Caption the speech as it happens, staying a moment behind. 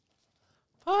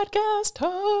Podcast time.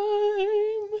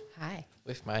 Hi.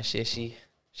 With my shishy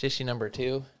number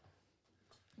 2.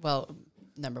 Well,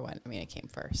 number 1. I mean, it came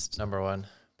first. Number 1.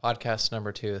 Podcast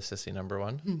number 2, the sissy number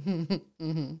 1.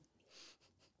 Mm-hmm.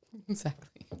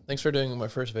 Exactly. Thanks for doing my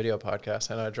first video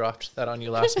podcast. I know I dropped that on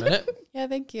you last minute. Yeah,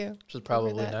 thank you. Which is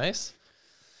probably nice.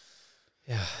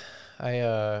 Yeah. I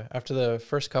after the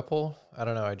first couple, I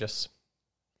don't know,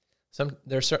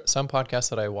 there's some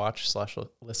podcasts that I watch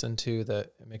 / listen to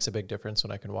that it makes a big difference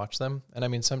when I can watch them. And I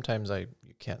mean, sometimes you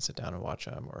can't sit down and watch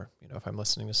them, or, you know, if I'm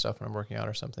listening to stuff when I'm working out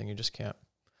or something, you just can't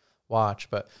watch.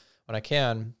 But when I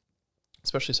can,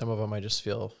 especially some of them, I just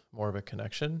feel more of a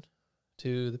connection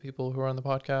to the people who are on the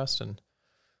podcast. And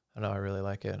I don't know, I really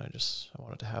like it. And I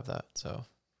wanted to have that. So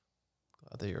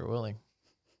glad that you're willing.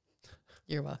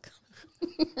 You're welcome.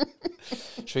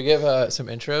 Should we give some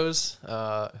intros?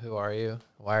 Who are you?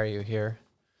 Why are you here?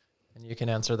 And you can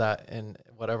answer that in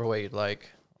whatever way you'd like.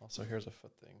 Also, here's a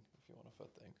foot thing if you want a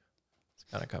foot thing. It's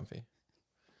kind of comfy.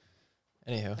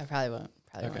 Anywho. I probably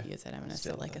won't use it. I'm going to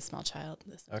sit like a small child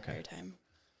this entire time.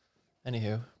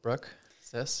 Anywho, Brooke,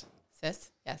 sis,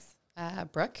 yes.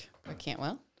 Brooke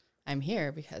Cantwell. I'm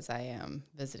here because I am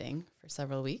visiting for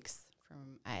several weeks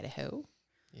from Idaho.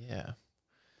 Yeah.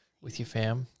 With you,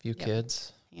 fam, few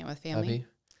kids. Yeah, with family. Hubby.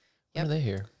 When are they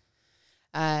here?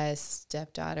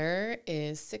 Stepdaughter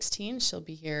is 16. She'll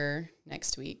be here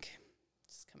next week.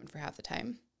 She's coming for half the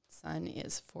time. Son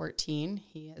is 14.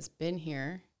 He has been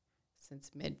here since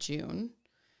mid-June.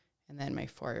 And then my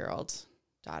 4-year-old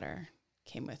daughter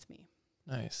came with me.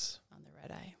 Nice. On the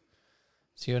red eye.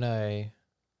 So you and I,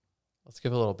 let's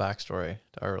give a little backstory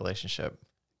to our relationship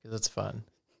because it's fun.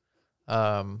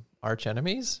 Arch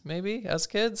enemies, maybe, as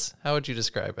kids? How would you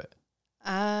describe it?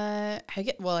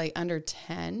 Like under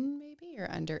 10 maybe, or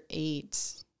under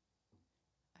 8.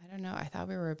 I don't know. I thought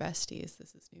we were besties.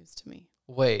 This is news to me.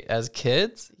 Wait, as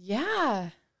kids? Yeah.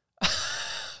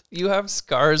 You have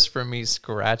scars from me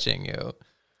scratching you.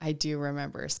 I do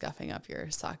remember scuffing up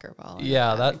your soccer ball.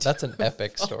 Yeah, that's an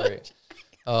epic story.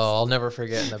 Oh, I'll never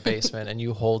forget in the basement and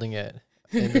you holding it.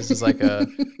 And this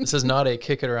is not a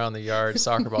kick it around the yard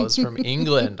soccer ball. This is from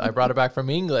England. I brought it back from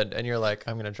England. And you're like,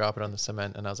 I'm going to drop it on the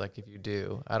cement. And I was like, if you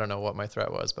do, I don't know what my threat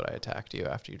was, but I attacked you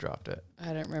after you dropped it.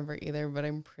 I don't remember either, but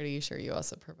I'm pretty sure you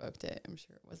also provoked it. I'm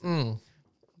sure it wasn't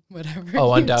whatever.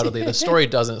 Oh, undoubtedly. The story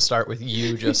doesn't start with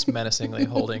you just menacingly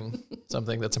holding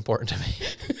something that's important to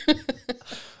me.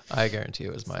 I guarantee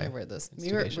it was my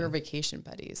we're vacation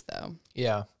buddies, though.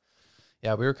 Yeah.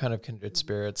 Yeah, we were kind of kindred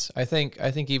spirits. I think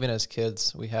even as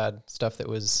kids, we had stuff that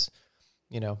was,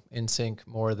 you know, in sync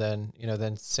more than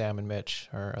Sam and Mitch,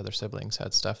 our other siblings,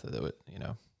 had stuff that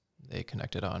they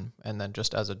connected on. And then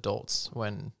just as adults,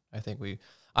 when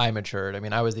I matured. I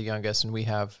mean, I was the youngest, and we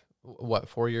have,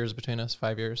 4 years between us?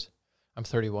 5 years? I'm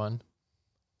 31.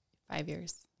 5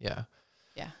 years. Yeah.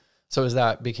 Yeah. So as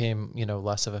that became,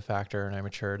 less of a factor and I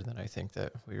matured, then I think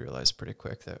that we realized pretty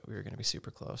quick that we were going to be super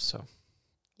close. So.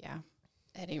 Yeah.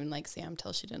 I didn't even like Sam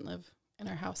till she didn't live in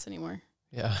our house anymore.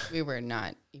 Yeah. We were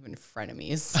not even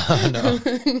frenemies. No.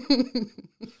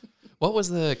 What was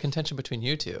the contention between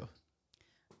you two?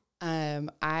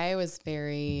 I was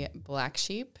very black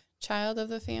sheep child of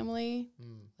the family.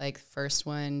 Like first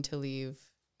one to leave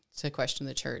to question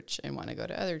the church and want to go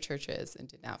to other churches and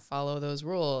did not follow those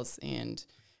rules, and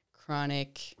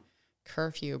chronic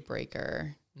curfew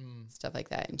breaker, stuff like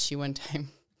that. And she one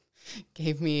time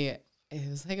gave me, it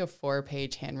was like a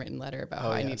 4-page handwritten letter about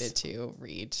how I needed to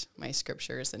read my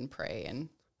scriptures and pray and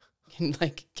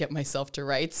like get myself to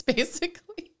rights,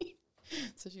 basically.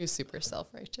 So she was super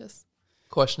self-righteous.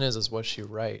 Question is was she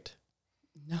right?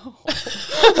 No.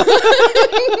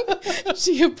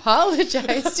 She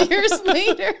apologized years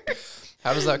later.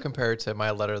 How does that compare to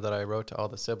my letter that I wrote to all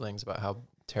the siblings about how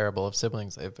terrible of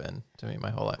siblings they've been to me my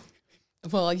whole life?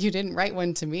 Well, you didn't write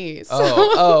one to me.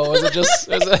 So. Was it just...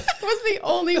 I was the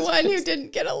only one who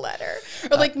didn't get a letter.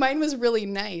 Or like mine was really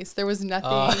nice. There was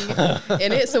nothing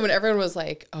in it. So when everyone was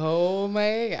like, oh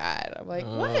my God, I'm like,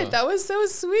 what? That was so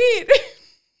sweet.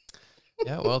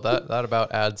 Yeah, well, that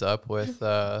about adds up with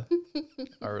our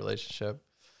relationship.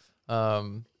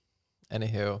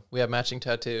 Anywho, we have matching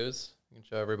tattoos. You can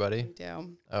show everybody. We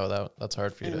do. Oh, that's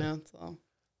hard for you I know, it's all...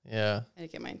 Yeah. I had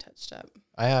to get mine touched up.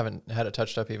 I haven't had it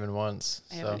touched up even once.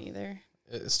 I haven't either.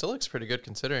 It still looks pretty good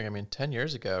considering. I mean, 10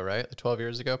 years ago, right? 12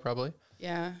 years ago, probably.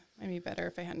 Yeah. I'd be better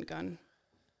if I hadn't gone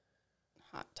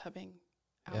hot tubbing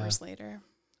hours later.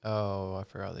 Oh, I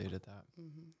forgot that you did that.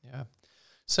 Mm-hmm. Yeah.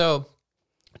 So,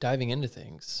 diving into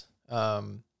things,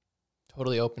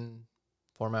 totally open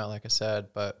format, like I said,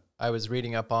 but I was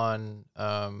reading up on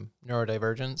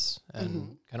neurodivergence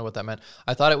and kind of what that meant.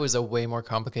 I thought it was a way more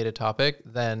complicated topic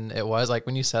than it was. Like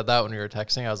when you said that when we were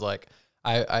texting, I was like,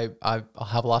 I'll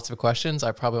have lots of questions.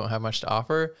 I probably won't have much to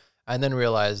offer. And then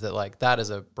realized that like that is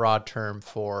a broad term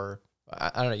for,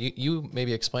 I don't know, you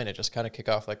maybe explain it, just kind of kick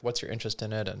off like what's your interest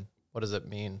in it and what does it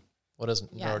mean? What is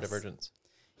neurodivergence?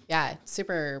 Yeah,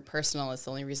 super personal is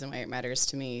the only reason why it matters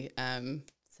to me.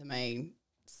 So my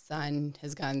son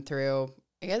has gone through,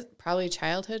 I guess, probably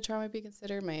childhood trauma would be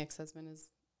considered. My ex-husband is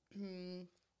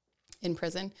in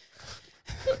prison.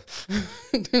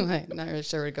 Like, not really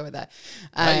sure where to go with that.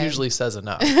 That usually says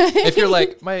enough. If you're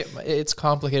like, it's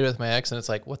complicated with my ex, and it's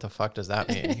like, what the fuck does that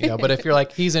mean? You know. But if you're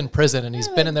like, he's in prison and he's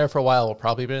been in there for a while, well,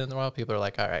 probably been in there a while. People are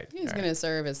like, all right, he's going to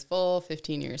serve his full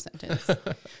 15-year sentence.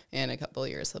 In a couple of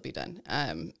years, he'll be done.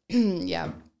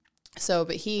 Yeah. So,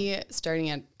 but he, starting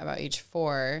at about age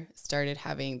 4, started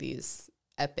having these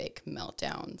epic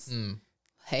meltdowns.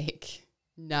 Like,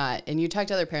 not. And you talk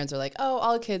to other parents, they're like, oh,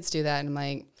 all kids do that. And I'm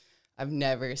like, I've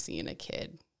never seen a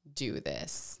kid do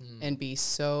this and be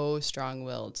so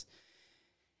strong-willed.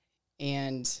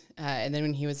 And then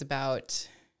when he was about,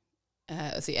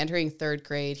 entering 3rd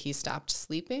grade, he stopped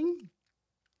sleeping.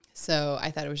 So I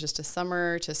thought it was just a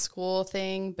summer to school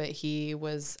thing, but he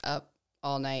was up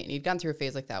all night. And he'd gone through a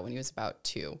phase like that when he was about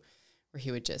 2, where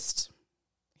he was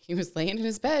laying in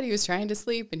his bed, he was trying to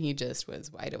sleep, and he just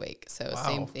was wide awake. So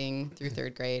Same thing through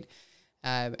 3rd grade.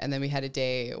 And then we had a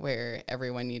day where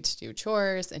everyone needed to do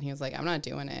chores, and he was like, I'm not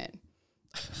doing it.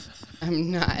 I'm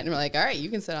not. And we're like, all right,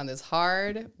 you can sit on this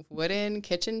hard wooden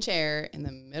kitchen chair in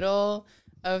the middle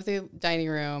of the dining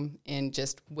room and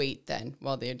just wait then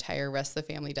while the entire rest of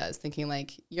the family does, thinking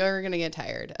like, you're going to get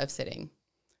tired of sitting.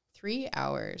 3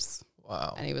 hours.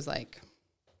 Wow. And he was like,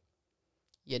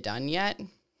 you done yet?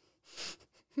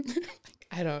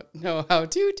 I don't know how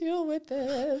to deal with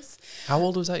this. How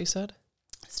old was that, you said?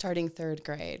 Starting 3rd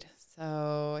grade.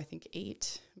 So I think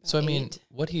 8. So, I mean,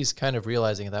 what he's kind of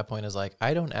realizing at that point is like,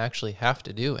 I don't actually have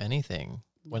to do anything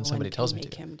when somebody tells me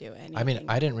to. Him do anything. I mean,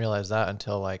 I didn't realize that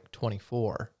until like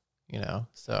 24, you know,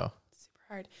 so. Super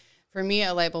hard. For me,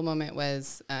 a light bulb moment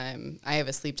was I have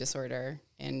a sleep disorder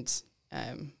and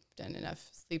done enough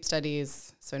sleep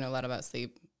studies, so I know a lot about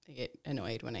sleep. I get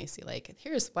annoyed when I see like,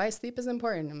 here's why sleep is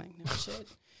important. I'm like, no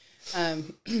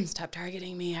shit. Stop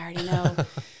targeting me. I already know.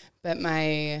 But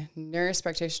my nurse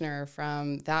practitioner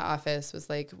from that office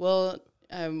was like, well,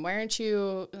 why aren't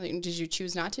you, did you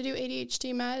choose not to do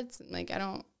ADHD meds? And like, I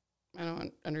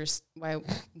don't understand. Why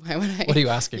would I? What are you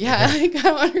asking? Yeah, like, I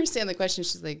don't understand the question.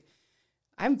 She's like,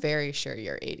 I'm very sure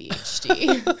you're ADHD.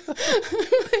 I'm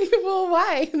like, well,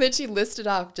 why? And then she listed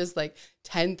off just like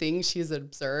 10 things she's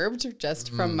observed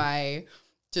just from my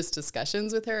just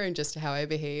discussions with her and just how I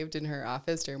behaved in her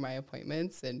office during my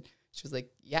appointments. And she was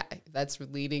like, yeah, that's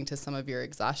leading to some of your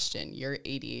exhaustion. You're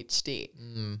ADHD.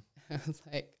 I was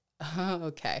like, oh,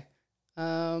 okay.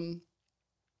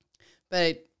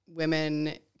 But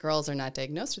girls are not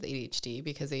diagnosed with ADHD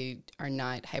because they are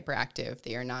not hyperactive.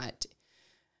 They are not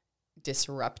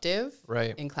disruptive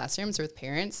in classrooms or with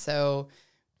parents. So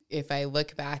if I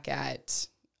look back at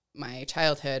my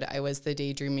childhood, I was the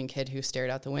daydreaming kid who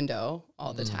stared out the window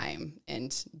all the time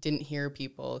and didn't hear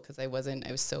people because I was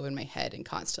so in my head and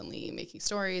constantly making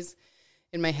stories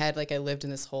in my head. Like I lived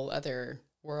in this whole other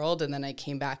world. And then I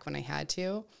came back when I had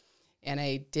to, and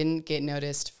I didn't get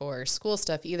noticed for school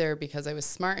stuff either because I was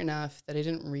smart enough that I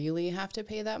didn't really have to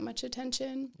pay that much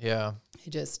attention. Yeah. I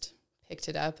just picked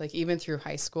it up. Like even through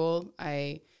high school,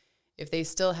 if they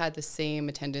still had the same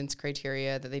attendance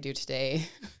criteria that they do today,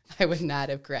 I would not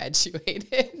have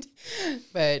graduated.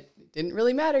 But it didn't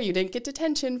really matter. You didn't get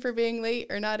detention for being late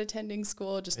or not attending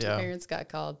school. Just your parents got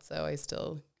called. So I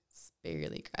still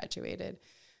barely graduated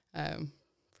from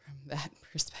that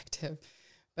perspective.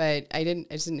 But I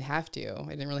just didn't have to. I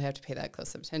didn't really have to pay that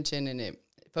close of attention. And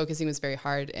focusing was very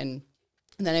hard. And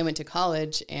then I went to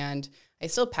college and I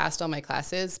still passed all my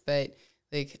classes, but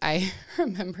like I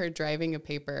remember driving a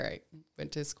paper. I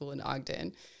went to school in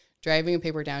Ogden, driving a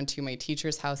paper down to my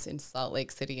teacher's house in Salt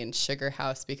Lake City in Sugar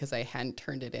House because I hadn't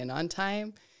turned it in on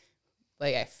time.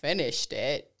 Like I finished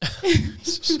it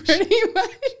pretty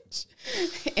much.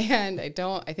 And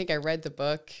I think I read the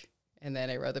book and then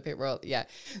I wrote the paper. Well, yeah.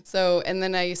 So, and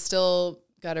then I still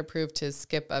got approved to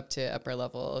skip up to upper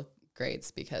level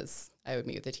grades because I would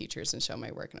meet with the teachers and show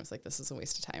my work. And I was like, this is a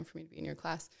waste of time for me to be in your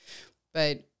class.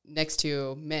 But next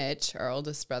to Mitch, our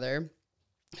oldest brother,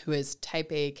 who is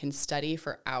type A, can study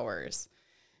for hours.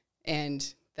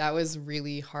 And that was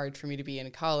really hard for me to be in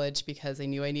college because I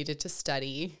knew I needed to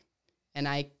study. And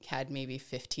I had maybe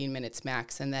 15 minutes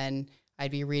max. And then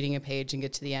I'd be reading a page and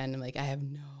get to the end. I'm like, I have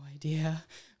no idea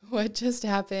what just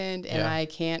happened, and Yeah. I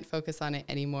can't focus on it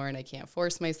anymore, and I can't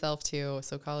force myself to.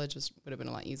 So college would have been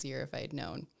a lot easier if I had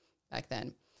known back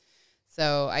then.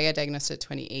 So I got diagnosed at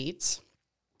 28,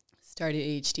 started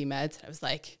ADHD meds, and I was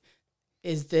like,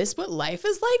 is this what life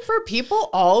is like for people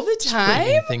all the time?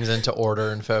 Bringing things into order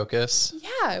and focus.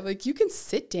 Yeah, like you can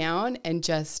sit down and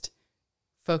just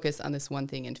focus on this one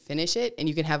thing and finish it, and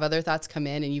you can have other thoughts come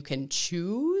in, and you can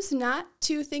choose not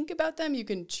to think about them. You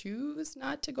can choose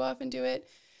not to go off and do it.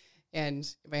 And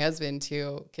my husband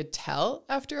too could tell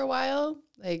after a while,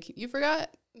 like, you forgot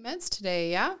meds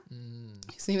today, yeah?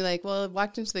 So he'd be like, well, I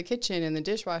walked into the kitchen and the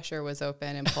dishwasher was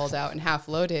open and pulled out and half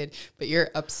loaded, but you're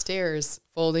upstairs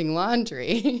folding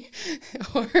laundry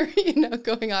or,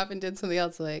 going off and did something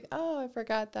else, like, oh, I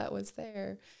forgot that was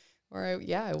there. Or,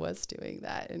 I was doing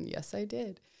that. And yes, I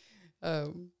did.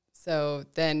 So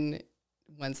then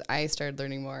once I started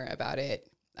learning more about it,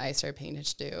 I started paying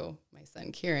attention to my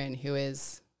son, Kieran, who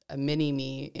is a mini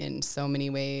me in so many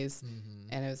ways.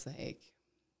 And I was like,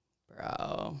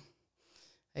 bro,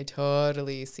 I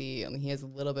totally see. He has a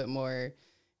little bit more,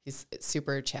 he's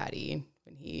super chatty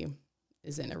when he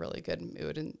is in a really good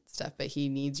mood and stuff, but he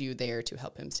needs you there to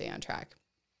help him stay on track.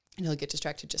 And he'll get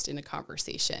distracted just in a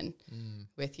conversation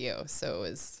with you. So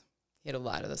he had a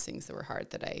lot of those things that were hard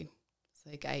that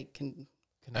I can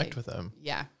connect with them.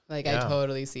 Yeah. I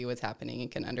totally see what's happening and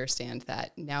can understand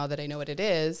that now that I know what it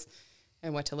is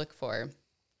and what to look for.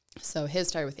 So his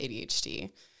started with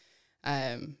ADHD.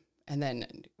 And then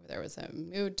there was a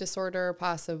mood disorder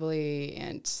possibly,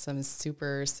 and some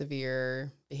super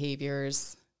severe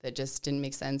behaviors that just didn't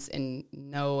make sense. And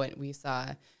we saw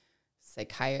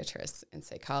psychiatrists and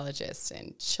psychologists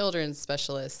and children's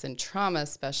specialists and trauma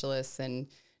specialists, and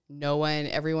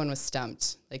everyone was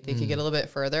stumped. Like, they could get a little bit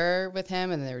further with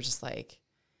him, and they were just like,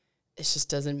 it just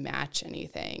doesn't match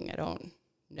anything. I don't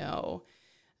know.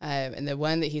 And the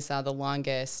one that he saw the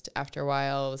longest after a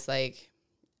while was like,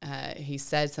 he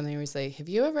said something where he's like, has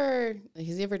he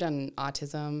ever done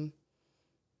autism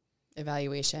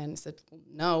evaluation? I said,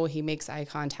 no. He makes eye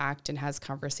contact and has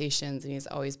conversations, and he's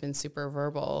always been super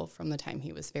verbal from the time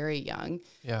he was very young.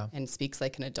 Yeah. And speaks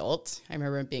like an adult. I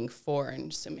remember him being 4 and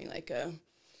just doing like a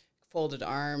folded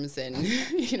arms and,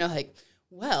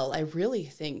 well, I really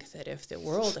think that if the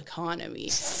world economy,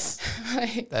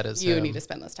 that is you him. Need to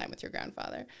spend less time with your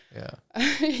grandfather. Yeah.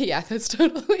 Yeah, that's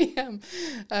totally him.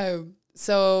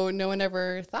 So no one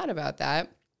ever thought about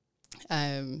that.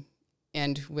 And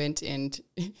went and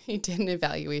he did an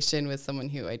evaluation with someone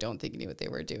who I don't think knew what they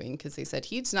were doing, because they said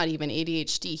he's not even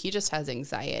ADHD. He just has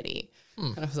anxiety.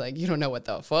 And I was like, you don't know what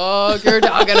the fuck you're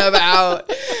talking about.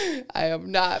 I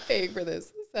am not paying for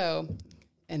this. So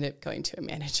ended up going to a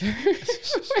manager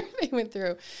where they went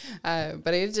through. But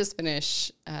I did just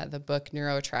finish the book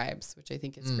Neurotribes, which I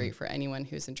think is great for anyone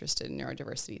who's interested in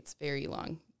neurodiversity. It's very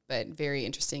long, but very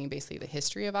interesting, basically the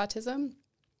history of autism,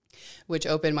 which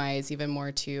opened my eyes even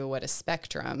more to what a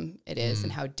spectrum it is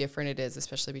and how different it is,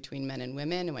 especially between men and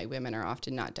women, and why women are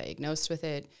often not diagnosed with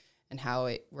it, and how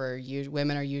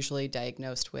women are usually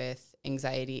diagnosed with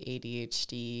anxiety,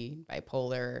 ADHD,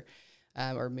 bipolar,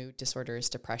 or mood disorders,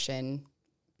 depression,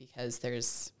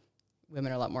 because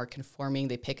women are a lot more conforming.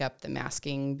 They pick up the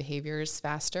masking behaviors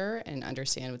faster and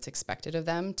understand what's expected of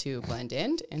them to blend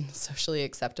in and socially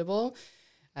acceptable.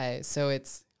 So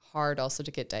it's hard also to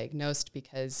get diagnosed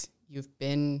because you've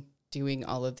been doing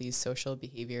all of these social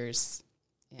behaviors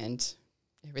and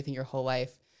everything your whole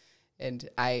life. And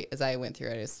as I went through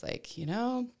it, it's like,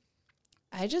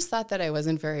 I just thought that I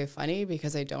wasn't very funny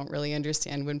because I don't really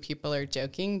understand when people are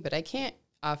joking, but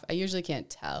I usually can't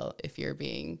tell if you're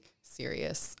being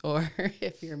serious or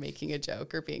if you're making a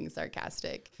joke or being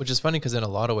sarcastic. Which is funny because in a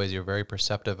lot of ways you're very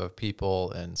perceptive of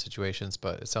people and situations,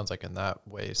 but it sounds like in that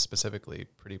way specifically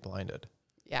pretty blinded.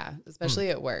 Yeah, especially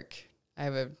at work.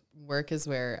 Work is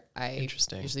where I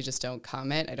usually just don't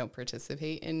comment. I don't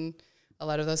participate in a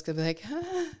lot of those because I'm like,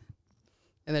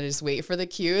 and then I just wait for the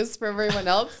cues for everyone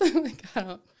else. I'm like, I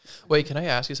don't. Wait, can I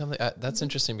ask you something? That's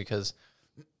interesting because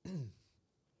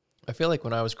I feel like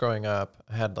when I was growing up,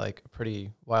 I had like a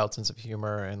pretty wild sense of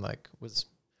humor and like was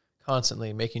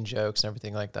constantly making jokes and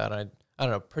everything like that. And I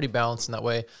don't know, pretty balanced in that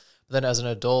way. But then as an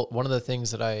adult, one of the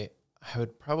things that I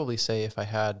would probably say if I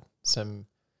had some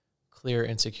clear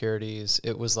insecurities,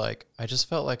 it was like I just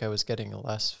felt like I was getting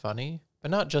less funny.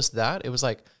 But not just that, it was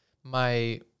like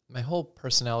my whole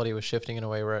personality was shifting in a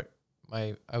way where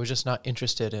I was just not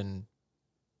interested in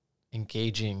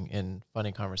engaging in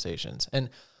funny conversations. And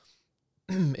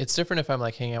it's different if I'm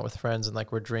like hanging out with friends and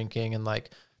like we're drinking and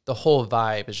like the whole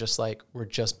vibe is just like we're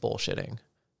just bullshitting.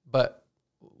 But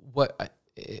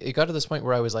it got to this point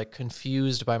where I was like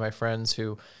confused by my friends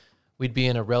who we'd be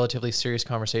in a relatively serious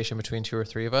conversation between 2 or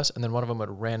 3 of us, and then one of them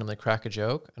would randomly crack a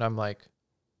joke, and I'm like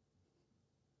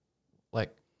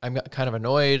I'm kind of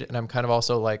annoyed, and I'm kind of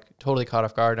also like totally caught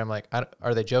off guard. I'm like,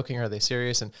 are they joking? Or are they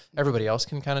serious? And everybody else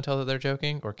can kind of tell that they're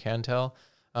joking or can tell.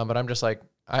 But I'm just like,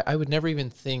 I would never even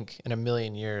think in a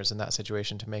million years in that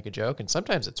situation to make a joke. And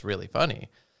sometimes it's really funny.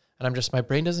 And I'm just, my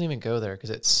brain doesn't even go there because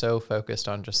it's so focused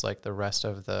on just like the rest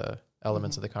of the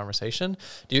elements of the conversation.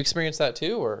 Do you experience that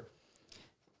too, or?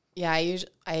 Yeah,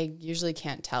 I usually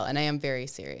can't tell. And I am very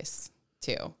serious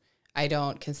too. I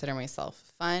don't consider myself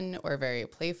fun or very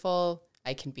playful.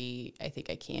 I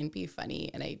think I can be funny,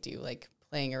 and I do like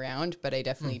playing around, but I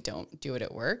definitely don't do it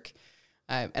at work.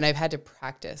 And I've had to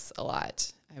practice a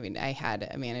lot. I mean, I had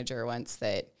a manager once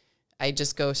that I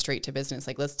just go straight to business.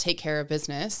 Like, let's take care of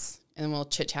business, and then we'll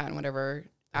chit chat and whatever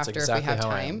That's after exactly if we have how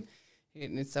I time.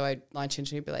 And so I'd launch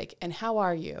into it and be like, and how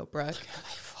are you, Brooke?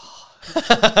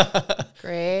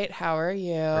 Great. How are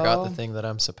you? Forgot the thing that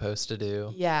I'm supposed to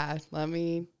do. Yeah. Let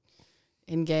me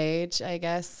engage, I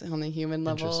guess, on the human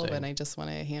level when I just want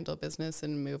to handle business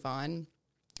and move on.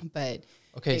 But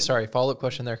okay, sorry, follow-up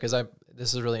question there, because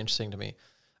this is really interesting to me.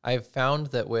 I've found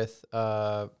that with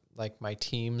like my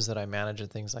teams that I manage and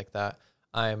things like that,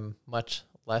 I'm much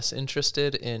less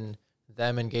interested in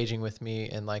them engaging with me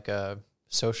in like a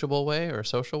sociable way or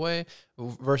social way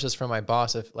versus from my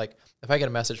boss. If I get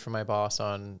a message from my boss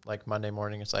on like Monday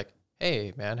morning, it's like,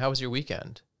 hey man, how was your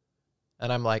weekend?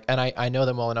 And I'm like, and I know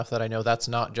them well enough that I know that's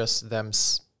not just them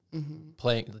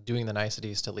doing the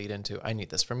niceties to lead into, I need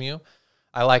this from you.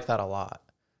 I like that a lot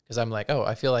because I'm like, oh,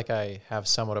 I feel like I have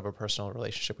somewhat of a personal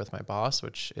relationship with my boss,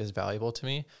 which is valuable to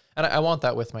me. And I want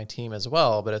that with my team as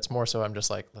well, but it's more so I'm just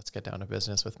like, let's get down to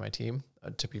business with my team,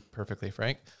 to be perfectly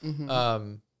frank.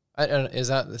 Is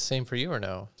that the same for you or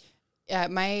no? Yeah,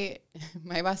 my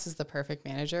boss is the perfect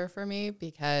manager for me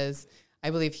because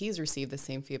I believe he's received the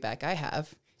same feedback I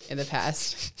have in the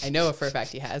past. I know for a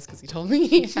fact he has because he told me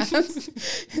he has.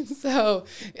 And so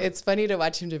it's funny to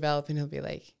watch him develop, and he'll be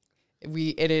like,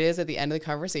 it is at the end of the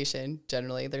conversation.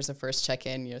 Generally, there's a first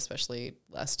check-in, especially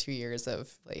last 2 years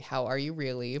of like, how are you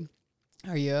really?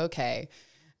 Are you okay?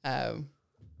 And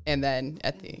then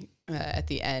at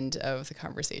the end of the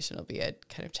conversation, it'll be a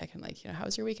kind of check-in, like, how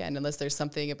was your weekend? Unless there's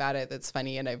something about it that's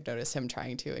funny, and I've noticed him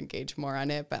trying to engage more on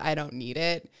it, but I don't need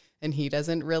it, and he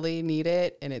doesn't really need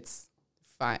it, and it's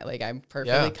fine. Like, I'm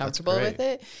perfectly comfortable with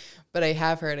it. But I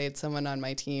have heard, I had someone on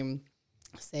my team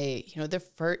say, you're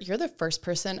the first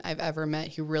person I've ever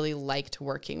met who really liked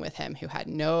working with him, who had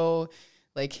no,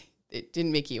 like, it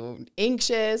didn't make you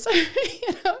anxious or,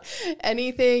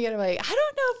 anything. And I'm like, I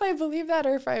don't know if I believe that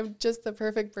or if I'm just the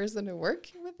perfect person to work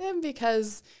with him,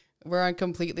 because we're on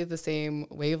completely the same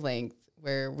wavelength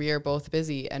where we are both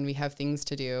busy and we have things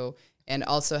to do, and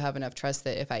also have enough trust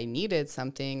that if I needed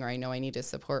something or I know I needed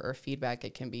support or feedback, I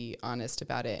can be honest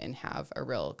about it and have a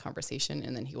real conversation.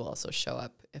 And then he will also show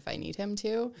up if I need him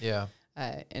to. Yeah.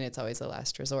 And it's always a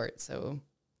last resort. So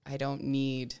I don't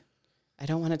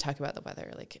want to talk about the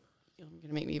weather. Like, you're going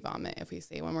to make me vomit if we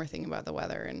say one more thing about the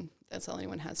weather, and that's all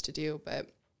anyone has to do. But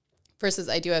versus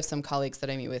I do have some colleagues that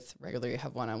I meet with regularly,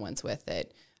 have one-on-ones with,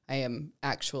 that I am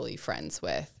actually friends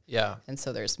with. Yeah. And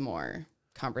so there's more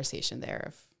conversation there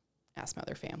of ask my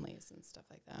other families and stuff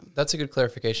like that. That's a good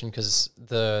clarification, because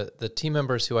the team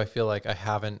members who I feel like I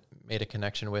haven't made a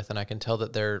connection with, and I can tell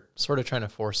that they're sort of trying to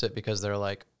force it because they're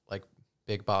like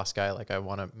big boss guy, like I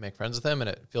want to make friends with them, and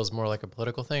it feels more like a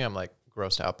political thing. I'm like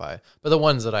grossed out by. But the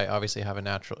ones that I obviously have a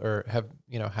natural or have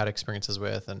had experiences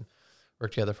with and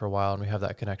worked together for a while, and we have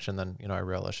that connection, then I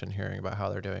relish in hearing about how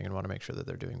they're doing and want to make sure that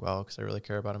they're doing well because I really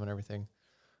care about them and everything.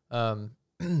 Oh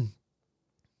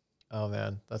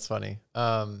man, that's funny.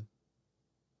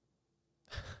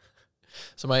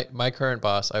 So my current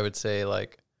boss, I would say,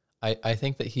 like, I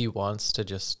think that he wants to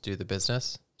just do the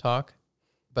business talk,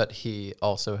 but he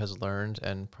also has learned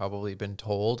and probably been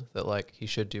told that like he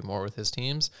should do more with his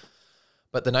teams.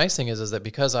 But the nice thing is that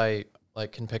because I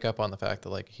like can pick up on the fact that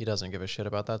like he doesn't give a shit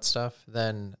about that stuff,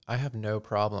 then I have no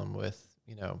problem with,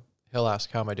 he'll ask,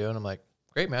 how am I doing? I'm like,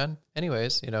 great, man.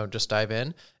 Anyways, just dive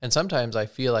in. And sometimes I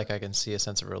feel like I can see a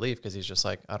sense of relief because he's just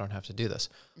like, I don't have to do this.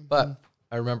 Mm-hmm. But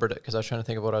I remembered it because I was trying to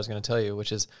think of what I was going to tell you,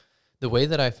 which is the way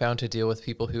that I found to deal with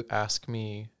people who ask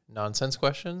me nonsense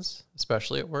questions,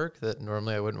 especially at work, that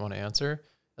normally I wouldn't want to answer,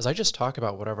 is I just talk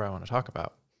about whatever I want to talk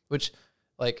about, which,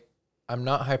 like, I'm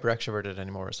not hyper extroverted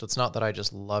anymore. So it's not that I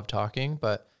just love talking,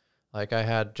 but like I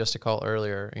had just a call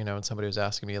earlier, and somebody was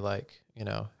asking me like,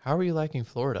 how are you liking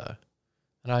Florida?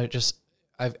 And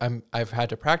I've had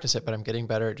to practice it, but I'm getting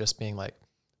better at just being like,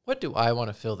 what do I want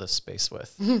to fill this space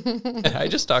with? And I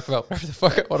just talk about whatever the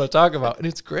fuck I want to talk about. And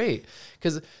it's great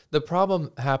because the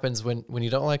problem happens when you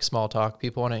don't like small talk.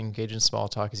 People want to engage in small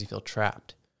talk because you feel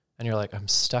trapped. And you're like, I'm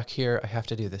stuck here. I have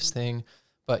to do this thing.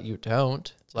 But you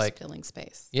don't. Just like filling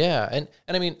space. Yeah. And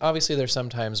I mean, obviously there's some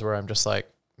times where I'm just like,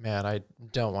 man, I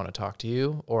don't want to talk to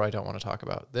you, or I don't want to talk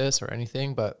about this or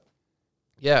anything. But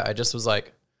yeah, I just was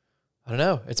like, I don't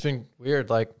know. It's been weird.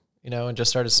 Like, and just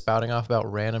started spouting off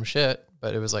about random shit.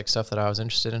 But it was like stuff that I was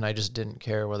interested in. I just didn't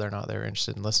care whether or not they were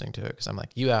interested in listening to it because I'm like,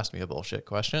 you asked me a bullshit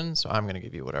question, so I'm going to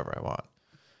give you whatever I want.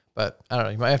 But I don't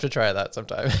know. You might have to try that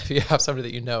sometime if you have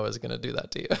somebody that is going to do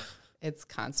that to you. It's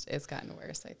constant. It's gotten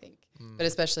worse, I think. But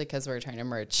especially because we're trying to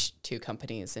merge 2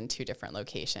 companies in 2 different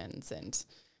locations, and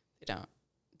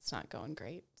it's not going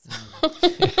great. So.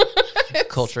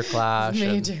 Culture clash.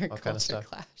 Major and all culture kind of stuff.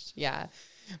 clash. Yeah.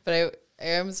 But I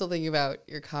am still thinking about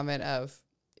your comment of,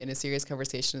 in a serious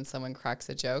conversation, someone cracks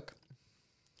a joke.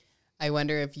 I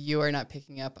wonder if you are not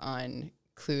picking up on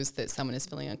clues that someone is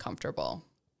feeling uncomfortable.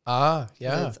 Yeah.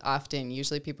 It's often,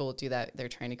 usually people will do that. They're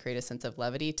trying to create a sense of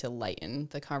levity to lighten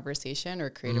the conversation or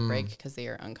create a break because they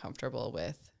are uncomfortable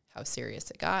with how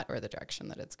serious it got or the direction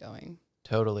that it's going.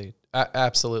 Totally.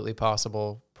 Absolutely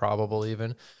possible, probable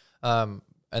even. And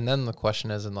then the question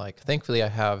is, and like, thankfully I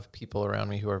have people around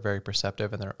me who are very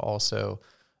perceptive, and they're also,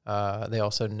 they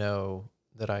also know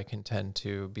that I can tend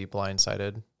to be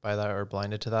blindsided by that or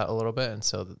blinded to that a little bit. And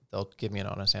so they'll give me an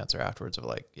honest answer afterwards of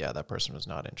like, yeah, that person was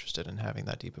not interested in having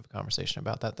that deep of a conversation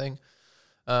about that thing.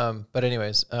 But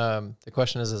anyways, the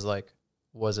question is like,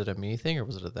 was it a me thing or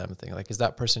was it a them thing? Like, is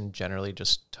that person generally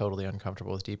just totally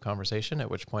uncomfortable with deep conversation?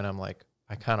 At which point I'm like,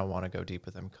 I kind of want to go deep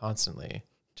with them constantly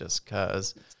just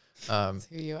cause, That's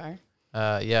who you are.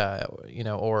 yeah,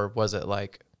 or was it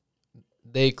like,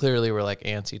 they clearly were like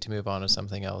antsy to move on to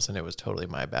something else, and it was totally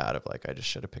my bad of like, I just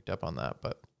should have picked up on that,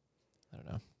 but I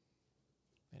don't know.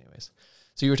 Anyways,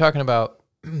 so you were talking about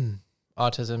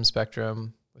autism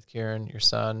spectrum with Kieran, your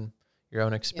son, your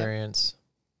own experience.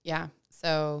 Yep. Yeah.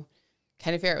 So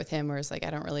kind of figure out with him where it's like,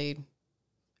 I don't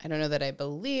know that I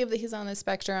believe that he's on the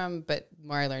spectrum, but the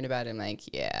more I learned about him, like,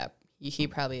 yeah, he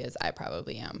probably is. I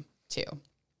probably am too.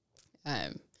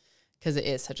 Because it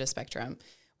is such a spectrum,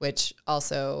 which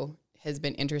also has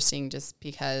been interesting just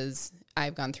because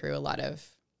I've gone through a lot of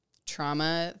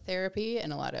trauma therapy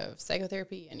and a lot of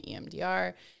psychotherapy and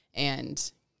EMDR.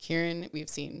 And Kieran, we've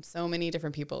seen so many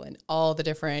different people and all the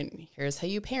different, here's how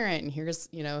you parent, and here's,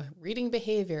 reading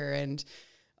behavior, and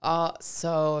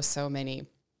so many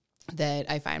that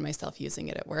I find myself using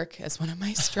it at work as one of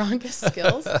my strongest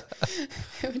skills.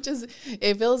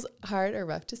 It feels hard or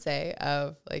rough to say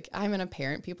of like, I'm going to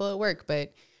parent people at work,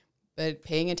 but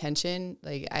paying attention,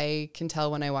 like I can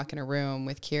tell when I walk in a room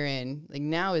with Kieran, like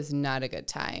now is not a good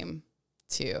time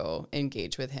to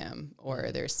engage with him,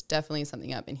 or there's definitely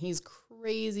something up. And he's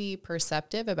crazy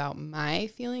perceptive about my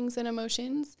feelings and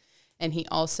emotions. And he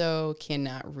also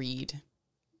cannot read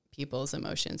people's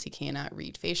emotions. He cannot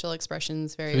read facial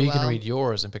expressions very well. So he can read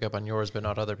yours and pick up on yours, but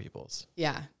not other people's.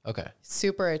 Yeah. Okay.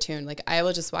 Super attuned. Like I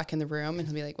will just walk in the room and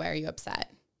he'll be like, why are you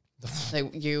upset?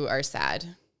 Like you are sad.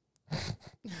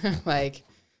 Like,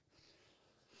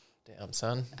 damn,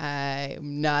 son.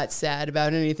 I'm not sad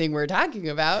about anything we're talking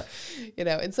about,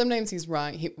 and sometimes he's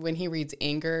wrong. When he reads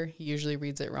anger, he usually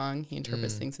reads it wrong. He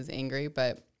interprets things as angry,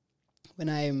 but when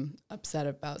I'm upset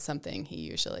about something, he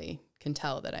usually can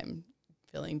tell that I'm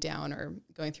feeling down or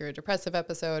going through a depressive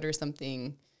episode or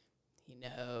something. He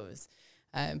knows,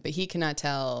 but he cannot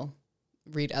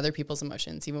read other people's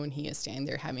emotions. Even when he is standing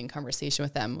there having conversation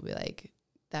with them, we'll be like,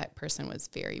 that person was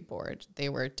very bored. They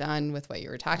were done with what you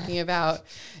were talking about,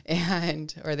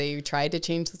 or they tried to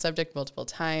change the subject multiple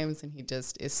times, and he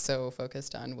just is so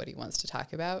focused on what he wants to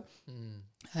talk about,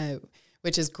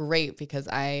 which is great because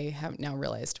I have now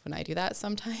realized when I do that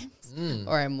sometimes,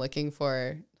 or I'm looking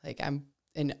for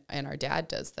and our dad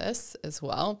does this as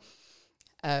well.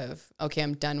 Okay,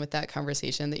 I'm done with that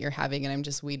conversation that you're having, and I'm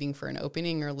just waiting for an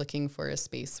opening or looking for a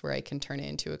space where I can turn it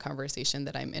into a conversation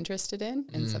that I'm interested in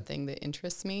and something that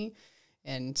interests me,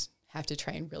 and have to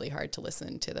try really hard to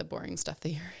listen to the boring stuff that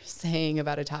you're saying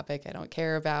about a topic I don't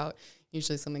care about,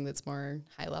 usually something that's more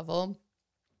high level.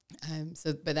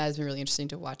 But that has been really interesting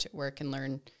to watch it work and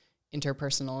learn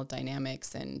interpersonal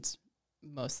dynamics, and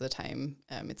most of the time,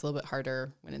 it's a little bit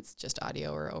harder when it's just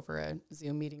audio or over a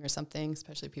Zoom meeting or something,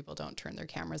 especially if people don't turn their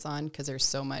cameras on because there's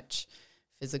so much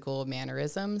physical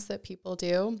mannerisms that people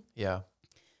do. Yeah.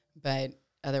 But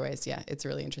otherwise, yeah, it's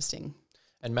really interesting.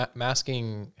 And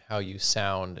masking how you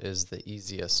sound is the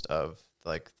easiest of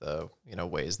like the,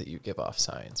 ways that you give off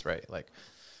signs, right? Like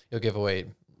you'll give away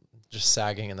just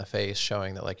sagging in the face,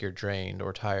 showing that like you're drained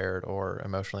or tired or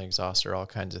emotionally exhausted or all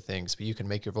kinds of things, but you can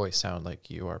make your voice sound like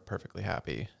you are perfectly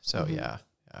happy. So yeah,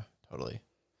 totally.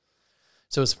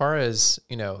 So as far as,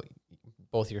 you know,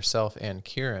 both yourself and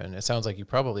Kieran, it sounds like you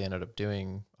probably ended up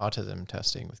doing autism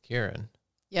testing with Kieran.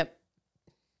 Yep.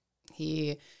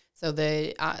 So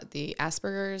the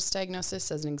Asperger's diagnosis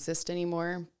doesn't exist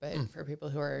anymore, but for people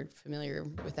who are familiar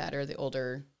with that or the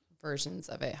older versions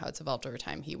of it, how it's evolved over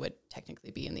time, he would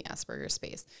technically be in the Asperger's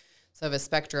space. So of a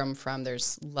spectrum from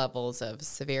there's levels of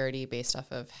severity based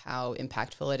off of how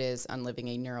impactful it is on living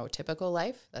a neurotypical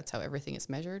life. That's how everything is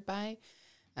measured by.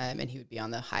 And he would be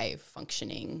on the high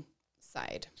functioning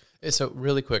side. So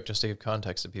really quick, just to give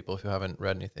context to people who haven't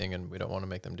read anything, and we don't want to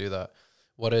make them do that.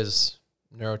 What is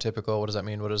neurotypical? What does that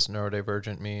mean? What does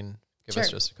neurodivergent mean? Give us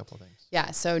just a couple of things.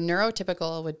 Yeah. So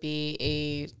neurotypical would be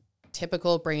a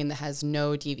typical brain that has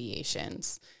no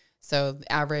deviations. So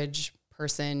the average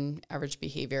person, average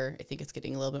behavior, I think it's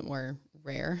getting a little bit more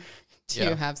rare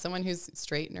to have someone who's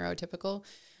straight neurotypical,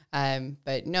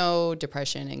 but no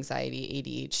depression, anxiety,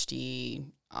 ADHD,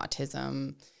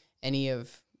 autism, any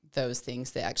of those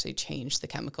things that actually change the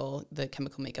chemical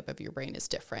makeup of your brain is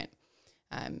different.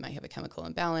 Might have a chemical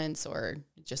imbalance or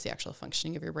just the actual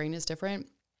functioning of your brain is different.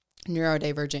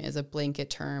 Neurodivergent is a blanket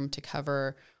term to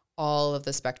cover all of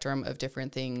the spectrum of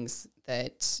different things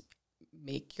that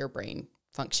make your brain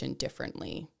function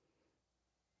differently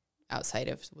outside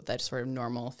of that sort of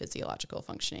normal physiological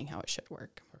functioning, how it should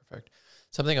work. Perfect.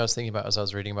 Something I was thinking about as I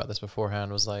was reading about this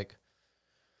beforehand was like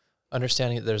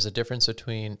understanding that there's a difference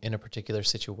between in a particular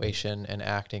situation and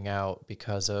acting out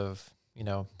because of, you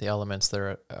know, the elements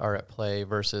that are at play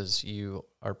versus you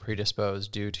are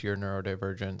predisposed due to your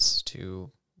neurodivergence to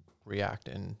react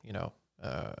in,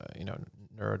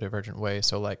 neurodivergent way.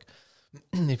 So like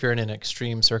if you're in an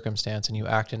extreme circumstance and you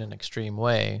act in an extreme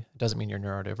way, it doesn't mean you're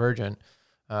neurodivergent.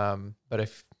 But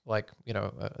if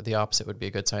the opposite would be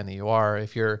a good sign that you are.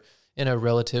 If you're in a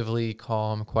relatively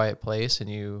calm, quiet place and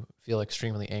you feel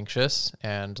extremely anxious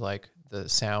and like the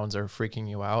sounds are freaking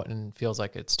you out and feels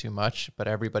like it's too much, but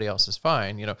everybody else is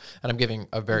fine, and I'm giving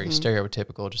a very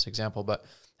stereotypical just example, but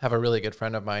have a really good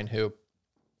friend of mine who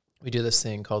we do this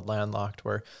thing called Landlocked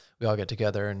where we all get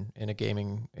together and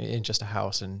in just a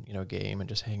house and, game and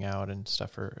just hang out and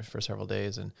stuff for several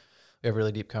days. And we have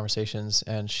really deep conversations.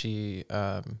 And she,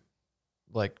 and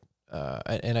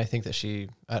I think that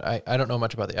I don't know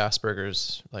much about the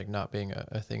Asperger's, like not being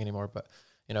a thing anymore, but,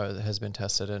 it has been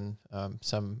tested in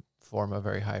some form of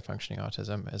very high functioning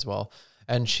autism as well.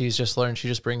 And she's just learned, she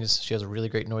has a really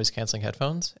great noise canceling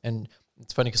headphones. And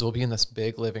it's funny because we'll be in this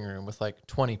big living room with like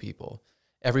 20 people,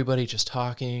 everybody just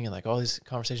talking and like all these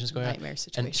conversations going Nightmare on.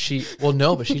 situation. And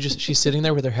she's sitting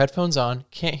there with her headphones on,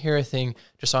 can't hear a thing,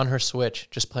 just on her Switch,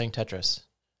 just playing Tetris.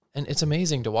 And it's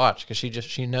amazing to watch because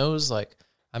she knows like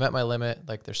I'm at my limit,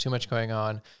 like there's too much going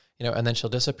on, and then she'll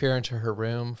disappear into her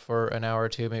room for an hour or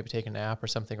two, maybe take a nap or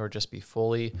something, or just be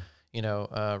fully,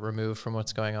 removed from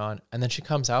what's going on. And then she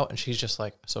comes out and she's just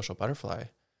like a social butterfly.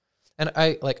 And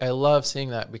I love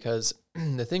seeing that because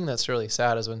the thing that's really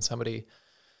sad is when somebody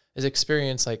is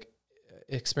experiencing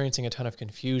a ton of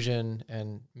confusion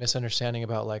and misunderstanding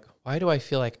about like, why do I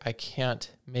feel like I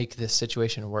can't make this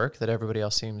situation work that everybody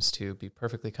else seems to be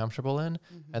perfectly comfortable in?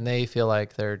 Mm-hmm. And they feel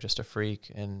like they're just a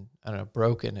freak and, I don't know,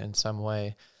 broken in some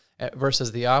way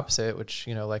versus the opposite, which,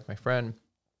 like my friend,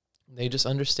 they just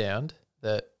understand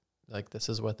that like, this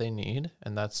is what they need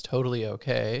and that's totally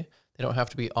okay. They don't have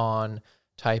to be on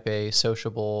type A,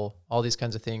 sociable, all these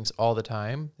kinds of things all the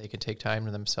time. They can take time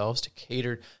to themselves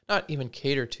to not even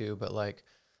cater to, but like,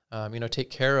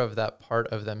 take care of that part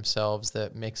of themselves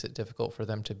that makes it difficult for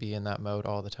them to be in that mode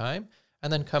all the time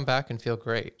and then come back and feel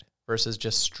great versus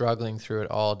just struggling through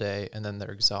it all day and then they're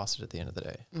exhausted at the end of the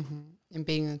day. Mm-hmm. And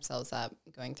beating themselves up,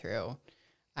 going through,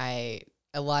 a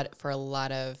lot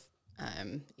of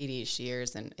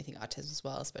ADHDers and I think autism as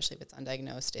well, especially if it's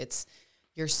undiagnosed,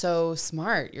 you're so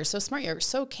smart, you're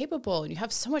so capable, and you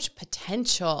have so much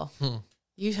potential.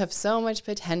 You have so much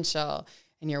potential,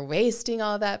 and you're wasting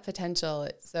all that potential.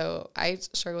 So I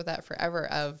struggle with that forever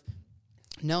of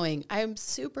knowing I'm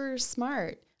super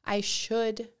smart. I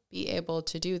should be able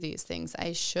to do these things.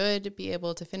 I should be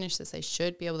able to finish this. I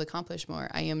should be able to accomplish more.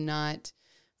 I am not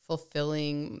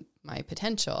fulfilling my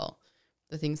potential,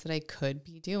 the things that I could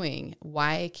be doing.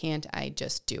 Why can't I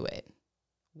just do it?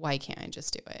 Why can't I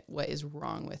just do it? What is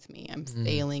wrong with me? I'm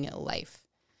failing at life.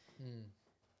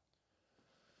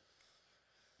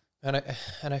 And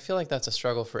I feel like that's a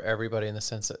struggle for everybody in the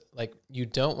sense that like you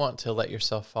don't want to let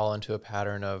yourself fall into a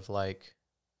pattern of like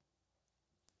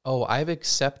oh, I've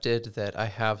accepted that I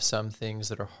have some things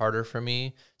that are harder for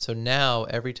me. So now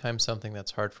every time something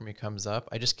that's hard for me comes up,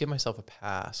 I just give myself a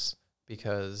pass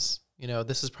because,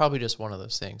 this is probably just one of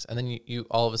those things. And then you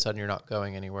all of a sudden you're not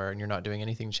going anywhere and you're not doing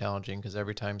anything challenging because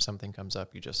every time something comes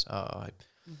up, you just,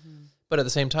 But at the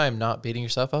same time, not beating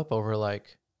yourself up over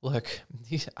like, look,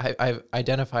 I've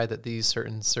identified that these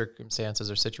certain circumstances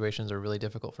or situations are really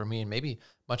difficult for me and maybe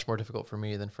much more difficult for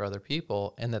me than for other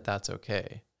people, and that's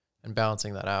okay. And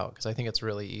balancing that out, because I think it's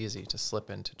really easy to slip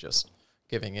into just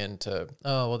giving in to,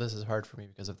 oh, well, this is hard for me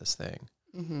because of this thing.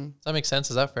 Mm-hmm. Does that make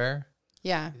sense? Is that fair?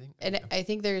 Yeah. And I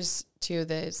think there's, too,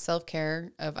 the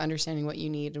self-care of understanding what you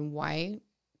need and why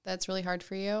that's really hard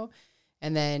for you.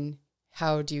 And then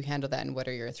how do you handle that and what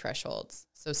are your thresholds?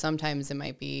 So sometimes it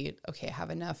might be, okay, I have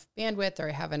enough bandwidth or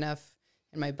I have enough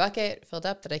in my bucket filled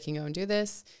up that I can go and do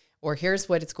this. Or here's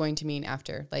what it's going to mean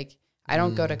after. Like, I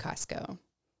don't go to Costco.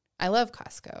 I love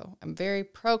Costco. I'm very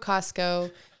pro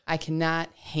Costco. I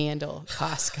cannot handle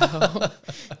Costco.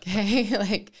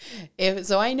 Okay.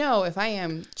 So I know if I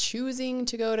am choosing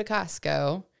to go to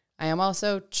Costco, I am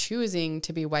also choosing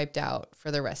to be wiped out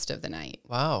for the rest of the night.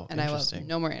 Wow. And I will have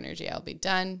no more energy. I'll be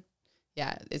done.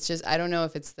 Yeah. It's just, I don't know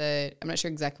if it's I'm not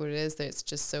sure exactly what it is, that it's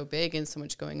just so big and so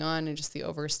much going on and just the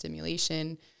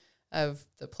overstimulation of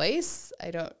the place.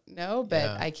 I don't know,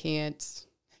 but I can't.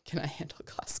 Can I handle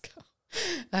Costco?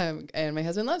 And my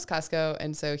husband loves Costco,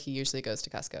 and so he usually goes to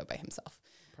Costco by himself.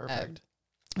 Perfect.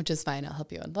 Which is fine. I'll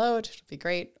help you unload. It'll be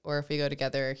great. Or if we go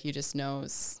together, he just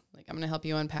knows, like, I'm going to help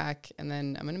you unpack, and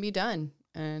then I'm going to be done.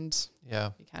 And we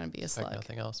kind of be a slug.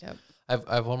 Nothing else. Yep.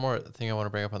 I have one more thing I want to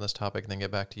bring up on this topic, and then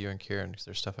get back to you and Kieran, because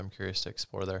there's stuff I'm curious to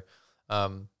explore there.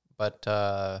 But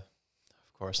of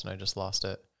course, and I just lost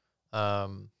it.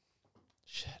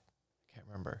 Shit, I can't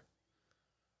remember.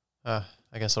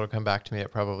 I guess it'll come back to me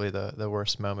at probably the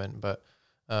worst moment. But,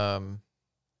 I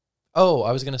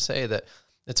was going to say that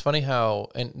it's funny how,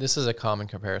 and this is a common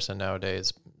comparison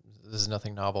nowadays, this is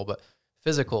nothing novel, but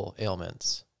physical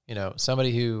ailments,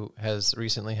 somebody who has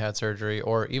recently had surgery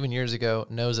or even years ago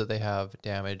knows that they have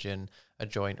damage in a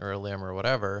joint or a limb or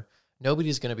whatever.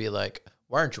 Nobody's going to be like,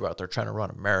 why aren't you out there trying to run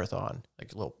a marathon?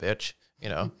 Like, a little bitch,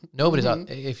 nobody's out,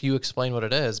 if you explain what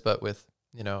it is, but with,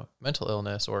 mental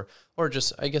illness or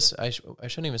just, I guess I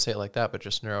shouldn't even say it like that, but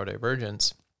just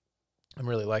neurodivergence. I'm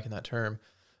really liking that term.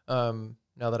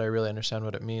 Now that I really understand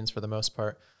what it means for the most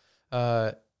part,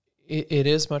 it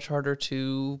is much harder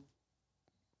to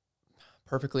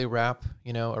perfectly wrap,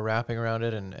 a wrapping around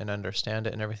it and understand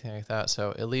it and everything like that.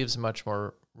 So it leaves much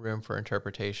more room for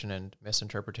interpretation and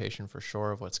misinterpretation for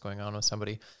sure of what's going on with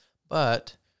somebody.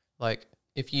 But like,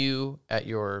 if you at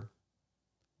your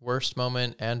worst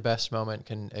moment and best moment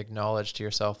can acknowledge to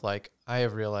yourself, like, I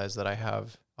have realized that I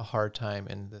have a hard time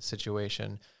in this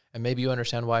situation, and maybe you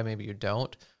understand why, maybe you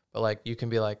don't, but like, you can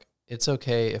be like, it's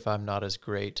okay if I'm not as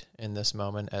great in this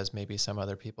moment as maybe some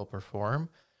other people perform.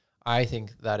 I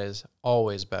think that is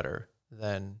always better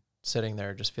than sitting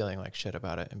there just feeling like shit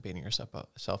about it and beating yourself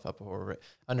up over it.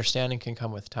 Understanding can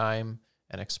come with time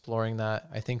and exploring that.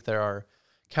 I think there are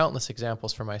countless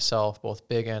examples for myself, both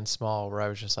big and small, where I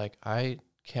was just like, I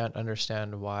can't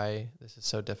understand why this is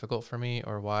so difficult for me,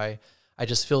 or why I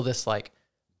just feel this like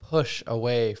push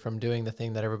away from doing the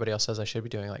thing that everybody else says I should be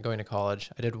doing, like going to college.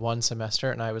 I did one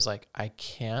semester and I was like, I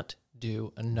can't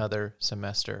do another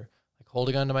semester. Like, hold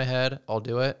a gun to my head, I'll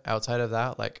do it. Outside of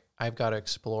that, like, I've got to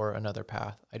explore another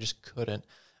path. I just couldn't.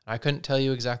 I couldn't tell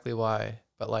you exactly why,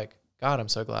 but like, God, I'm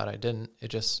so glad I didn't. It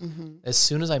just, as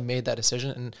soon as I made that decision,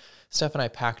 and Steph and I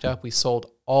packed up, we sold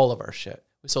all of our shit.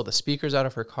 We sold the speakers out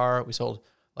of her car. We sold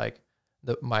like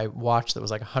my watch that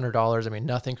was like $100. I mean,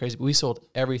 nothing crazy. We sold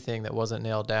everything that wasn't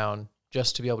nailed down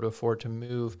just to be able to afford to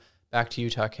move back to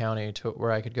Utah County, to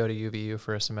where I could go to UVU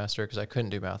for a semester, because I couldn't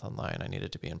do math online. I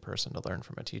needed to be in person to learn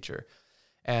from a teacher.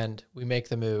 And we make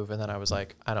the move. And then I was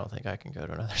like, I don't think I can go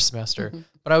to another semester.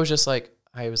 But I was like,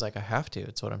 I have to.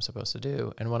 It's what I'm supposed to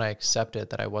do. And when I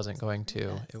accepted that I wasn't going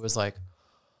to, it was like,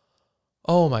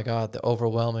 oh my God, the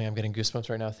overwhelming, I'm getting goosebumps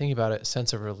right now thinking about it,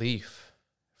 sense of relief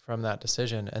from that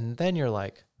decision. And then you're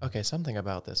like, okay, something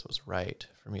about this was right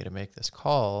for me to make this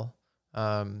call.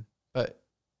 But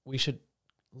we should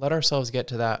let ourselves get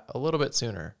to that a little bit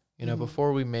sooner,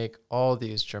 before we make all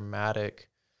these dramatic,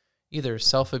 either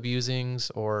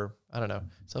self-abuses or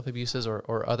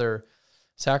other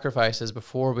sacrifices,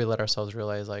 before we let ourselves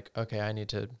realize, like, okay, I need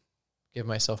to give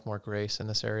myself more grace in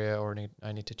this area, or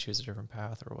I need to choose a different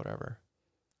path or whatever.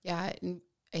 Yeah.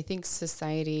 I think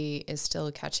society is still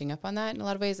catching up on that in a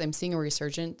lot of ways. I'm seeing a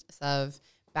resurgence of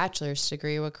bachelor's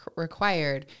degree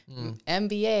required,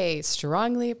 MBA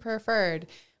strongly preferred,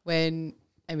 when,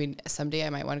 I mean, someday I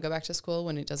might want to go back to school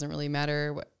when it doesn't really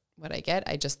matter what I get.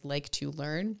 I just like to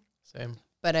learn. Same.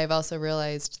 But I've also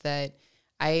realized that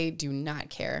I do not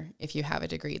care if you have a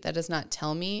degree. That does not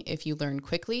tell me if you learn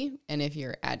quickly and if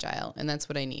you're agile. And that's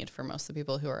what I need for most of the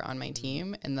people who are on my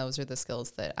team. And those are the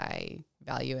skills that I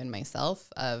value in myself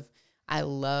of I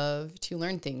love to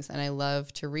learn things and I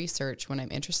love to research. When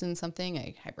I'm interested in something,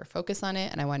 I hyper focus on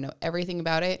it and I want to know everything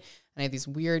about it. And I have these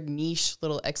weird niche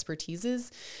little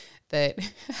expertises that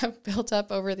have built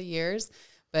up over the years.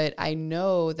 But I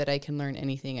know that I can learn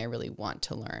anything I really want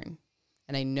to learn.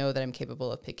 And I know that I'm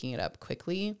capable of picking it up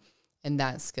quickly. And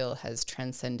that skill has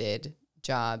transcended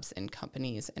jobs and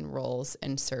companies and roles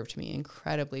and served me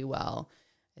incredibly well.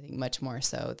 I think much more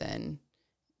so than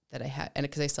that I had. And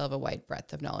because I still have a wide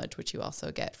breadth of knowledge, which you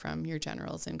also get from your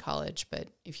generals in college. But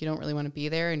if you don't really want to be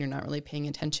there and you're not really paying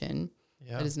attention,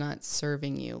 that is not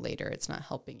serving you later. It's not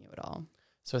helping you at all.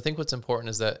 So I think what's important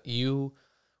is that you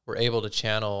were able to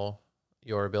channel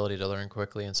your ability to learn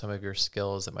quickly and some of your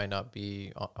skills that might not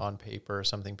be on paper,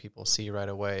 something people see right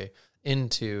away,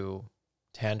 into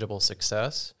tangible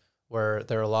success, where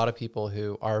there are a lot of people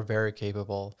who are very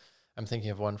capable. I'm thinking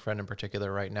of one friend in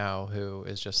particular right now who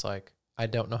is just like, I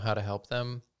don't know how to help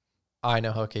them. I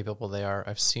know how capable they are.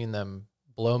 I've seen them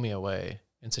blow me away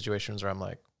in situations where I'm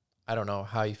like, I don't know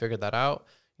how you figured that out,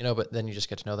 but then you just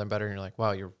get to know them better and you're like,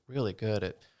 wow, you're really good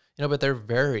at, but they're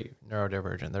very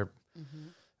neurodivergent. They're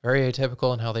very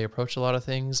atypical in how they approach a lot of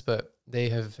things, but they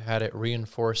have had it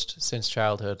reinforced since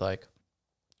childhood. Like,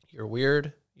 you're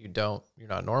weird. You're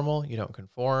not normal. You don't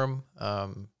conform.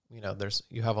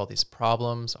 You have all these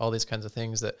problems, all these kinds of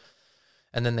things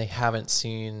and then they haven't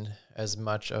seen as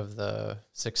much of the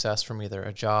success from either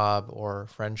a job or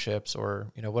friendships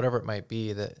or, whatever it might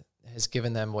be that has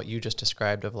given them what you just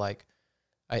described of like,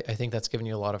 I think that's given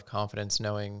you a lot of confidence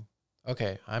knowing,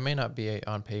 okay, I may not be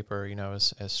on paper,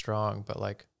 as strong, but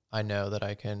like, I know that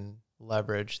I can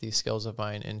leverage these skills of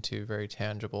mine into very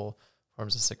tangible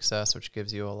forms of success, which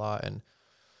gives you a lot. And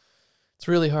it's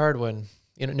really hard when,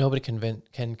 nobody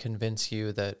can convince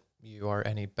you that you are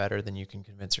any better than you can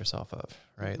convince yourself of,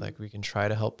 right? Like, we can try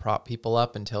to help prop people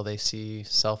up until they see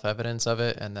self-evidence of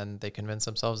it and then they convince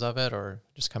themselves of it or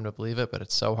just come to believe it. But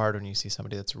it's so hard when you see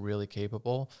somebody that's really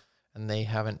capable and they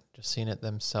haven't just seen it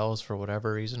themselves for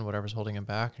whatever reason, whatever's holding them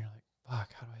back. And you're like,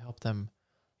 fuck, how do I help them,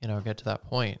 get to that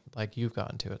point like you've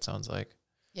gotten to, it sounds like.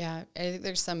 Yeah, I think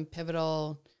there's some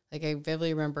pivotal, like I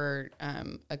vividly remember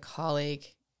a colleague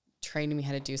training me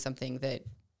how to do something that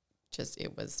just,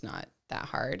 it was not that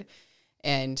hard.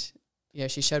 And,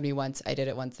 she showed me once, I did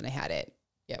it once and I had it.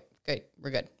 Yep, good,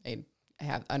 we're good.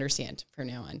 I understand from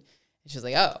now on. And she's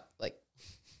like, oh, like,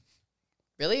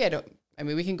 really?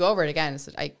 We can go over it again.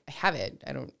 So I have it.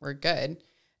 We're good.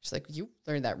 She's like, you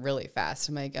learned that really fast.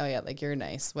 I'm like, oh yeah, like, you're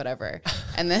nice, whatever.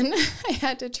 And then I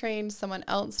had to train someone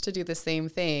else to do the same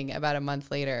thing about a month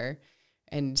later.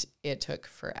 And it took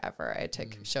forever. I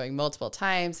took showing multiple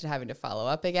times and having to follow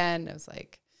up again. I was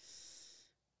like,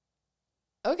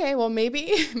 okay, well,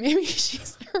 maybe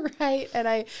she's right. And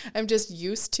I'm just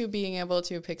used to being able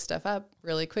to pick stuff up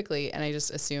really quickly. And I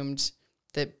just assumed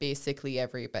that basically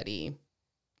everybody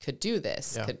could do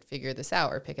this, could figure this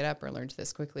out or pick it up or learn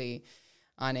this quickly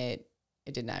on it.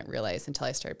 I did not realize until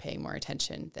I started paying more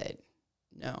attention that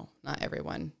no, not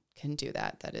everyone can do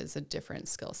that. That is a different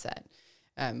skill set,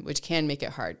 which can make it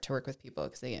hard to work with people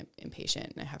because they get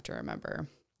impatient. And I have to remember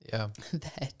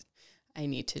that I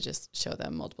need to just show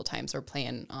them multiple times or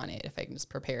plan on it. If I can just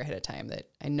prepare ahead of time that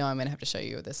I know I'm going to have to show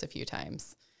you this a few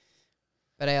times.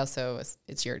 But I also,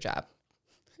 it's your job.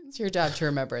 It's your job to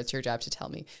remember. It's your job to tell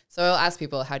me. So I'll ask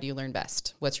people, how do you learn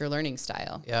best? What's your learning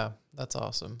style? Yeah, that's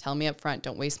awesome. Tell me up front.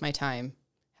 Don't waste my time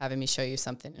having me show you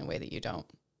something in a way that you don't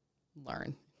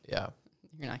learn. Yeah.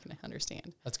 You're not going to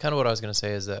understand. That's kind of what I was going to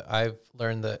say, is that I've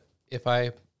learned that if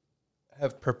I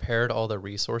have prepared all the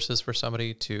resources for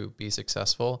somebody to be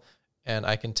successful, and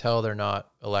I can tell they're not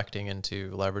electing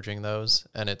into leveraging those,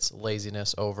 and it's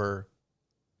laziness over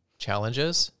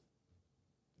challenges,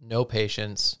 no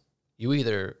patience. You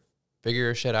either figure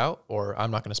your shit out or I'm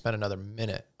not going to spend another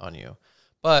minute on you.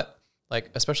 But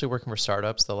like, especially working for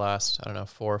startups the last, 4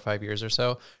 or 5 years or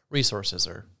so, resources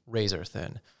are razor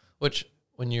thin, which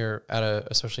when you're at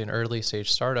especially an early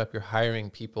stage startup, you're hiring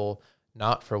people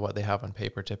not for what they have on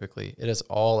paper. Typically it is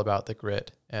all about the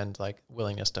grit and like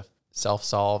willingness to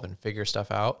self-solve and figure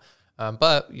stuff out.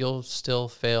 But you'll still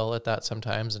fail at that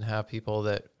sometimes and have people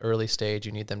that early stage,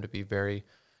 you need them to be very,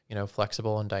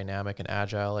 flexible and dynamic and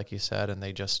agile, like you said. And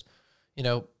they just,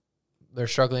 they're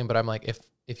struggling. But I'm like,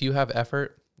 if you have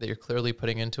effort that you're clearly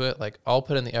putting into it, like I'll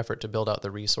put in the effort to build out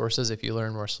the resources if you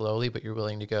learn more slowly, but you're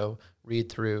willing to go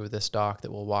read through this doc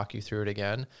that will walk you through it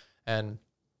again. And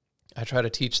I try to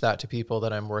teach that to people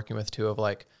that I'm working with too, of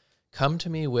like, come to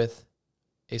me with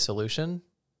a solution,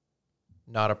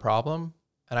 not a problem.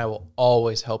 And I will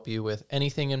always help you with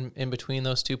anything in between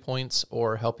those 2 points,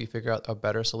 or help you figure out a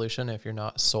better solution if you're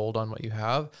not sold on what you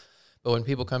have. But when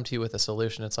people come to you with a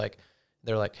solution, it's like,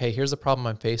 they're like, hey, here's the problem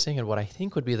I'm facing, and what I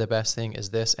think would be the best thing is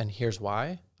this, and here's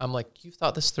why. I'm like, you've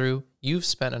thought this through. You've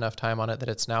spent enough time on it that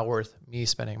it's now worth me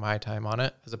spending my time on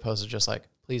it, as opposed to just like,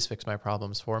 please fix my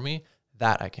problems for me.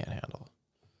 That I can't handle.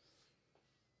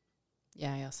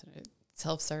 Yeah, I also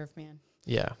self-serve, man.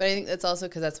 Yeah. But I think that's also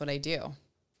because that's what I do.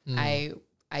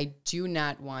 I do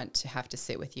not want to have to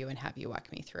sit with you and have you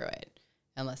walk me through it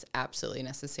unless absolutely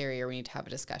necessary, or we need to have a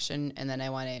discussion. And then I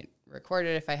want it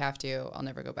recorded if I have to. I'll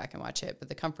never go back and watch it. But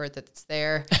the comfort that it's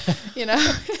there,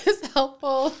 is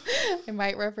helpful. I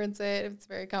might reference it if it's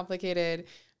very complicated.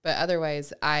 But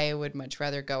otherwise, I would much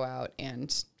rather go out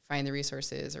and find the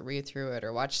resources or read through it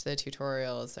or watch the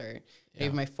tutorials, or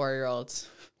even my 4-year-old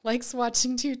likes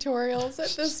watching tutorials at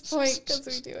this point because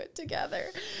we do it together.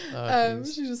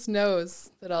 She just knows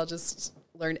that I'll just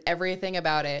learn everything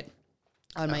about it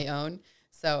on my own.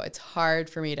 So it's hard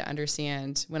for me to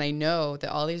understand when I know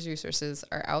that all these resources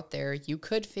are out there. You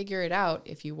could figure it out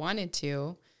if you wanted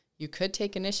to. You could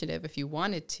take initiative if you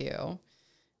wanted to,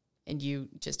 and you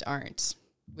just aren't,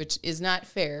 which is not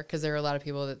fair because there are a lot of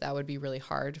people that would be really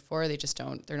hard for. They just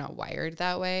don't, they're not wired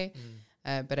that way.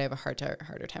 But I have a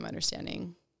harder time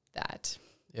understanding that.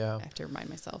 Yeah. I have to remind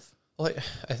myself. Well,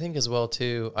 I think as well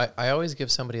too, I always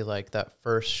give somebody like that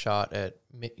first shot at,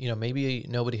 maybe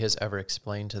nobody has ever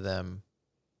explained to them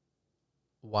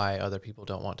why other people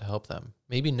don't want to help them.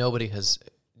 Maybe nobody has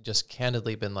just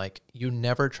candidly been like, you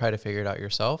never try to figure it out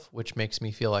yourself, which makes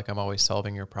me feel like I'm always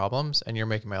solving your problems and you're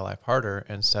making my life harder,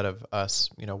 instead of us,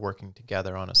 working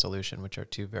together on a solution, which are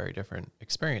two very different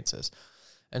experiences.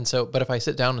 And so, but if I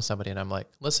sit down with somebody and I'm like,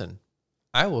 listen,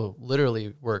 I will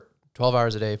literally work 12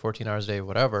 hours a day, 14 hours a day,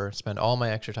 whatever, spend all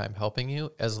my extra time helping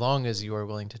you, as long as you are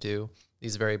willing to do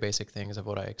these very basic things of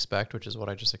what I expect, which is what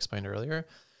I just explained earlier.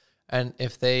 And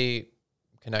if they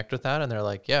connect with that and they're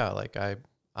like, yeah, like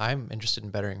I'm interested in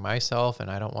bettering myself,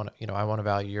 and I don't want to, I want to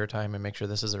value your time and make sure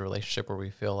this is a relationship where we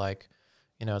feel like,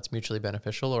 it's mutually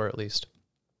beneficial, or at least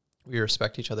we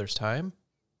respect each other's time,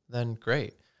 then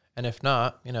great. And if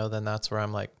not, then that's where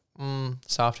I'm like,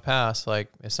 soft pass. Like,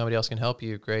 if somebody else can help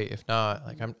you, great. If not,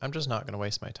 like, I'm just not going to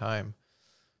waste my time.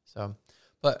 So,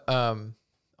 but,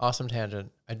 awesome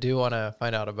tangent. I do want to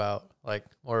find out about like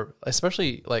more,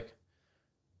 especially like,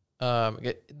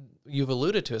 you've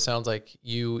alluded to, it sounds like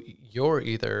you're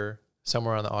either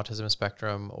somewhere on the autism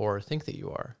spectrum or think that you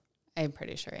are. I'm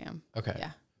pretty sure I am. Okay.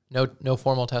 Yeah. No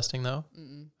formal testing though?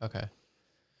 Mm-mm. Okay.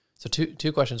 So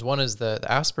two questions. One is the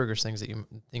Asperger's thing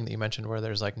that you mentioned, where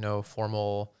there's like no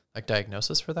formal like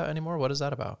diagnosis for that anymore. What is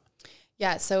that about?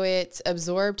 Yeah. So it's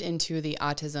absorbed into the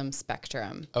autism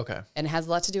spectrum. Okay. And it has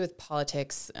a lot to do with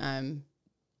politics.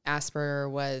 Asperger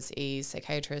was a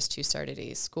psychiatrist who started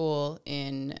a school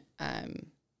in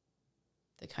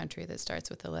the country that starts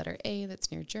with the letter A,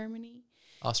 that's near Germany.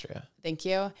 Austria. Thank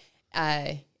you.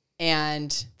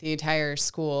 And the entire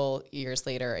school years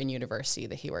later and university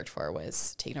that he worked for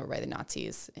was taken over by the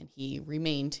Nazis, and he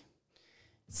remained.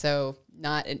 So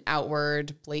not an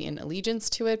outward blatant allegiance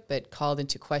to it, but called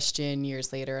into question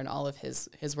years later. And all of his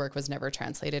work was never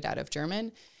translated out of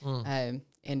German,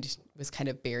 and was kind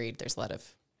of buried. There's a lot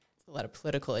of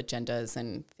political agendas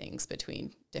and things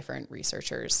between different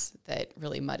researchers that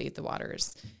really muddied the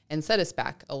waters and set us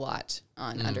back a lot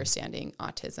on understanding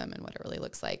autism and what it really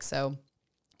looks like. So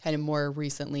kind of more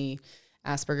recently,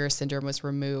 Asperger's syndrome was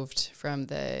removed from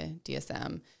the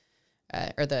DSM,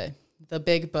 or the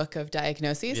big book of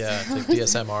diagnoses. Yeah, it's like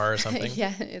DSM-R or something.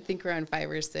 Yeah, I think around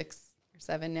 5 or 6 or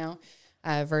 7 now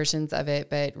versions of it,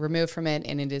 but removed from it,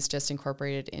 and it is just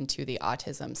incorporated into the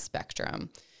autism spectrum.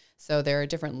 So there are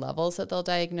different levels that they'll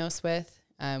diagnose with,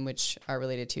 which are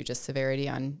related to just severity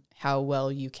on how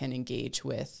well you can engage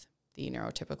with the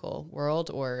neurotypical world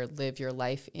or live your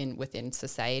life within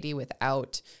society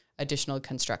without additional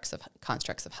constructs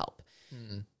of help.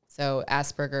 So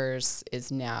Asperger's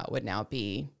would now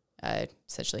be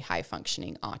essentially high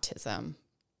functioning autism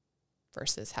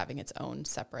versus having its own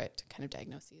separate kind of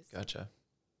diagnoses. Gotcha.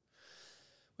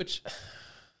 Which,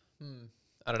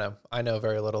 I don't know. I know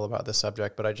very little about this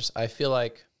subject, but I feel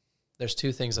like there's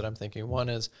two things that I'm thinking. One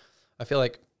is I feel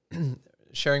like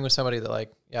sharing with somebody that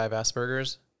like, yeah, I have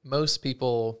Asperger's. Most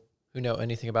people who know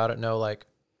anything about it know like,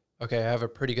 okay, I have a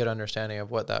pretty good understanding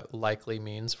of what that likely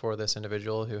means for this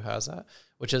individual who has that,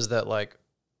 which is that like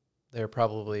they're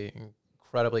probably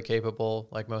incredibly capable.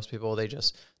 Like most people,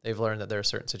 they've learned that there are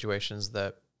certain situations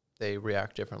that they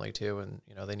react differently to, and,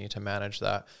 you know, they need to manage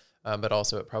that. But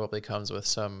also it probably comes with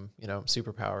some, you know,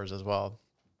 superpowers as well.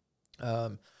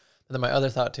 And then my other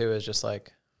thought too is just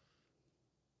like,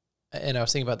 and I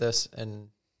was thinking about this, and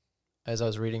as I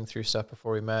was reading through stuff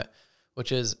before we met,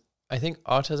 which is, I think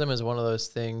autism is one of those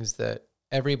things that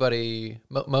everybody,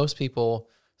 most people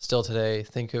still today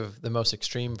think of the most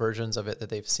extreme versions of it that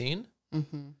they've seen.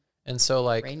 Mm-hmm. And so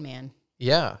like, Rain Man.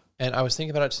 yeah. And I was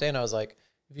thinking about it today, and I was like,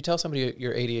 if you tell somebody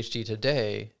you're ADHD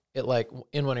today, it like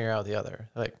in one ear out the other,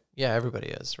 like, yeah, everybody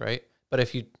is, right? But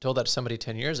if you told that to somebody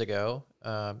 10 years ago,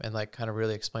 and like kind of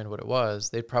really explained what it was,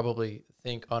 they'd probably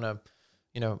think on a,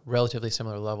 you know, relatively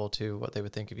similar level to what they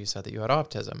would think if you said that you had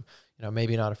autism. You know,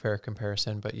 maybe not a fair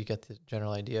comparison, but you get the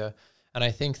general idea. And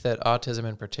I think that autism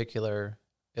in particular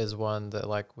is one that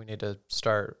like we need to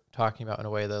start talking about in a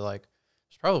way that like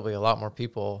there's probably a lot more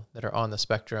people that are on the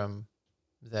spectrum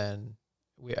than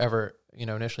we ever, you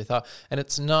know, initially thought. And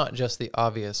it's not just the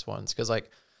obvious ones, because like,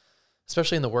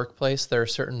 especially in the workplace, there are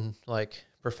certain like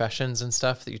professions and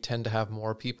stuff that you tend to have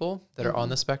more people that are on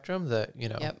the spectrum that, you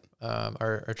know,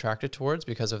 are attracted towards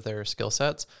because of their skill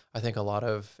sets. I think a lot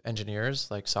of engineers,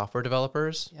 like software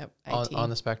developers, on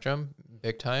the spectrum,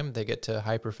 big time, they get to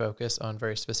hyper focus on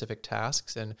very specific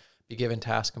tasks and be given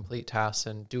complete tasks,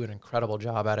 and do an incredible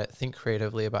job at it, think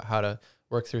creatively about how to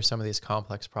work through some of these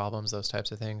complex problems, those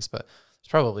types of things. But there's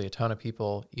probably a ton of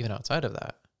people even outside of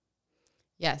that.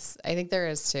 Yes, I think there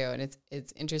is too. And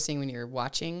it's interesting when you're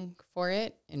watching for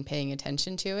it and paying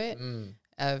attention to it,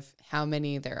 of how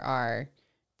many there are.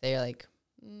 They're like,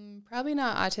 probably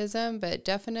not autism, but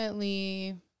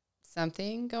definitely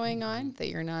something going on that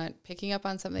you're not picking up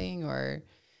on something, or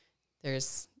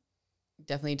there's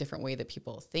definitely a different way that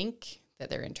people think, that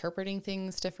they're interpreting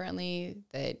things differently,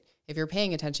 that if you're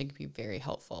paying attention can be very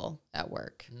helpful at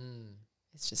work.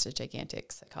 It's just a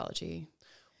gigantic psychology.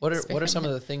 What are some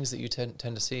of the things that you tend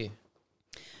to see?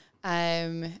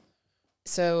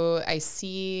 So I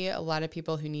see a lot of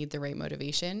people who need the right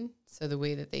motivation. So the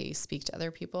way that they speak to other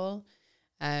people.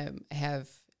 I have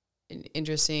an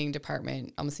interesting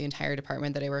department, almost the entire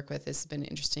department that I work with. This has been an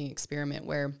interesting experiment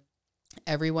where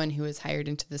everyone who is hired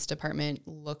into this department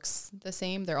looks the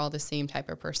same. They're all the same type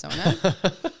of persona.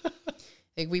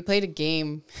 Like we played a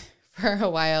game for a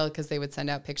while because they would send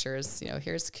out pictures, you know,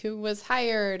 here's who was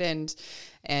hired, and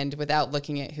without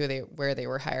looking at where they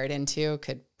were hired into,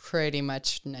 could pretty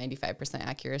much 95%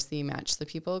 accuracy match the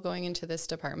people going into this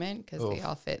department, because they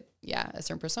all fit, a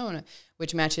certain persona,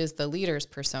 which matches the leader's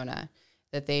persona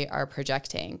that they are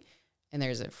projecting. And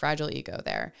there's a fragile ego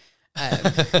there.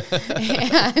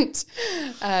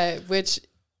 Which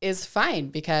is fine,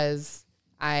 because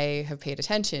I have paid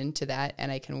attention to that and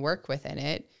I can work within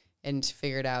it and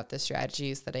figured out the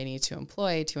strategies that I need to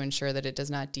employ to ensure that it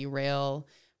does not derail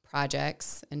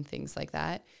projects and things like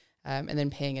that. And then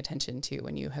paying attention to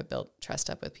when you have built trust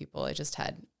up with people. I just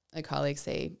had a colleague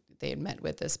say they had met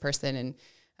with this person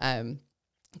and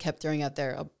kept throwing out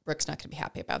there, Brooke's not going to be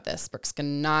happy about this. Brooke's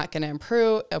not going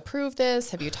to approve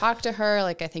this. Have you talked to her?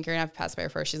 Like, I think you're going to have to pass by her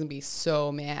first. She's going to be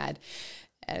so mad.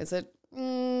 And I said, I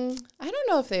don't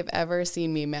know if they've ever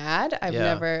seen me mad. I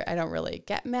don't really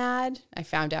get mad. I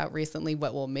found out recently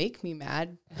what will make me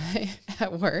mad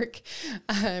at work,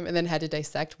 and then had to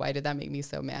dissect why did that make me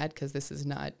so mad, because this is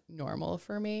not normal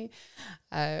for me.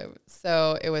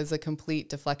 So it was a complete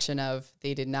deflection of,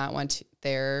 they did not want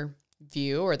their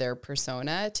view or their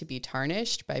persona to be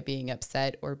tarnished by being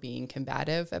upset or being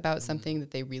combative about something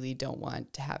that they really don't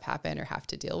want to have happen or have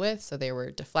to deal with. So they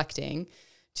were deflecting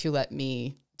to let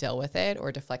me deal with it,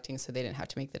 or deflecting so they didn't have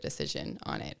to make the decision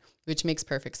on it, which makes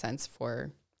perfect sense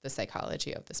for the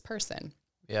psychology of this person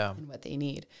and what they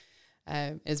need.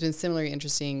 It's been similarly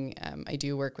interesting. I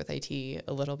do work with IT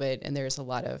a little bit, and there's a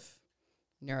lot of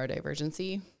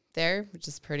neurodivergency there, which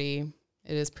is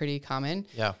pretty common.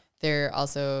 Yeah. They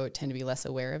also tend to be less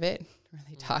aware of it, or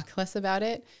they talk less about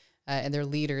it. And their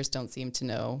leaders don't seem to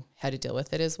know how to deal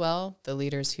with it as well. The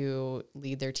leaders who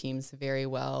lead their teams very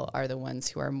well are the ones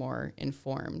who are more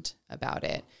informed about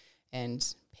it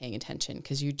and paying attention,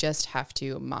 because you just have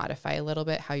to modify a little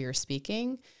bit how you're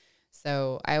speaking.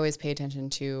 So I always pay attention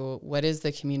to, what is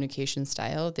the communication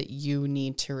style that you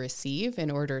need to receive in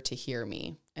order to hear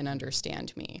me and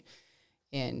understand me.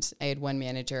 And I had one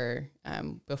manager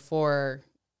before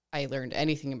I learned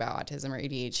anything about autism or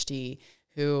ADHD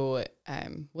who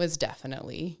was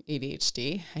definitely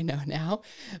ADHD, I know now,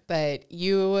 but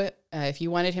you if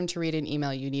you wanted him to read an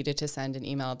email, you needed to send an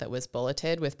email that was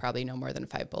bulleted with probably no more than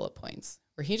 5 bullet points,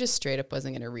 or he just straight up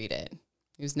wasn't going to read it.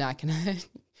 He was not going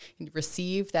to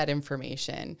receive that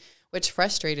information, which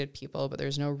frustrated people, but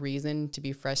there's no reason to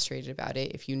be frustrated about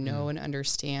it. If you know and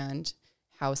understand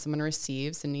how someone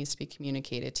receives and needs to be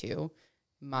communicated to,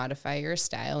 modify your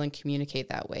style and communicate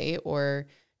that way, or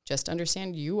just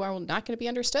understand you are not going to be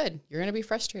understood. You're going to be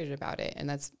frustrated about it, and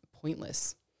that's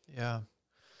pointless. Yeah.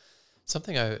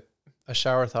 Something a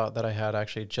shower thought that I had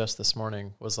actually just this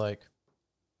morning was like,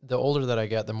 the older that I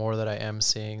get, the more that I am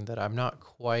seeing that I'm not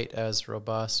quite as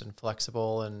robust and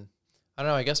flexible. And I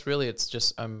don't know, I guess really it's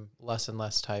just I'm less and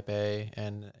less type A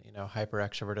and, hyper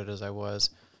extroverted as I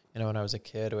was, when I was a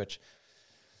kid, which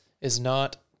is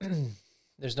not,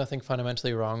 there's nothing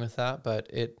fundamentally wrong with that, but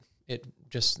it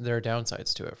just, there are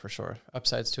downsides to it for sure.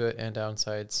 Upsides to it and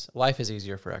downsides. Life is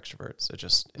easier for extroverts. It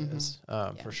just is,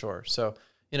 for sure. So,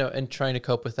 and trying to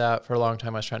cope with that for a long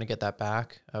time, I was trying to get that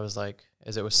back. I was like,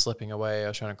 as it was slipping away, I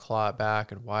was trying to claw it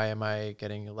back. And why am I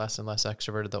getting less and less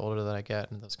extroverted the older that I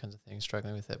get, and those kinds of things,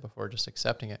 struggling with it before just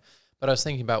accepting it. But I was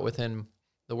thinking about within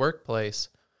the workplace,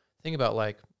 think about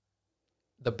like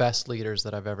the best leaders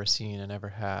that I've ever seen and ever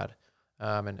had,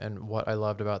 and what I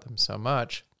loved about them so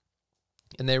much.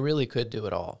 And they really could do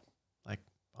it all. Like,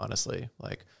 honestly,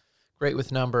 like great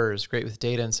with numbers, great with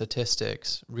data and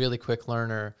statistics, really quick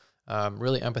learner,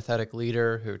 really empathetic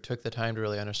leader who took the time to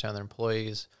really understand their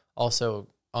employees. Also,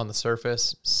 on the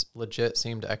surface, legit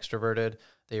seemed extroverted.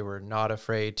 They were not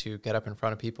afraid to get up in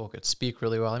front of people, could speak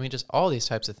really well. I mean, just all these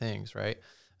types of things, right?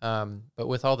 But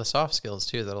with all the soft skills,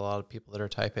 too, that a lot of people that are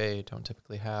type A don't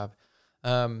typically have.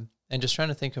 And just trying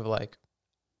to think of, like,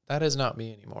 that is not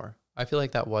me anymore. I feel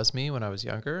like that was me when I was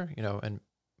younger, and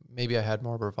maybe I had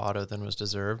more bravado than was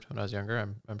deserved when I was younger.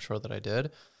 I'm sure that I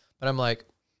did. But I'm like,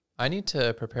 I need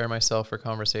to prepare myself for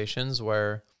conversations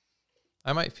where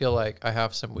I might feel like I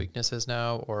have some weaknesses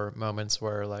now, or moments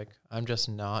where like I'm just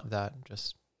not that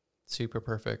just super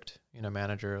perfect,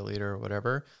 manager or leader or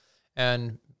whatever,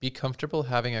 and be comfortable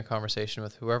having a conversation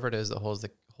with whoever it is that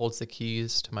holds the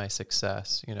keys to my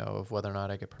success, of whether or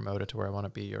not I get promoted to where I want to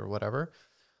be or whatever,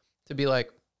 to be like,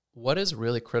 what is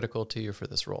really critical to you for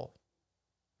this role?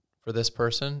 For this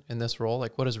person in this role,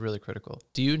 like what is really critical?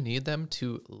 Do you need them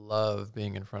to love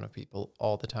being in front of people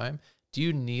all the time? Do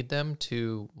you need them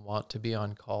to want to be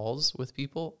on calls with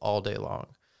people all day long?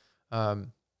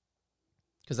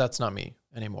 Because that's not me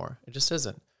anymore. It just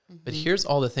isn't. Mm-hmm. But here's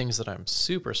all the things that I'm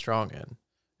super strong in.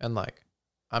 And like,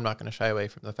 I'm not going to shy away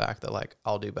from the fact that like,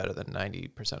 I'll do better than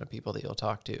 90% of people that you'll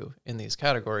talk to in these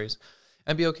categories,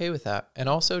 and be okay with that. And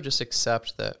also just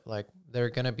accept that like, there are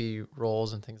going to be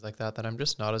roles and things like that I'm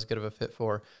just not as good of a fit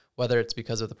for, whether it's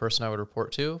because of the person I would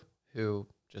report to, who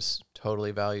just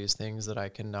totally values things that I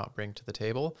cannot bring to the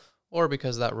table, or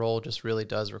because that role just really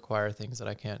does require things that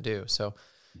I can't do. So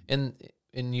in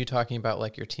you talking about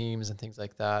like your teams and things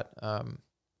like that,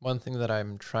 one thing that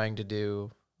I'm trying to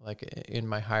do like in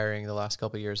my hiring the last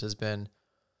couple of years has been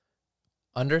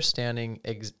understanding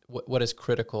what is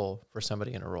critical for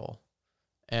somebody in a role,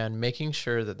 and making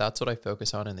sure that that's what I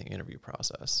focus on in the interview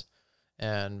process.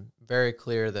 And very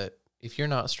clear that if you're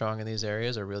not strong in these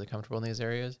areas or really comfortable in these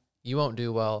areas, you won't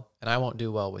do well, and I won't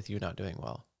do well with you not doing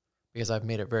well, because I've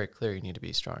made it very clear you need to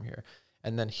be strong here.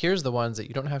 And then here's the ones that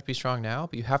you don't have to be strong now,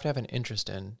 but you have to have an interest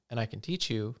in, and I can teach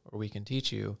you, or we can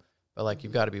teach you, but like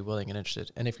you've got to be willing and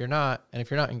interested. And if you're not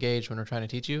engaged when we're trying to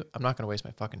teach you, I'm not going to waste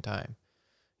my fucking time.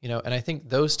 And I think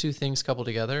those two things coupled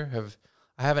together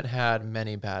I haven't had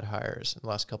many bad hires in the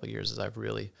last couple of years as I've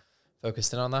really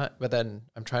focused in on that. But then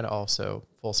I'm trying to also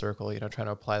full circle, trying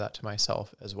to apply that to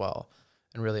myself as well,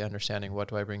 and really understanding what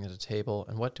do I bring to the table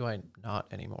and what do I not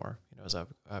anymore, as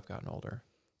I've gotten older.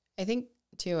 I think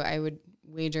too, I would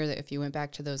wager that if you went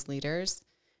back to those leaders,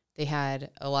 they had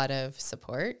a lot of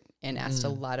support and asked a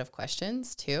lot of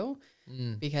questions too,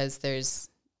 because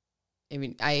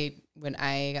when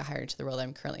I got hired to the role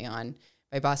I'm currently on,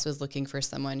 my boss was looking for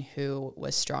someone who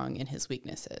was strong in his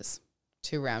weaknesses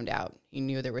to round out. He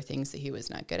knew there were things that he was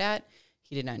not good at,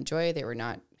 he did not enjoy, they were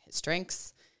not his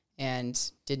strengths,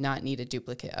 and did not need a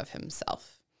duplicate of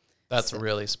himself. That's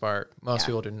really smart. Most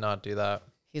people do not do that.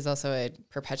 He's also a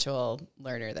perpetual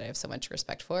learner that I have so much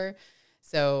respect for.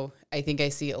 So I think I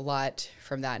see a lot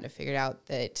from that, and I figured out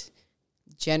that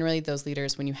generally those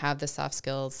leaders, when you have the soft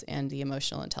skills and the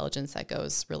emotional intelligence, that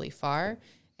goes really far,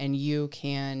 and you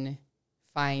can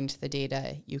find the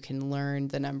data, you can learn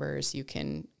the numbers, you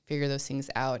can figure those things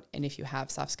out. And if you have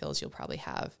soft skills, you'll probably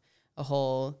have a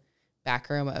whole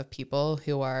backroom of people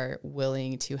who are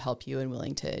willing to help you and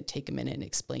willing to take a minute and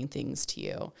explain things to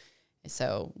you.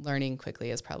 So learning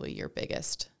quickly is probably your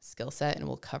biggest skill set and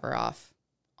will cover off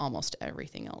almost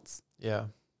everything else. Yeah.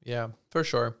 Yeah, for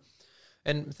sure.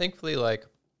 And thankfully, like,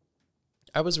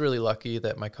 I was really lucky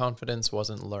that my confidence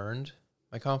wasn't learned.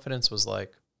 My confidence was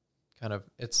like kind of,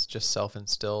 it's just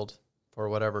self-instilled for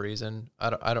whatever reason.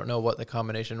 I don't know what the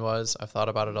combination was. I've thought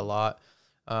about it a lot.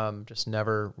 Just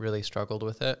never really struggled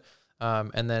with it.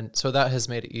 And then, so that has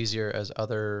made it easier as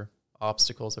other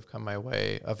obstacles have come my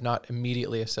way, of not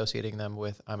immediately associating them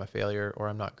with I'm a failure or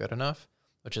I'm not good enough,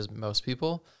 which is most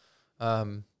people.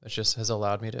 It just has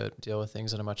allowed me to deal with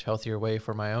things in a much healthier way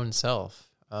for my own self,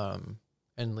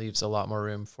 and leaves a lot more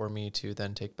room for me to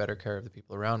then take better care of the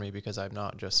people around me, because I'm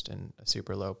not just in a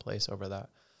super low place over that.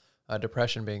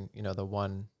 Depression being, the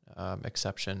one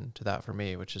exception to that for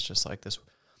me, which is just like this.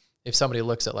 If somebody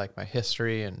looks at like my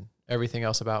history and everything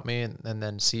else about me and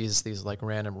then sees these like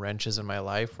random wrenches in my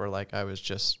life where like I was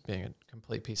just being a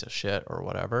complete piece of shit or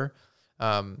whatever.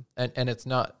 And it's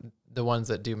not the ones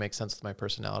that do make sense with my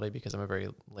personality, because I'm a very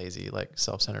lazy, like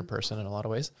self-centered person in a lot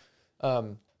of ways.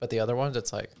 But the other ones,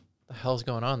 it's like, the hell's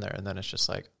going on there? And then it's just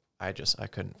like, I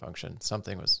couldn't function.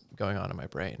 Something was going on in my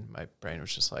brain. My brain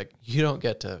was just like, you don't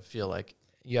get to feel like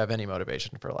you have any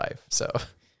motivation for life. So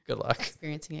good luck.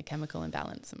 Experiencing a chemical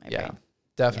imbalance in my brain.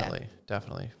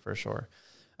 Definitely, for sure.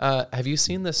 Have you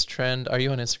seen this trend? Are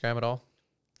you on Instagram at all?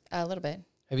 A little bit.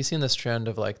 Have you seen this trend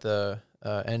of like the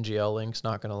NGL links,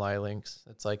 not gonna lie links?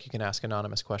 It's like you can ask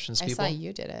anonymous questions to people. I saw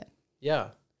you did it. Yeah.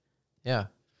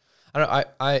 I don't know.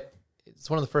 I it's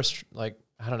one of the first, like,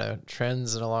 I don't know,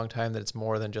 trends in a long time that it's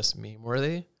more than just meme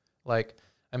worthy. Like,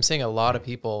 I'm seeing a lot of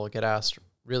people get asked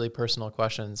really personal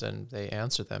questions and they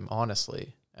answer them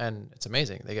honestly. And it's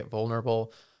amazing. They get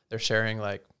vulnerable. They're sharing,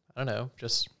 like, I don't know,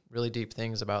 just really deep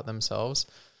things about themselves,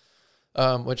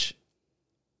 which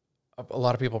a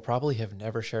lot of people probably have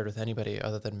never shared with anybody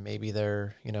other than maybe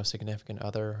their, significant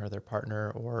other or their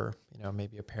partner, or,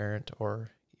 maybe a parent or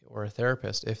a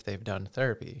therapist if they've done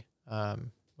therapy,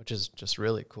 which is just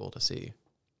really cool to see.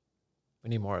 We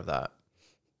need more of that.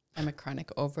 I'm a chronic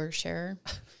oversharer,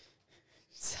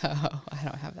 so I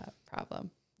don't have that problem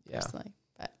personally.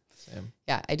 But same.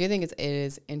 Yeah, I do think it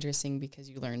is interesting because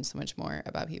you learn so much more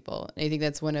about people. And I think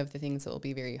that's one of the things that will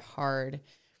be very hard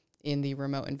in the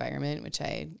remote environment, which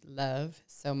I love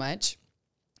so much.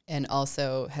 And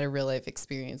also had a real life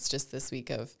experience just this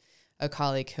week of a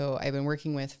colleague who I've been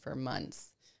working with for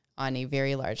months on a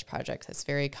very large project that's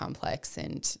very complex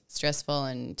and stressful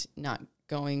and not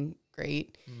going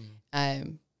great.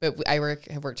 But I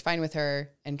have worked fine with her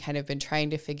and kind of been trying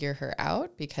to figure her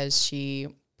out, because she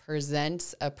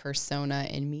presents a persona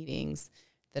in meetings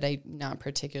that I'm not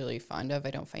particularly fond of.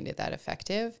 I don't find it that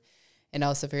effective. And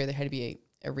also figure there had to be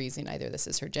a reason. Either this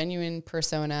is her genuine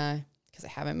persona, because I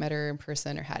haven't met her in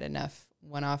person or had enough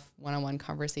one-on-one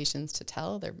conversations to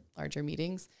tell their larger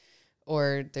meetings,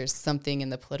 or there's something in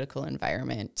the political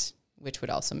environment, which would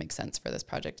also make sense for this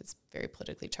project. It's very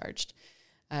politically charged.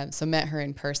 So met her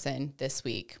in person this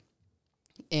week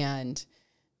and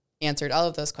answered all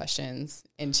of those questions.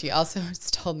 And she also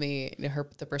told me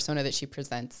the persona that she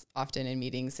presents often in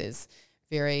meetings is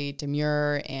very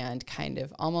demure and kind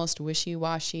of almost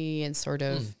wishy-washy and sort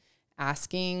of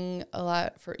asking a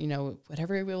lot for,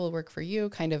 whatever will work for you,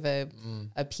 kind of a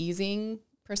appeasing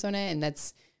persona. And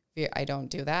I don't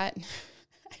do that.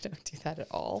 I don't do that at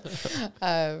all.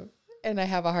 And I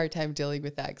have a hard time dealing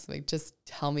with that, because like, just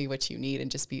tell me what you need and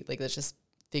just be like, let's just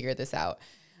figure this out.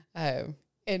 And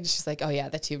she's like, oh yeah,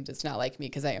 the team does not like me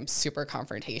because I am super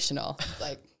confrontational.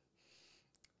 Like,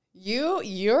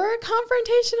 you're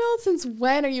confrontational? Since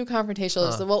when are you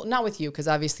confrontational? So, well, not with you, because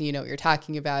obviously you know what you're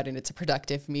talking about and it's a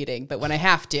productive meeting. But when I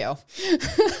have to, I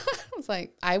was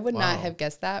like, I would not have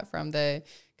guessed that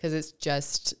because it's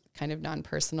just kind of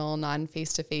non-personal,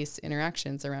 non-face-to-face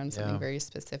interactions around something very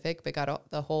specific, but got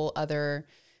the whole other,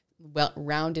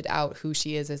 rounded out who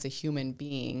she is as a human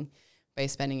being by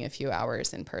spending a few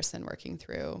hours in person working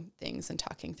through things and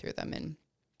talking through them and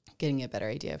getting a better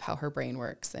idea of how her brain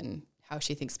works and how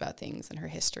she thinks about things and her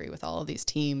history with all of these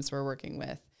teams we're working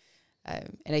with.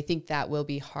 And I think that will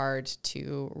be hard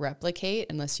to replicate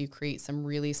unless you create some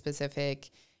really specific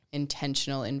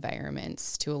intentional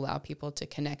environments to allow people to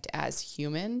connect as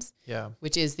humans,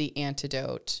 which is the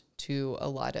antidote to a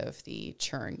lot of the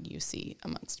churn you see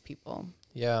amongst people.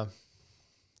 Yeah.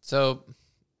 So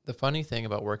the funny thing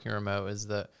about working remote is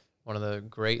that one of the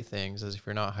great things is if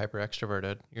you're not hyper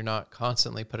extroverted, you're not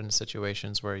constantly put into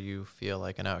situations where you feel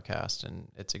like an outcast and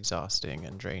it's exhausting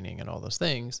and draining and all those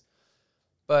things.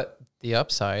 But the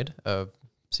upside of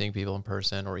seeing people in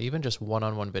person or even just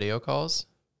one-on-one video calls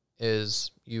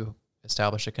is you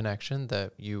establish a connection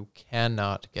that you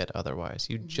cannot get otherwise.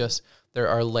 You just, there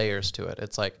are layers to it.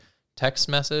 It's like text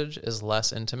message is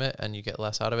less intimate and you get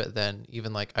less out of it than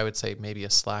even like, I would say maybe a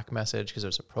Slack message, because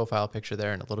there's a profile picture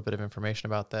there and a little bit of information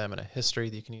about them and a history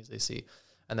that you can easily see.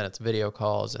 And then it's video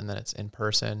calls, and then it's in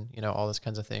person, you know, all those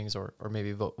kinds of things, or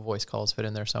maybe voice calls fit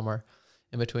in there somewhere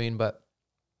in between. But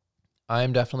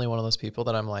I'm definitely one of those people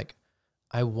that I'm like,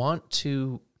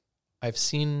 I've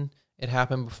seen it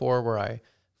happen before where I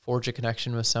forge a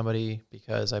connection with somebody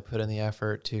because I put in the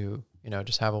effort to, you know,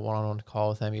 just have a one-on-one call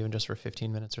with them, even just for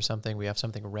 15 minutes or something. We have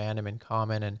something random in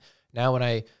common. And now when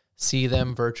I see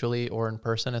them virtually or in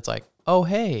person, it's like, oh,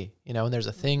 hey, you know, and there's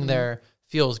a thing there,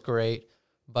 feels great,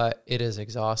 but it is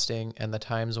exhausting. And the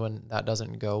times when that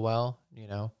doesn't go well, you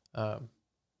know,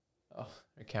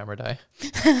 your camera die.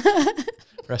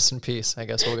 Rest in peace. I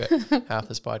guess we'll get half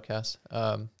this podcast.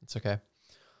 It's okay.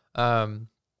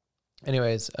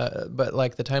 Anyways, but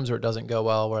like the times where it doesn't go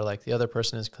well, where like the other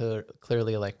person is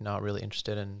clearly like not really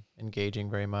interested in engaging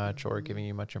very much or giving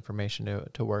you much information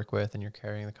to work with, and you're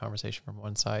carrying the conversation from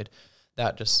one side,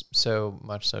 that just so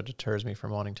much so deters me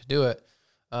from wanting to do it.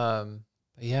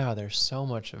 But yeah, there's so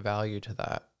much value to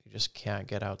that. You just can't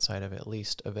get outside of at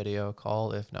least a video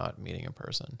call, if not meeting in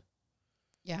person.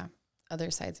 Yeah.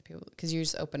 Other sides of people, because you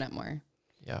just open up more.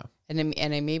 Yeah. And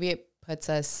maybe it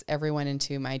puts everyone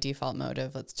into my default mode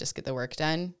of let's just get the work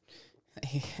done.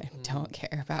 I don't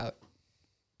care about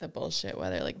the bullshit,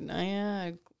 whether like,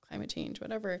 climate change,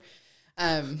 whatever.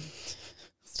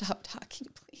 Stop talking,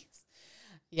 please.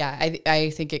 Yeah, I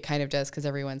think it kind of does, because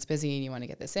everyone's busy and you want to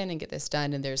get this in and get this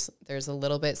done. And there's a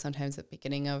little bit sometimes at the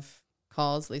beginning of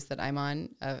calls, at least that I'm on,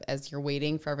 as you're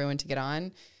waiting for everyone to get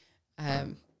on.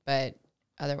 But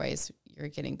otherwise, you're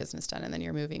getting business done and then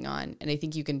you're moving on. And I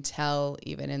think you can tell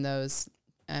even in those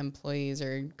employees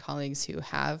or colleagues who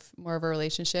have more of a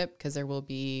relationship, because there will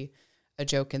be a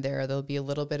joke in there, or there'll be a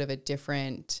little bit of a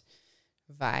different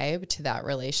vibe to that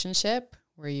relationship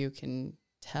where you can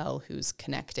tell who's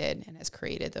connected and has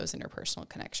created those interpersonal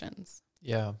connections.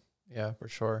 Yeah, for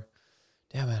sure.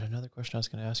 Damn, I had another question I was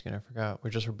going to ask you and I forgot.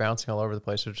 We're bouncing all over the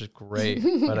place, which is great.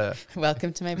 But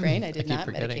welcome to my brain. I did not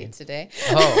medicate today.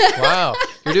 Oh, wow.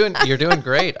 You're doing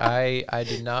great. I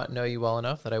did not know you well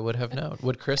enough that I would have known.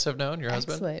 Would Chris have known, your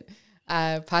husband?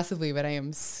 Excellent. Possibly, but I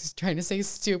am trying to stay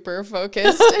super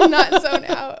focused and not zone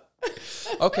out.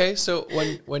 Okay, so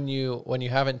when you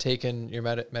haven't taken your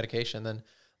medication, then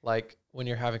like when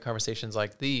you're having conversations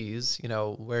like these, you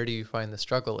know, where do you find the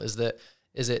struggle? Is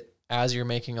it as you're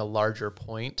making a larger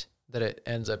point that it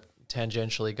ends up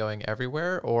tangentially going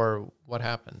everywhere, or what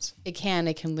happens? It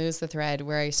can lose the thread.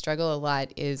 Where I struggle a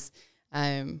lot is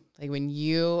like when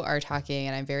you are talking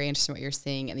and I'm very interested in what you're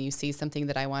saying, and then you see something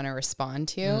that I want to respond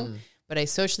to, but I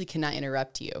socially cannot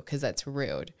interrupt you because that's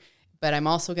rude. But I'm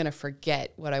also going to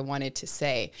forget what I wanted to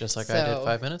say. Just like I did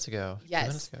 5 minutes ago.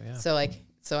 Yes. 2 minutes ago, yeah.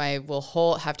 So I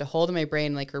will have to hold in my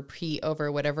brain, like repeat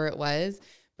over whatever it was.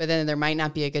 But then there might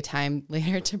not be a good time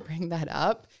later to bring that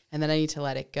up, and then I need to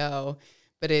let it go.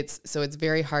 But it's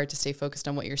very hard to stay focused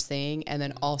on what you're saying and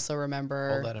then also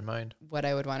remember hold that in mind, what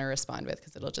I would want to respond with,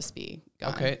 because it'll just be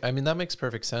gone. Okay. I mean, that makes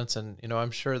perfect sense. And, you know, I'm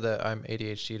sure that I'm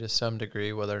ADHD to some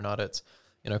degree, whether or not it's,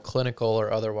 you know, clinical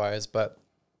or otherwise, but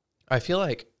I feel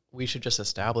like we should just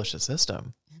establish a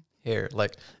system here.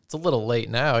 Like, it's a little late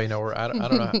now, you know, we're, I don't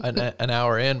know, an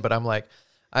hour in, but I'm like,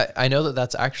 I know that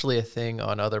that's actually a thing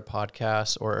on other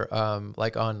podcasts or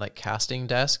like on like casting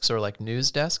desks or like news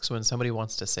desks. When somebody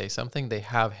wants to say something, they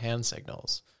have hand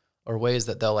signals or ways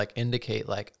that they'll like indicate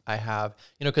like I have,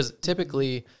 you know, because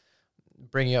typically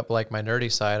bringing up like my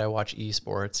nerdy side, I watch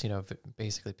esports, you know,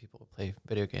 basically people who play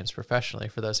video games professionally.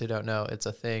 For those who don't know, it's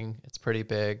a thing. It's pretty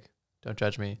big. Don't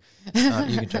judge me.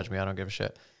 You can judge me. I don't give a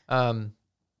shit.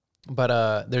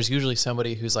 But there's usually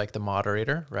somebody who's like the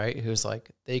moderator, right? Who's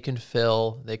like, they can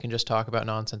just talk about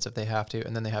nonsense if they have to.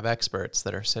 And then they have experts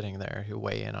that are sitting there who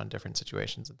weigh in on different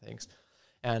situations and things.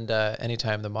 And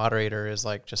anytime the moderator is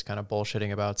like just kind of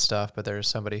bullshitting about stuff, but there's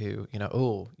somebody who, you know,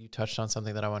 oh, you touched on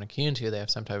something that I want to key into, they have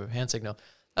some type of hand signal.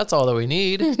 That's all that we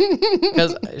need.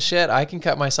 Because shit, I can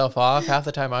cut myself off. Half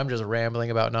the time I'm just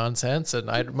rambling about nonsense, and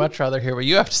I'd much rather hear what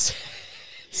you have to say.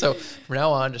 So from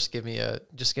now on, just give me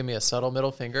a subtle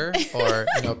middle finger, or,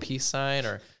 you know, a peace sign,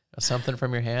 or something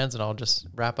from your hands, and I'll just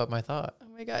wrap up my thought.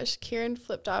 Oh my gosh, Kieran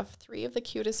flipped off 3 of the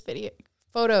cutest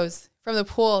photos from the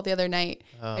pool the other night.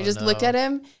 Oh, I just looked at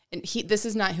him, and this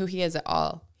is not who he is at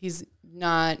all. He's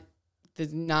not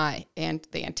and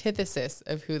the antithesis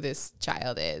of who this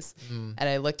child is. And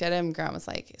I looked at him, Grant was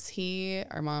like, is he,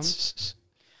 our mom was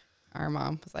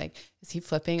like, is he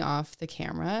flipping off the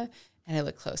camera? And I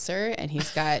look closer and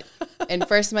he's got, and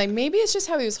first I'm like, maybe it's just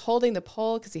how he was holding the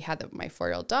pole because he had my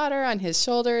 4-year-old daughter on his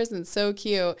shoulders and so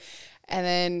cute. And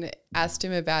then asked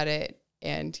him about it.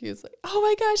 And he was like, oh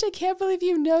my gosh, I can't believe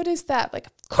you noticed that. Like,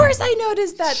 of course I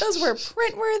noticed that. Those were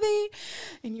print worthy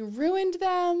and you ruined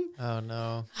them. Oh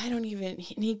no. And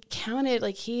he counted,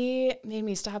 like he made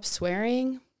me stop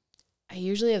swearing. I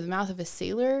usually have the mouth of a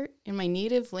sailor in my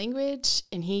native language.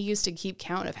 And he used to keep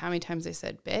count of how many times I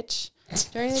said bitch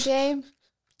during the day.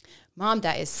 Mom,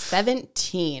 that is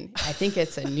 17. I think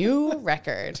it's a new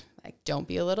record. Like, don't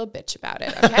be a little bitch about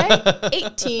it, okay?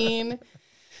 18.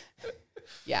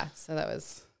 Yeah, so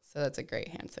that's a great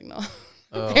hand signal.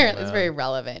 Oh, Apparently, it's very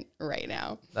relevant right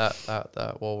now.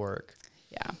 That will work.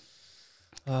 Yeah.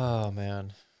 Oh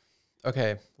man.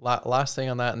 Okay, last thing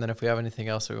on that, and then if we have anything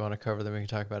else that we want to cover, then we can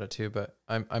talk about it too. But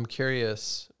I'm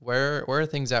curious, where are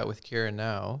things at with Kieran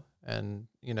now? And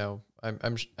you know,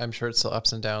 I'm sure it's still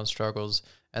ups and downs, struggles,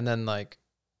 and then like,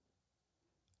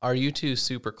 are you two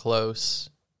super close?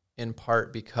 In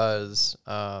part because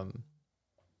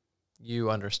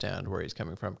you understand where he's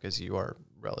coming from because you are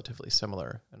relatively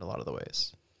similar in a lot of the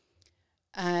ways.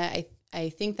 I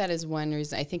think that is one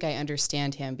reason. I think I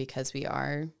understand him because we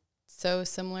are so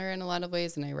similar in a lot of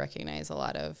ways, and I recognize a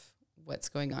lot of what's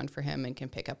going on for him and can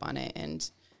pick up on it and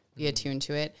be attuned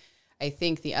to it. I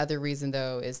think the other reason,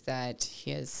 though, is that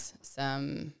he has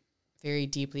some very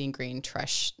deeply ingrained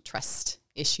trust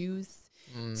issues.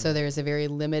 So there's a very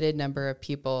limited number of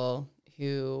people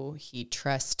who he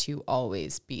trusts to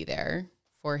always be there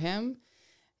for him,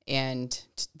 and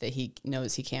that he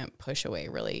knows he can't push away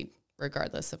really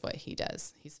regardless of what he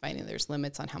does. He's finding there's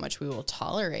limits on how much we will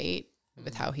tolerate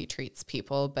with how he treats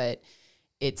people, but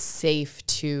it's safe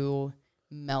to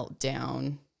melt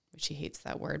down, which he hates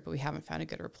that word, but we haven't found a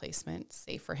good replacement. It's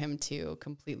safe for him to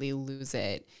completely lose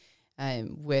it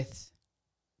with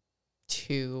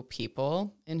 2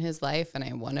 people in his life, and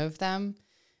I'm one of them.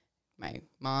 My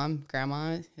mom,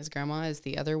 his grandma is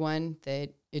the other one, that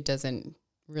it doesn't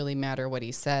really matter what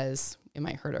he says. It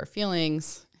might hurt our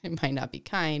feelings. It might not be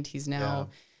kind. He's now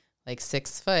like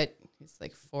 6 foot. He's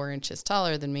like 4 inches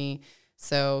taller than me.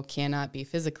 So cannot be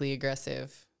physically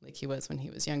aggressive like he was when he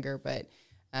was younger, but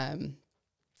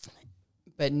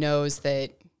knows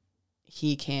that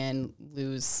he can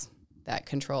lose that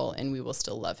control and we will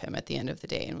still love him at the end of the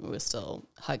day, and we will still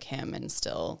hug him and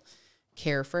still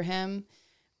care for him.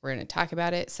 We're going to talk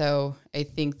about it. So I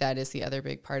think that is the other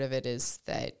big part of it, is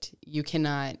that you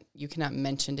cannot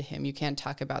mention to him, you can't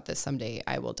talk about this, someday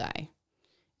I will die.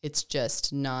 It's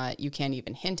just not, you can't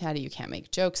even hint at it. You can't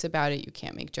make jokes about it. You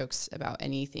can't make jokes about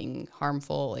anything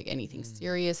harmful, like anything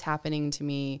serious happening to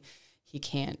me. He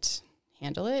can't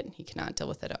handle it. He cannot deal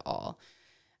with it at all.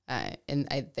 And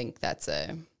I think that's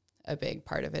a big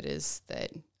part of it, is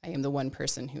that I am the one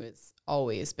person who has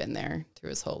always been there through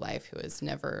his whole life, who has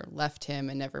never left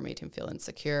him and never made him feel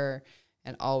insecure,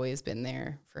 and always been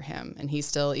there for him. And he's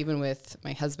still, even with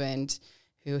my husband,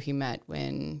 who he met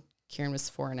when Kieran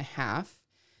was 4.5,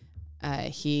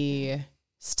 he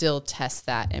still tests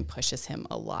that and pushes him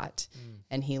a lot.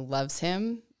 And he loves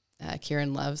him.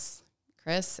 Kieran loves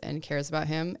Chris and cares about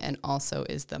him, and also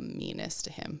is the meanest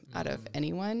to him out of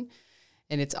anyone.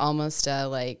 And it's almost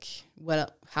like,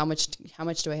 how much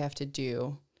do I have to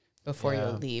do before you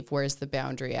leave? Where's the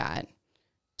boundary at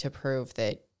to prove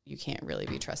that you can't really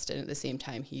be trusted? And at the same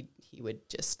time, he would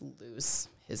just lose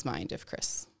his mind if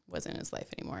Chris wasn't in his life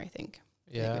anymore, I think.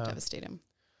 It would devastate him.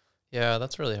 Yeah,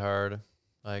 that's really hard.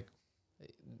 Like,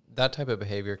 that type of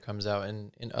behavior comes out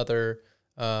in other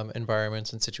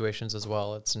environments and situations as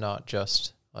well. It's not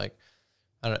just like,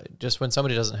 I don't know, just when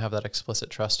somebody doesn't have that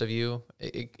explicit trust of you,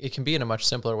 it can be in a much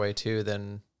simpler way too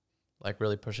than like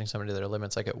really pushing somebody to their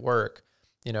limits. Like at work,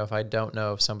 you know, if I don't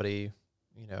know if somebody,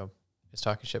 you know, is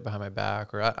talking shit behind my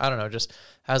back, or I don't know, just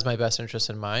has my best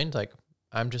interest in mind, like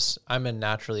I'm a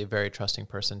naturally very trusting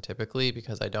person typically,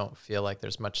 because I don't feel like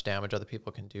there's much damage other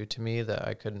people can do to me that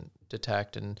I couldn't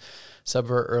detect and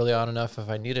subvert early on enough if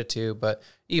I needed to. But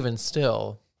even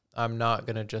still, I'm not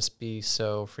going to just be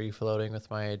so free floating with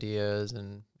my ideas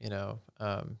and, you know,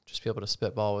 just be able to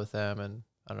spitball with them. And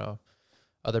I don't know,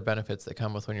 other benefits that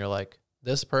come with when you're like,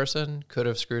 this person could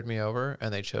have screwed me over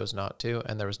and they chose not to,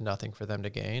 and there was nothing for them to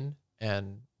gain.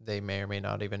 And they may or may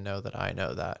not even know that I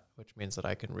know that, which means that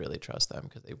I can really trust them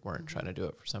because they weren't trying to do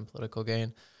it for some political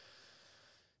gain.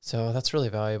 So that's really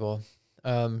valuable.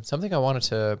 Something I wanted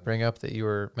to bring up that you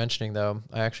were mentioning, though,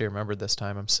 I actually remembered this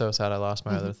time. I'm so sad I lost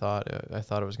my other thought. I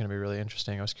thought it was going to be really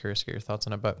interesting. I was curious to get your thoughts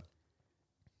on it. But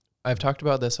I've talked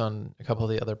about this on a couple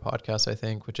of the other podcasts, I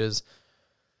think, which is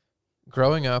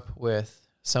growing up with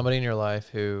somebody in your life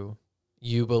who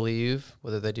you believe,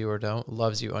 whether they do or don't,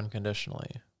 loves you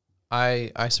unconditionally.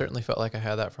 I certainly felt like I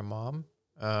had that from mom.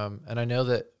 And I know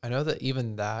that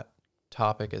even that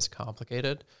topic is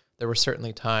complicated. There were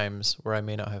certainly times where I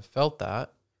may not have felt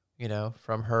that,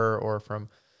 from her or from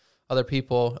other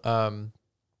people.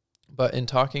 But in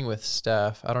talking with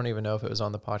Steph, I don't even know if it was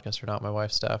on the podcast or not, my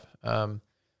wife, Steph, talking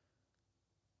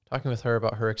with her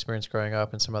about her experience growing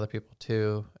up and some other people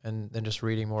too, and then just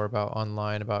reading more about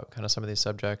online about kind of some of these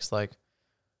subjects, like,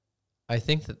 I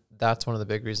think that that's one of the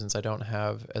big reasons I don't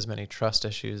have as many trust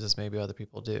issues as maybe other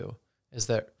people do, is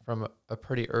that from a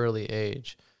pretty early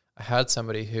age, I had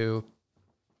somebody who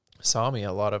saw me at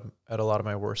a lot of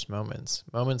my worst moments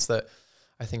that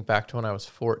I think back to when I was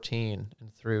 14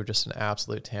 and threw just an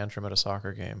absolute tantrum at a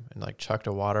soccer game and like chucked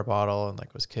a water bottle and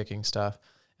like was kicking stuff.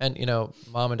 And,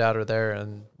 mom and dad are there,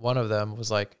 and one of them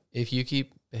was like, if you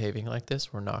keep behaving like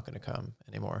this, we're not going to come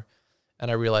anymore.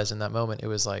 And I realized in that moment, it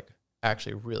was like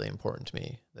actually really important to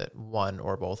me that one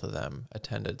or both of them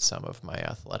attended some of my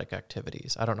athletic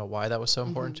activities. I don't know why that was so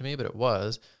important to me, but it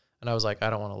was. And I was like,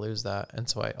 I don't want to lose that. And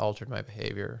so I altered my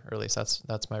behavior, or at least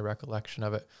that's my recollection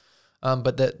of it.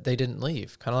 But that they didn't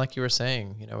leave, kind of like you were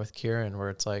saying, with Kieran,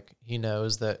 where it's like, he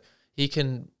knows that he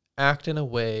can act in a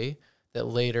way that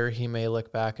later he may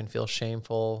look back and feel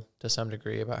shameful to some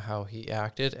degree about how he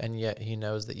acted, and yet he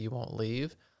knows that you won't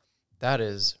leave. That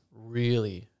is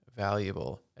really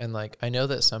valuable. And like, I know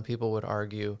that some people would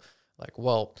argue like,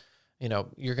 well,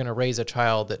 you're going to raise a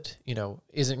child that,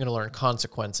 isn't going to learn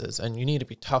consequences, and you need to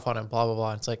be tough on him, blah, blah,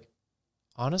 blah. It's like,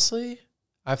 honestly,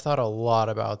 I've thought a lot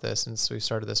about this since we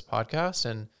started this podcast,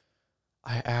 and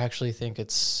I actually think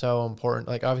it's so important.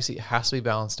 Like, obviously it has to be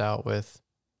balanced out with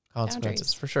consequences.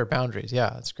 Boundaries. For sure. Boundaries. Yeah.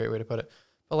 That's a great way to put it.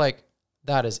 But like,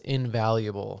 that is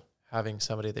invaluable, having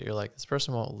somebody that you're like, this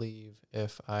person won't leave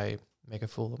if I make a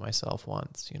fool of myself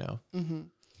once, Mm-hmm.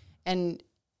 And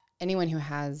anyone who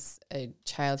has a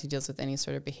child who deals with any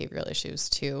sort of behavioral issues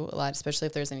too, a lot, especially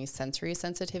if there's any sensory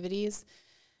sensitivities,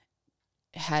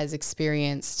 has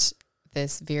experienced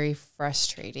this very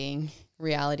frustrating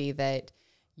reality that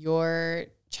your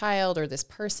child or this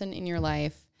person in your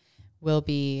life will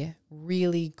be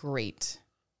really great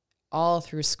all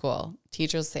through school.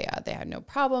 Teachers say they had no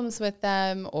problems with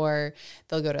them, or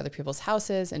they'll go to other people's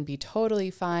houses and be totally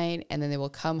fine. And then they will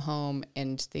come home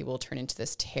and they will turn into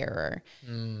this terror.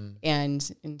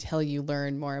 And until you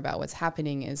learn more about what's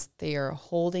happening, is they are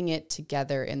holding it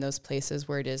together in those places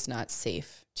where it is not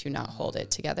safe to not hold it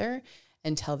together,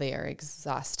 until they are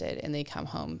exhausted and they come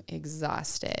home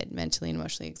exhausted, mentally and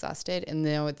emotionally exhausted. And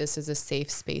know this is a safe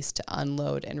space to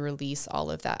unload and release all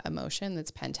of that emotion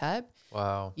that's pent up.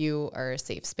 Wow. You are a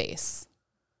safe space.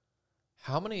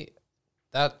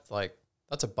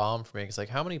 That's a bomb for me. Because like,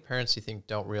 how many parents do you think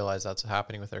don't realize that's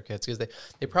happening with their kids? Because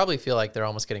they probably feel like they're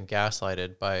almost getting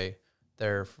gaslighted by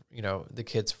their, the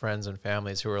kids' friends and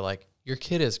families who are like, your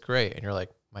kid is great. And you're like,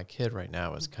 my kid right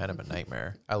now is kind of a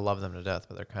nightmare. I love them to death,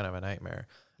 but they're kind of a nightmare.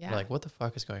 Yeah. You're like, what the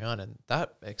fuck is going on? And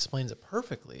that explains it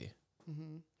perfectly.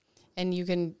 Mm-hmm. And you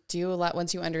can do a lot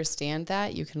once you understand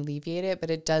that, you can alleviate it, but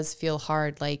it does feel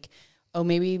hard. Like, oh,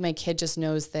 maybe my kid just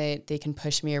knows that they can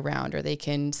push me around, or they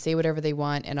can say whatever they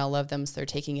want and I'll love them. So they're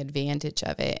taking advantage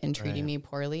of it and treating me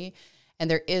poorly. And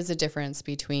there is a difference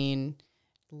between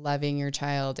loving your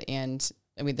child and,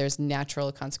 there's natural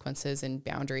consequences and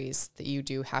boundaries that you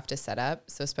do have to set up.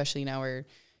 So especially now where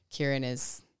Kieran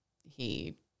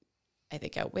he I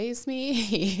think outweighs me.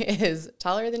 He is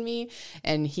taller than me.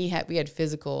 And we had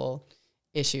physical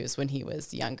issues when he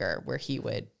was younger, where he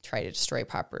would try to destroy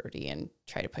property and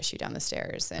try to push you down the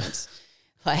stairs. And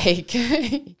like,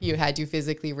 you had to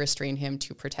physically restrain him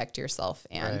to protect yourself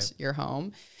and your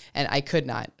home. And I could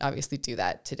not obviously do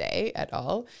that today at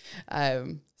all.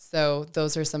 So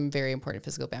those are some very important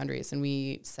physical boundaries. And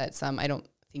we set some. I don't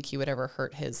think he would ever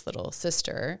hurt his little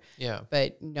sister. Yeah.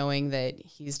 But knowing that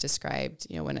he's described,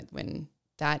 when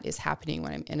that is happening,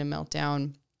 when I'm in a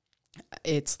meltdown,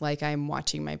 it's like I'm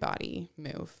watching my body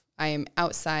move. I am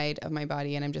outside of my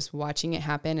body and I'm just watching it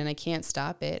happen, and I can't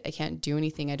stop it. I can't do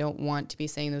anything. I don't want to be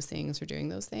saying those things or doing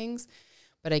those things,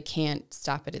 but I can't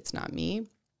stop it. It's not me.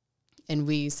 And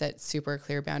we set super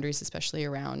clear boundaries, especially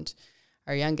around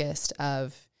our youngest,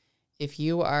 of if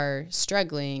you are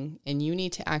struggling and you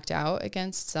need to act out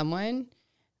against someone,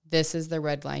 this is the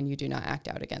red line. You do not act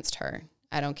out against her.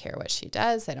 I don't care what she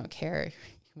does. I don't care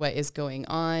what is going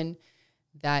on.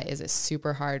 That is a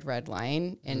super hard red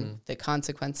line, and the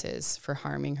consequences for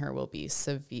harming her will be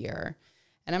severe.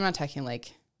 And I'm not talking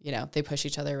like, they push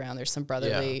each other around. There's some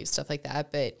brotherly stuff like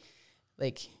that, but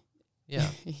like,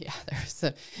 there's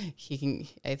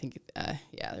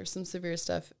there's some severe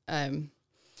stuff. And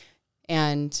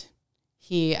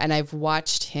and I've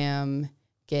watched him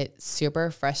get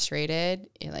super frustrated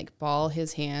and like ball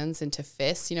his hands into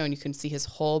fists, and you can see his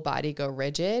whole body go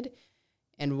rigid,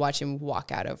 and watch him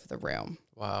walk out of the room.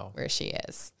 Wow. Where she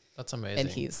is. That's amazing.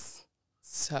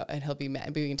 And he'll be mad.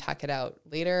 Maybe we can talk it out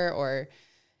later, or,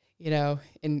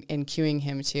 in cueing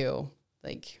him too,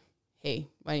 like, hey,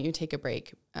 why don't you take a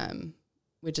break?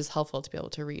 Which is helpful to be able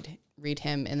to read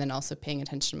him, and then also paying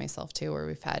attention to myself too, where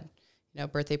we've had,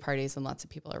 birthday parties and lots of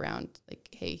people around. Like,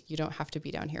 hey, you don't have to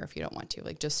be down here if you don't want to.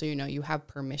 Like, just so you know, you have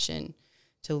permission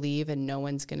to leave, and no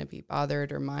one's going to be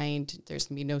bothered or mind. There's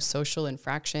going to be no social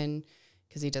infraction,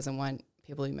 because he doesn't want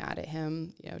people to be mad at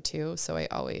him, too. So I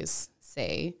always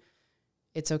say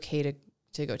it's okay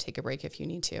to go take a break if you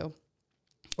need to,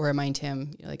 or remind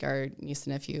him, like our niece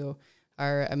and nephew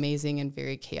are amazing and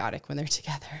very chaotic when they're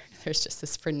together. There's just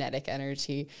this frenetic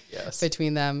energy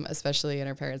between them, especially in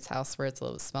our parents' house where it's a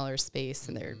little smaller space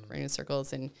and they're running in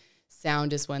circles. And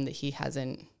sound is one that he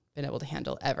hasn't been able to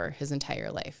handle ever his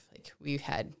entire life. Like, we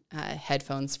had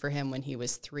headphones for him when he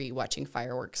was 3 watching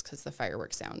fireworks because the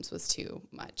fireworks sounds was too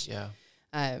much. Yeah.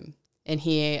 And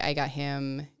I got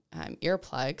him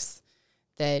earplugs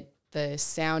that the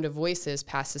sound of voices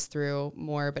passes through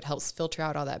more, but helps filter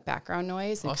out all that background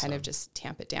noise and kind of just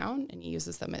tamp it down. And he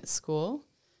uses them at school.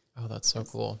 Oh, that's so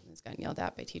cool. He's gotten yelled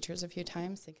at by teachers a few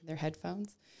times thinking they're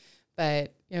headphones.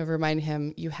 But, remind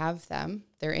him, you have them.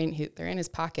 They're in his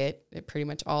pocket at pretty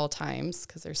much all times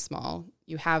because they're small.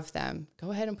 You have them.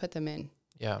 Go ahead and put them in.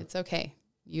 Yeah. It's okay.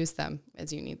 Use them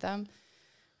as you need them,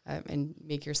 and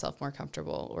make yourself more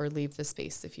comfortable, or leave the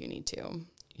space if you need to.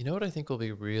 You know what I think will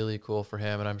be really cool for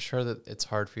him, and I'm sure that it's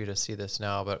hard for you to see this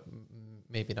now, but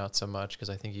maybe not so much because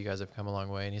I think you guys have come a long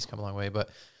way and he's come a long way. But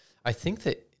I think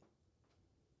that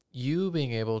you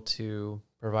being able to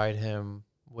provide him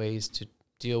ways to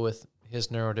deal with his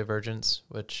neurodivergence,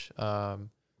 which,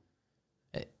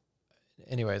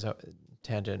 anyways,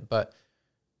 tangent, but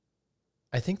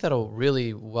I think that'll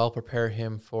really well prepare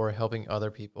him for helping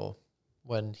other people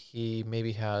when he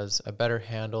maybe has a better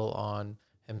handle on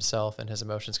himself and his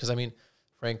emotions. Because, I mean,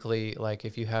 frankly, like,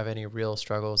 if you have any real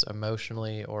struggles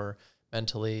emotionally or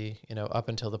mentally, up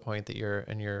until the point that you're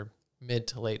in your mid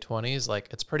to late 20s, like,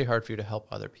 it's pretty hard for you to help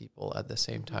other people at the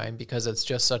same time because it's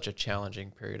just such a challenging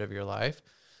period of your life.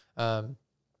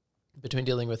 Between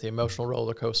dealing with the emotional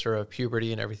roller coaster of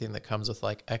puberty and everything that comes with,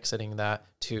 like, exiting that,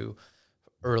 to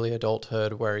early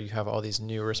adulthood where you have all these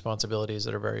new responsibilities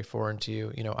that are very foreign to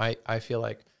you. I feel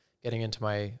like getting into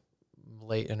my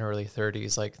late and early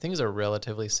 30s, like, things are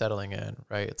relatively settling in,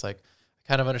 right? It's like, I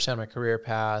kind of understand my career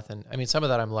path. And I mean, some of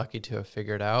that I'm lucky to have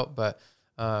figured out, but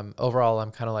overall,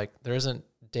 I'm kind of like, there isn't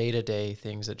day-to-day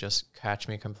things that just catch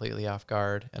me completely off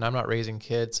guard. And I'm not raising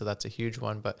kids, so that's a huge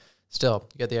one, but still,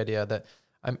 you get the idea that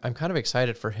I'm kind of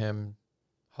excited for him,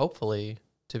 hopefully,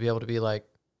 to be able to be like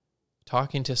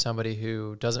talking to somebody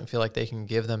who doesn't feel like they can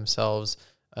give themselves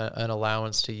an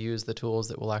allowance to use the tools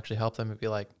that will actually help them, and be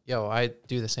like, yo, I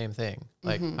do the same thing.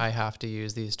 Like, I have to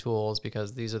use these tools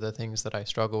because these are the things that I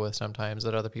struggle with sometimes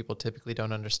that other people typically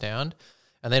don't understand,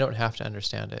 and they don't have to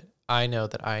understand it. I know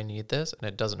that I need this and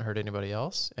it doesn't hurt anybody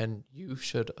else. And you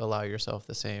should allow yourself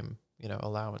the same,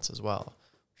 allowance as well.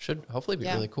 Should hopefully be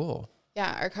really cool.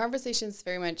 Yeah. Our conversations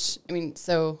very much,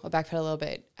 so I'll backpedal a little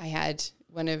bit. I had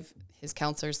one of his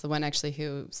counselors, the one actually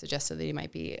who suggested that he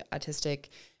might be autistic,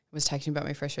 was talking about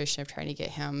my frustration of trying to get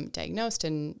him diagnosed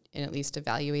and at least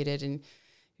evaluated. And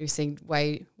he was saying,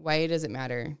 why does it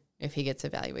matter if he gets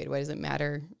evaluated? Why does it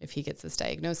matter if he gets this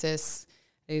diagnosis?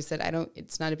 And he said,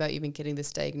 it's not about even getting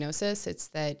this diagnosis. It's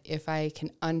that if I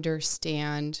can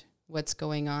understand what's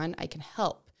going on, I can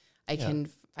help. I can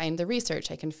find the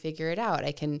research. I can figure it out.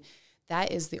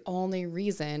 That is the only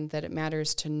reason that it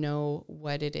matters to know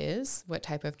what it is, what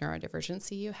type of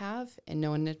neurodivergency you have. And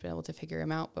no one had been able to figure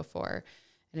him out before.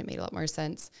 And it made a lot more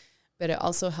sense. But it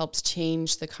also helps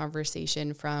change the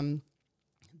conversation from,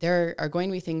 there are going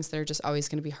to be things that are just always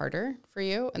going to be harder for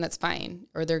you, and that's fine.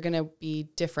 Or they're going to be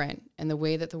different. And the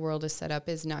way that the world is set up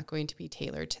is not going to be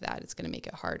tailored to that. It's going to make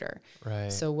it harder.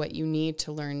 Right. So what you need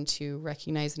to learn to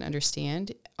recognize and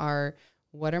understand are,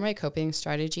 what are my coping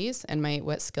strategies and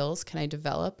what skills can I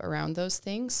develop around those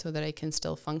things so that I can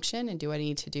still function and do what I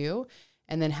need to do?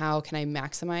 And then how can I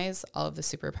maximize all of the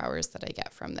superpowers that I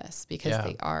get from this? Because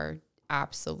they are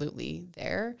absolutely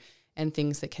there, and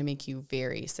things that can make you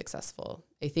very successful.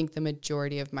 I think the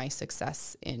majority of my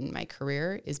success in my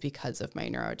career is because of my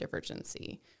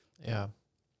neurodivergency. Yeah.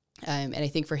 And I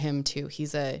think for him too,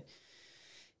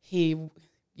 you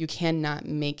cannot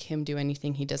make him do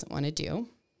anything he doesn't want to do.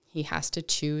 He has to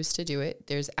choose to do it.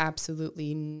 There's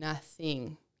absolutely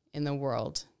nothing in the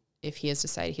world. If he has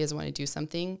decided he doesn't want to do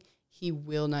something, he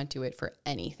will not do it for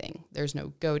anything. There's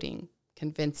no goading,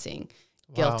 convincing,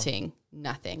 Wow. guilting,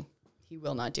 nothing. He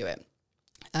will not do it.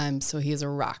 So he's a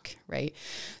rock, right?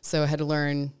 So I had to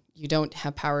learn you don't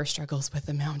have power struggles with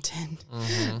the mountain.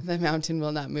 Mm-hmm. The mountain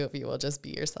will not move. You will just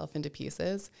beat yourself into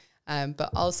pieces. But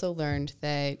also learned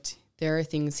that there are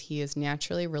things he is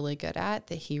naturally really good at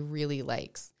that he really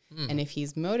likes. And if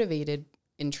he's motivated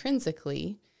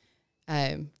intrinsically,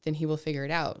 then he will figure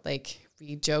it out. Like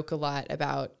we joke a lot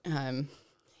about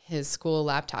his school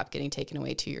laptop getting taken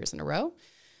away 2 years in a row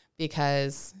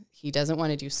because he doesn't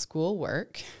want to do school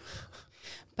work.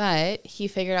 But he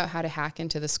figured out how to hack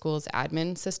into the school's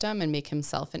admin system and make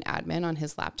himself an admin on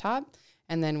his laptop,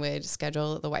 and then would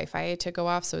schedule the Wi-Fi to go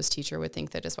off so his teacher would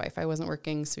think that his Wi-Fi wasn't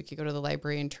working, so he could go to the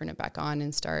library and turn it back on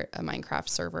and start a Minecraft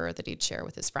server that he'd share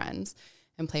with his friends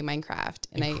and play Minecraft.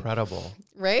 And incredible.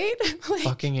 Right? Like,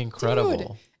 fucking incredible.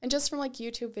 Dude. And just from like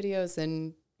YouTube videos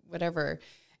and whatever.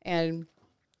 And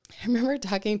I remember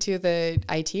talking to the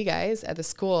IT guys at the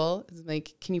school,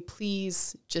 like, can you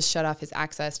please just shut off his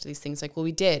access to these things? Like, well,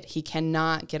 we did. He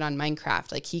cannot get on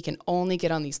Minecraft. Like, he can only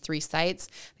get on these 3 sites.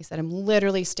 They said, I'm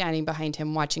literally standing behind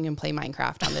him watching him play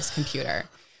Minecraft on this computer.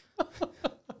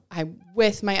 I'm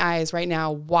with my eyes right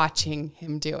now watching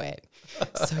him do it.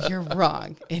 So you're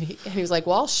wrong. And he was like,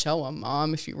 well, I'll show him,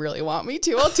 Mom, if you really want me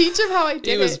to. I'll teach him how I did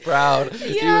it. He was proud. Yeah.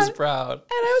 He was proud.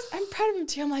 And I'm proud of him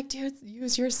too. I'm like, dude,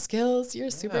 use your skills, your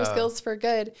super skills for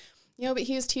good. You know, but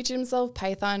he was teaching himself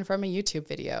Python from a YouTube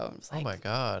video. I was like, oh my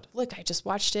God. Look, I just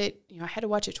watched it. You know, I had to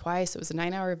watch it twice. It was a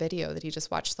 9-hour video that he just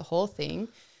watched the whole thing.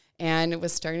 And it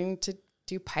was starting to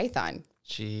do Python.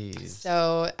 Jeez.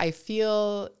 So I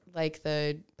feel like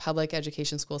the public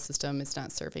education school system is not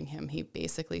serving him. He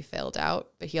basically failed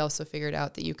out, but he also figured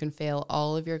out that you can fail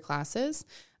all of your classes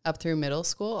up through middle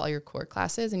school, all your core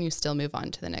classes, and you still move on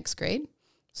to the next grade.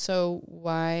 So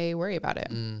why worry about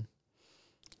it?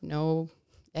 No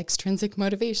extrinsic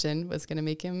motivation was going to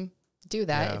make him do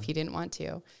that if he didn't want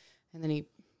to. And then he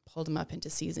pulled him up into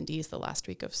C's and D's the last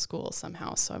week of school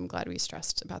somehow. So I'm glad we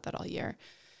stressed about that all year.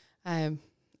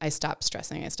 I stopped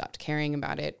stressing. I stopped caring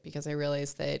about it because I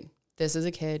realized that this is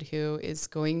a kid who is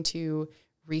going to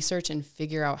research and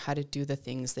figure out how to do the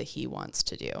things that he wants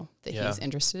to do, that he's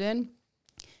interested in.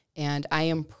 And I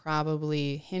am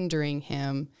probably hindering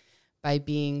him by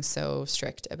being so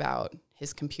strict about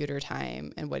his computer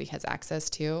time and what he has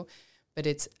access to. But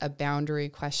it's a boundary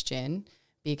question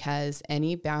because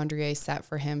any boundary I set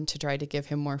for him to try to give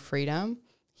him more freedom,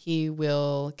 he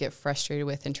will get frustrated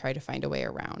with and try to find a way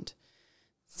around.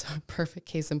 So a perfect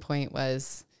case in point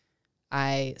was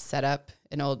I set up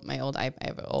I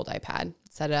have an old iPad,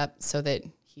 set it up so that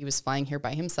he was flying here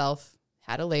by himself,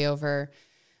 had a layover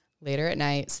later at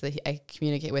night so that I could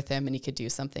communicate with him and he could do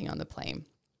something on the plane.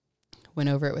 Went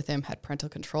over it with him, had parental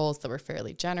controls that were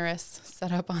fairly generous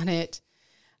set up on it.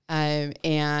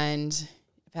 And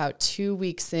about 2.5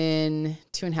 weeks in,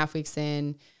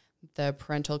 the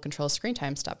parental control screen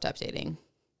time stopped updating.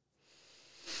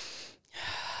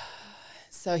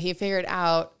 So he figured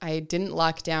out I didn't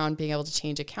lock down being able to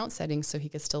change account settings so he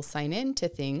could still sign in to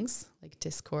things like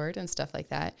Discord and stuff like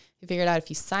that. He figured out if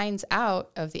he signs out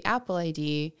of the Apple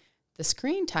ID, the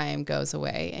screen time goes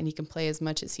away and he can play as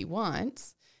much as he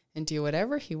wants and do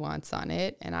whatever he wants on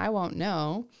it. And I won't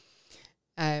know.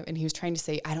 And he was trying to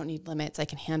say, I don't need limits. I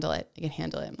can handle it.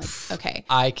 I'm like, okay.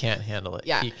 I can't handle it.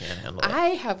 Yeah. He can't handle it. I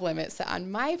have limits set on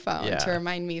my phone to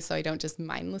remind me so I don't just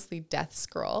mindlessly death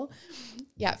scroll.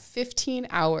 15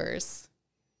 hours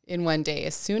in one day.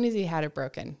 As soon as he had it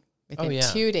broken, within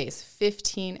 2 days,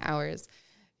 15 hours.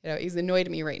 You know, he's annoyed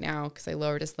at me right now because I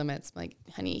lowered his limits. I'm like,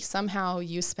 honey, somehow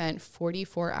you spent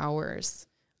 44 hours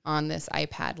on this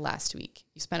iPad last week.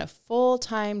 You spent a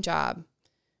full-time job,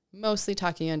 mostly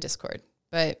talking on Discord.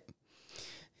 But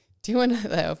doing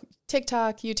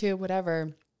TikTok, YouTube,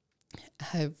 whatever,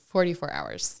 44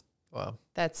 hours. Wow.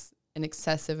 That's an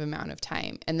excessive amount of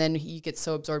time. And then he gets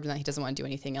so absorbed in that he doesn't want to do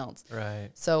anything else. Right.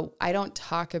 So I don't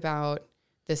talk about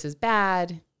this is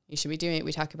bad, you should be doing it.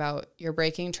 We talk about you're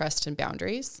breaking trust and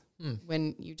boundaries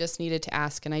when you just needed to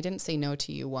ask. And I didn't say no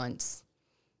to you once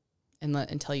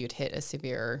until you'd hit a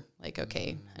severe, like,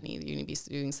 okay, honey, you need to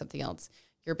be doing something else.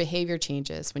 Your behavior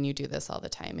changes when you do this all the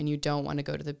time and you don't want to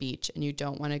go to the beach and you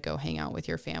don't want to go hang out with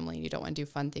your family and you don't want to do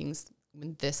fun things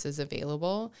when this is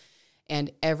available. And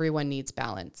everyone needs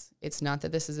balance. It's not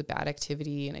that this is a bad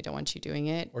activity and I don't want you doing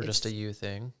it. Or just a you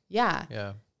thing. Yeah.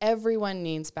 Yeah. Everyone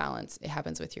needs balance. It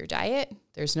happens with your diet.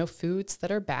 There's no foods that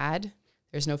are bad.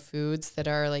 There's no foods that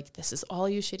are like, this is all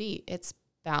you should eat. It's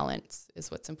balance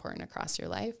is what's important across your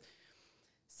life.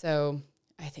 So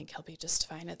I think he'll be just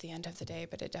fine at the end of the day,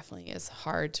 but it definitely is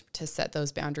hard to set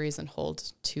those boundaries and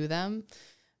hold to them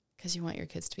because you want your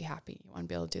kids to be happy. You want to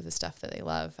be able to do the stuff that they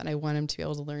love. And I want him to be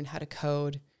able to learn how to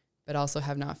code, but also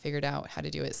have not figured out how to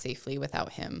do it safely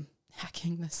without him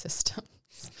hacking the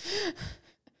systems.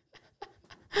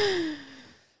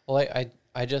 Well,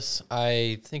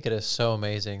 I think it is so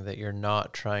amazing that you're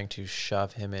not trying to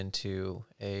shove him into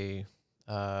a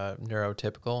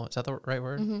neurotypical, is that the right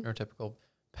word? Mm-hmm. Neurotypical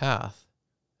path.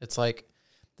 It's like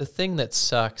the thing that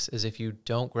sucks is if you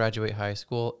don't graduate high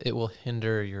school, it will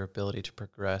hinder your ability to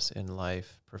progress in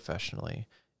life professionally.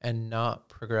 And not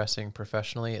progressing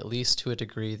professionally, at least to a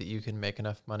degree that you can make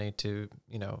enough money to,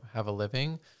 have a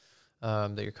living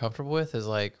that you're comfortable with, is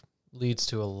like leads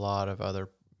to a lot of other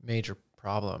major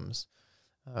problems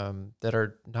that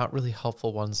are not really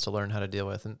helpful ones to learn how to deal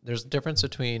with. And there's a difference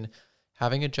between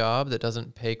having a job that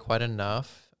doesn't pay quite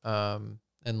enough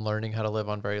and learning how to live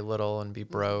on very little and be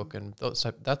broke. And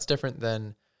that's different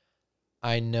than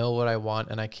I know what I want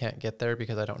and I can't get there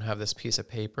because I don't have this piece of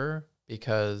paper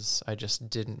because I just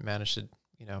didn't manage to,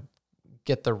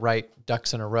 get the right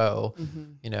ducks in a row,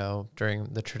 during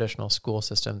the traditional school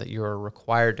system that you are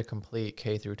required to complete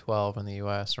K through 12 in the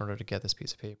US in order to get this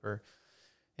piece of paper.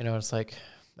 It's like,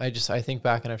 I think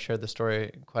back, and I've shared the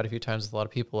story quite a few times with a lot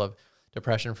of people, of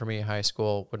depression for me in high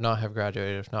school. Would not have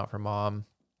graduated if not for mom.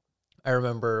 I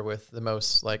remember with the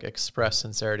most express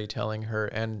sincerity telling her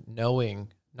and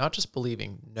knowing, not just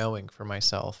believing, knowing for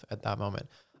myself at that moment,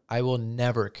 I will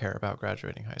never care about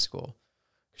graduating high school.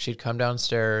 She'd come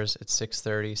downstairs at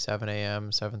 6:30, 7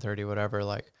 a.m., 7:30, whatever,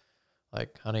 like,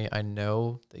 honey, I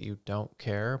know that you don't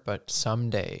care, but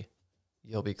someday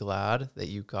you'll be glad that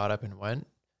you got up and went.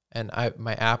 And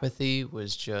my apathy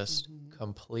was just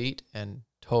complete and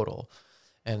total.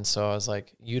 And so I was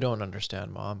like, you don't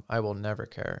understand, Mom. I will never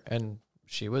care. And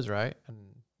she was right. And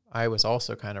I was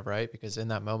also kind of right, because in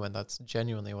that moment, that's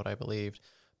genuinely what I believed.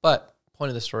 But point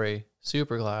of the story,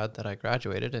 super glad that I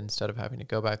graduated instead of having to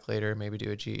go back later, maybe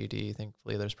do a GED.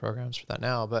 Thankfully, there's programs for that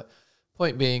now. But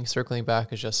point being, circling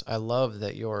back, is just, I love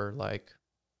that you're like,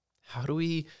 how do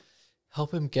we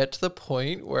help him get to the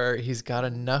point where he's got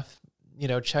enough,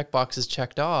 check boxes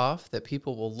checked off that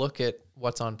people will look at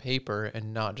what's on paper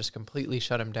and not just completely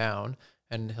shut him down,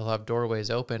 and he'll have doorways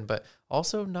open, but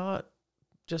also not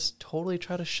just totally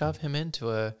try to shove him into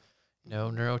a,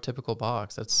 neurotypical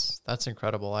box. That's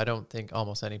incredible. I don't think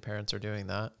almost any parents are doing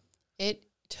that. It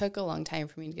took a long time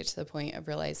for me to get to the point of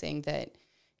realizing that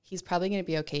he's probably going to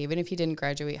be okay. Even if he didn't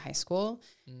graduate high school,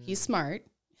 he's smart.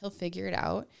 He'll figure it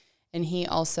out. And he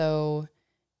also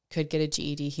could get a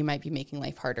GED. He might be making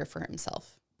life harder for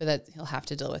himself, but that he'll have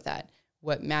to deal with that.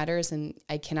 What matters, and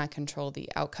I cannot control the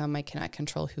outcome. I cannot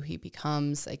control who he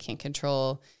becomes. I can't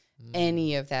control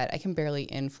any of that. I can barely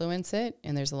influence it.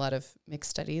 And there's a lot of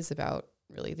mixed studies about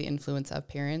really the influence of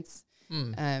parents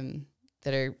that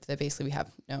basically we have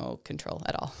no control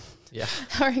at all. Yeah.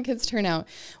 How our kids turn out.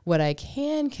 What I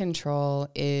can control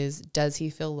is, does he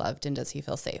feel loved and does he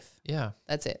feel safe? Yeah.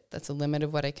 That's it. That's a limit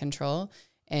of what I control.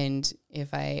 And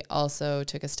if I also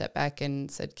took a step back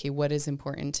and said, okay, what is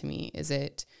important to me? Is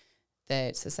it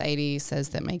that society says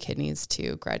that my kid needs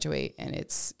to graduate, and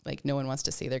it's like no one wants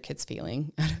to see their kids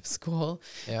failing out of school?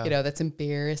 Yeah. That's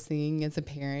embarrassing as a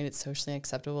parent. It's socially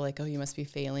unacceptable. Like, oh, you must be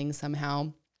failing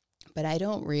somehow. But I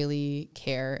don't really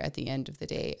care at the end of the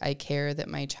day. I care that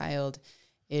my child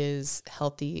is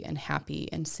healthy and happy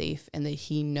and safe, and that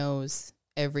he knows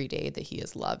every day that he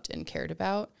is loved and cared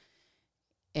about.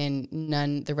 And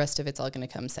the rest of it's all going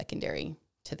to come secondary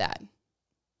to that.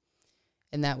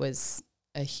 And that was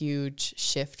a huge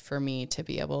shift for me to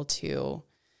be able to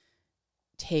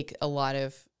take a lot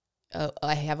of,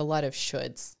 I have a lot of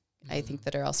shoulds, I think,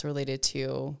 that are also related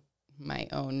to my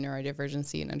own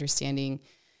neurodivergency and understanding,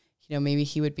 maybe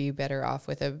he would be better off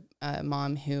with a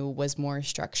mom who was more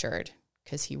structured,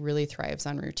 because he really thrives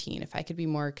on routine. If I could be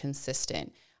more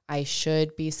consistent, I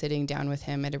should be sitting down with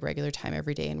him at a regular time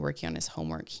every day and working on his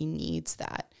homework. He needs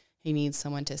that. He needs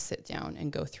someone to sit down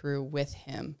and go through with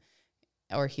him,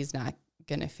 or he's not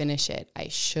going to finish it. I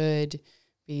should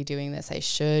be doing this. I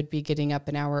should be getting up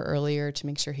an hour earlier to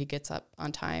make sure he gets up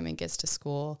on time and gets to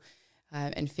school,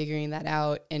 and figuring that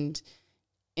out. And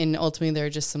ultimately, there are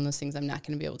just some of those things I'm not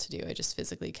going to be able to do. I just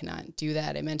physically cannot do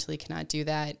that. I mentally cannot do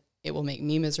that. It will make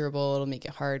me miserable. It'll make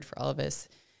it hard for all of us.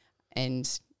 And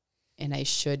I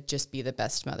should just be the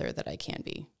best mother that I can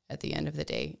be at the end of the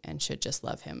day, and should just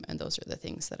love him. And those are the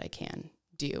things that I can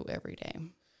do every day.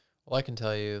 Well, I can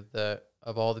tell you that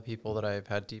of all the people that I've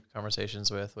had deep conversations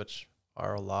with, which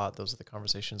are a lot, those are the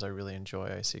conversations I really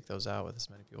enjoy. I seek those out with as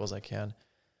many people as I can.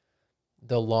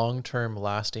 the long-term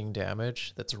lasting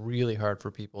damage that's really hard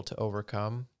for people to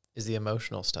overcome is the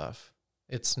emotional stuff.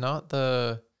 It's not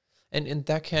and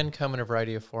that can come in a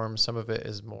variety of forms. Some of it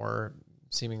is more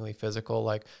seemingly physical,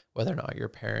 like whether or not your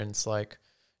parents, like,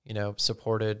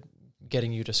 supported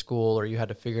getting you to school, or you had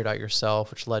to figure it out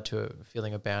yourself, which led to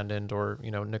feeling abandoned or,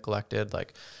 neglected.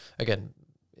 Like, again,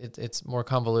 it's more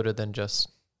convoluted than just,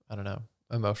 I don't know,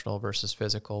 emotional versus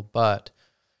physical. But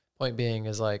point being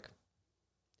is, like,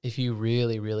 if you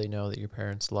really, really know that your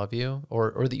parents love you,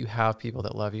 or that you have people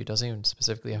that love you, it doesn't even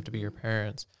specifically have to be your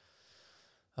parents,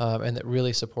 and that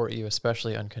really support you,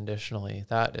 especially unconditionally,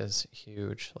 that is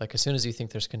huge. Like, as soon as you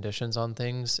think there's conditions on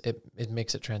things, it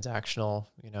makes it transactional.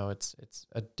 It's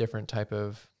a different type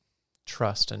of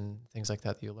trust and things like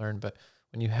that you learn. But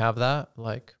when you have that,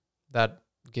 like, that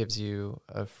gives you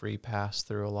a free pass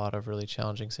through a lot of really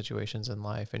challenging situations in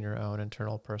life and your own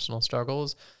internal personal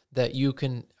struggles that you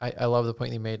can, I love the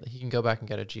point you made. He can go back and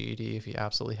get a GED if he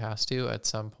absolutely has to at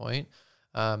some point.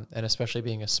 And especially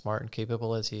being as smart and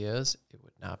capable as he is, it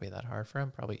would not be that hard for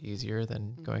him. Probably easier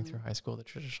than going through high school the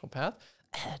traditional path.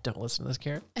 Don't listen to this,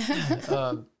 Karen.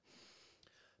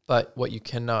 But what you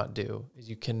cannot do is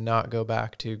you cannot go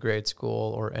back to grade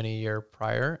school or any year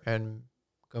prior and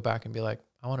go back and be like,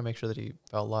 I want to make sure that he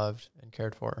felt loved and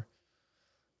cared for.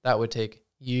 That would take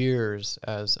years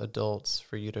as adults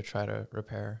for you to try to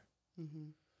repair. Mm-hmm.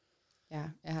 Yeah,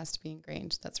 it has to be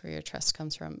ingrained. That's where your trust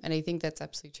comes from. And I think that's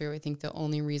absolutely true. I think the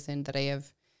only reason that I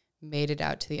have made it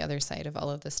out to the other side of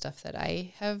all of the stuff that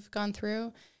I have gone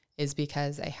through is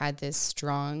because I had this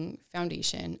strong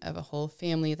foundation of a whole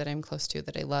family that I'm close to,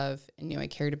 that I love and knew I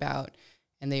cared about.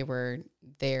 And they were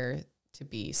there to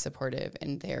be supportive,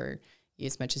 and there,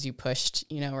 as much as you pushed,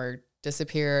 or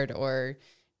disappeared or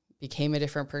became a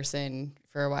different person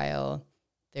for a while,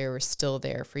 they were still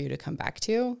there for you to come back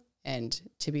to and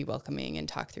to be welcoming and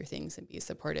talk through things and be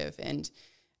supportive. And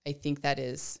I think that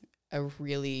is a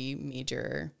really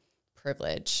major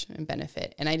privilege and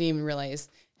benefit. And I didn't even realize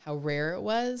how rare it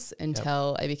was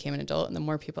until I became an adult. And the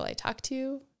more people I talked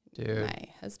to, my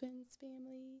husband's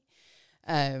family,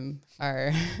 and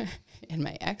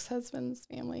my ex-husband's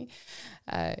family,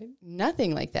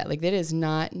 nothing like that. Like, that is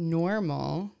not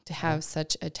normal to have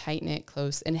such a tight-knit,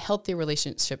 close, and healthy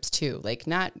relationships too. Like,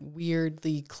 not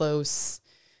weirdly close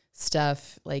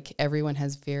stuff. Like, everyone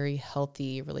has very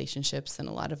healthy relationships and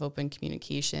a lot of open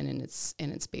communication, and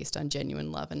it's based on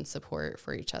genuine love and support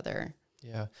for each other.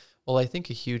 Yeah. Well, I think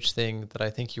a huge thing that I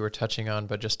think you were touching on,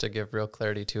 but just to give real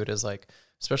clarity to it, is, like,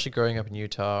 especially growing up in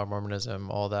Utah,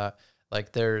 Mormonism, all that,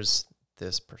 like, there's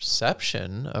this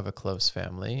perception of a close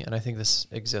family. And I think this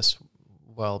exists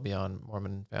well beyond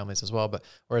Mormon families as well, but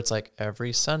where it's like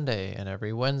every Sunday and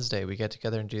every Wednesday we get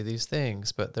together and do these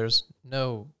things, but there's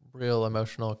no real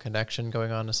emotional connection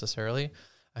going on necessarily.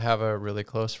 I have a really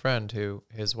close friend who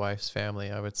his wife's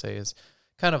family, I would say, is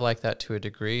kind of like that to a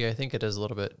degree. I think it is a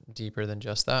little bit deeper than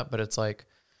just that, but it's like,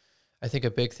 I think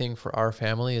a big thing for our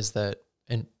family is that,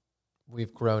 and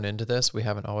we've grown into this, we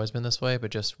haven't always been this way,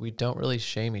 but just, we don't really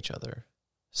shame each other.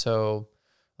 So,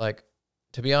 like,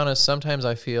 to be honest, sometimes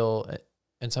I feel,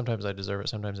 and sometimes I deserve it,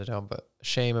 sometimes I don't, but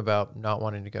shame about not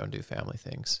wanting to go and do family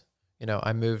things.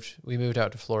 We moved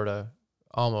out to Florida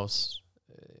almost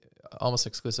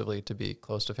exclusively to be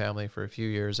close to family for a few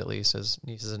years, at least, as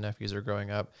nieces and nephews are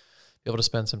growing up, be able to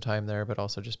spend some time there, but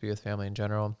also just be with family in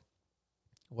general.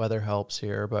 Weather helps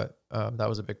here, but that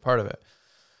was a big part of it.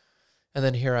 And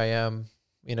then here I am,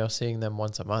 seeing them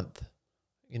once a month,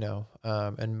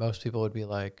 and most people would be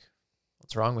like,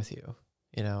 what's wrong with you?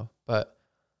 But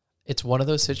it's one of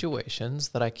those situations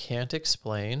that I can't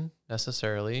explain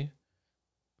necessarily,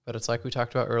 but it's like we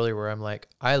talked about earlier, where I'm like,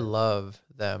 I love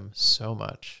them so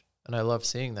much and I love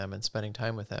seeing them and spending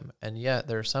time with them. And yet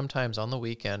there are some times on the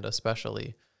weekend,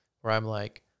 especially, where I'm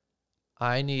like,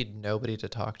 I need nobody to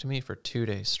talk to me for 2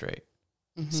 days straight,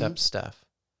 except Steph,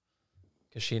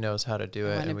 because she knows how to do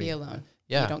it. I want to be alone.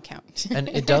 Yeah. You don't count. And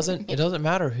it doesn't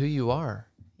matter who you are.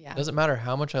 Yeah. It doesn't matter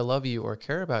how much I love you or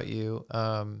care about you.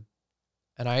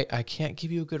 And I can't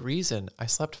give you a good reason. I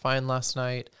slept fine last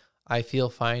night. I feel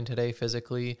fine today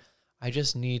physically. I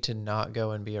just need to not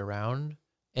go and be around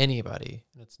anybody.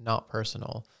 And it's not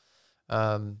personal.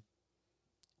 And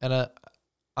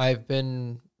I've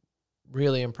been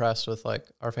really impressed with, like,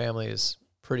 our family is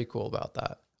pretty cool about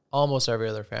that. Almost every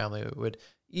other family would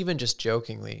even just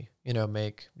jokingly,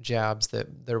 make jabs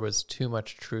that there was too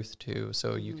much truth to,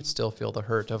 so you could still feel the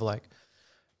hurt of, like,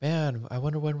 man, I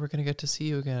wonder when we're going to get to see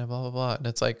you again, blah, blah, blah. And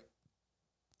it's like,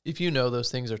 if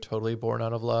those things are totally born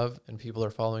out of love and people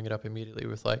are following it up immediately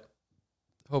with, like,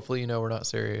 hopefully, we're not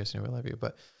serious and we love you.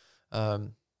 But,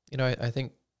 I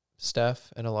think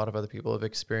Steph and a lot of other people have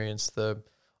experienced the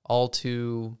all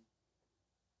too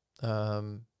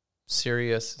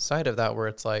serious side of that, where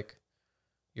it's like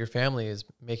your family is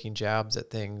making jabs at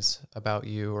things about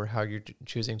you or how you're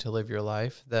choosing to live your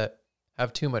life that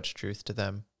have too much truth to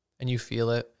them, and you feel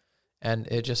it, and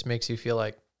it just makes you feel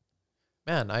like,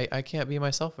 man, I can't be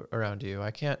myself around you.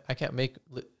 I can't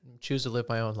choose to live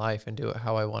my own life and do it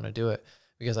how I want to do it,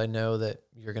 because I know that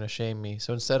you're going to shame me.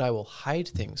 So instead I will hide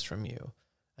things from you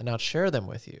and not share them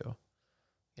with you.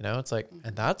 You know, it's like,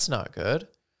 and that's not good.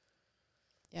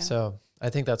 Yeah. So I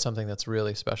think that's something that's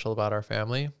really special about our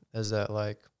family, is that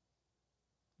like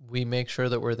we make sure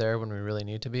that we're there when we really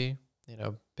need to be, you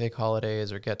know, big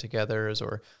holidays or get-togethers,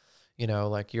 or, you know,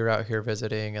 like you're out here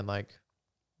visiting and like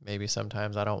maybe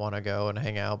sometimes I don't want to go and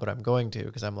hang out, but I'm going to,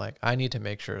 because I'm like, I need to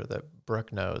make sure that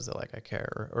Brooke knows that like I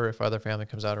care, or if other family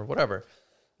comes out or whatever,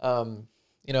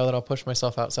 you know, then I'll push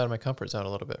myself outside of my comfort zone a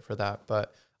little bit for that.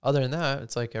 But other than that,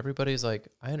 it's like everybody's like,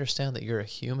 I understand that you're a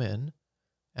human,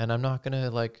 and I'm not going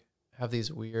to like have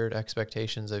these weird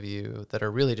expectations of you that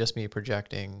are really just me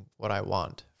projecting what I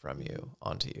want from you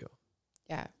onto you.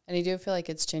 Yeah. And I do feel like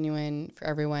it's genuine for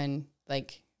everyone,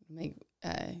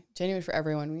 genuine for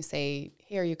everyone. We say,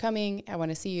 hey, are you coming? I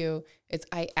want to see you.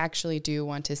 I actually do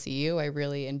want to see you. I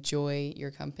really enjoy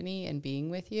your company and being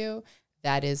with you.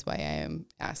 That is why I am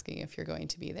asking if you're going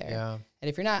to be there. Yeah. And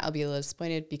if you're not, I'll be a little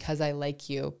disappointed, because I like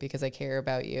you, because I care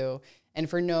about you, and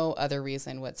for no other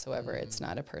reason whatsoever. It's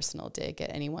not a personal dig at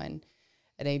anyone.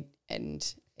 And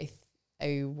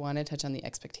I want to touch on the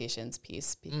expectations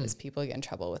piece, because people get in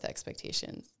trouble with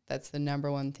expectations. That's the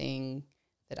number one thing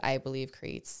that I believe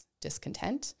creates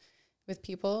discontent with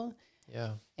people.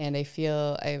 Yeah. And I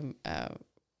feel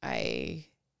I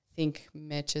think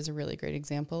Mitch is a really great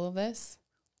example of this.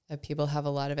 People have a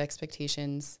lot of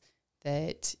expectations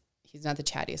that he's not the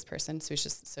chattiest person. So it's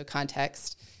just, so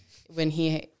context, when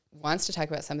he wants to talk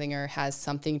about something or has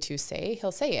something to say,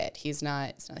 he'll say it. It's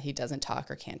not he doesn't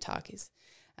talk or can't talk.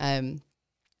 And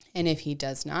if he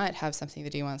does not have something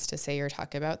that he wants to say or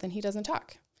talk about, then he doesn't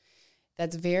talk.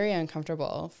 That's very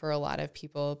uncomfortable for a lot of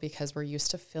people, because we're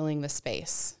used to filling the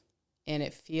space, and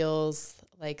it feels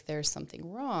like there's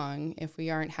something wrong if we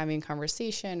aren't having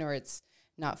conversation, or it's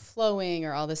not flowing,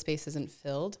 or all the space isn't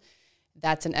filled.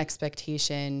 That's an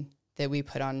expectation that we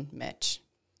put on Mitch.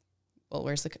 Well,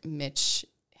 Mitch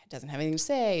doesn't have anything to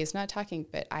say, he's not talking,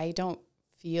 but I don't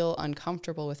feel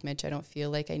uncomfortable with Mitch. I don't feel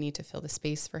like I need to fill the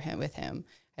space with him.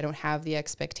 I don't have the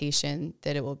expectation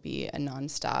that it will be a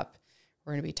nonstop.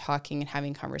 We're going to be talking and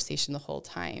having conversation the whole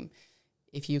time.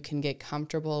 If you can get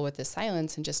comfortable with the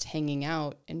silence and just hanging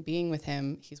out and being with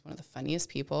him, he's one of the funniest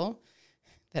people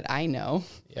that I know.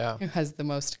 Yeah. Who has the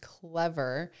most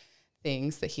clever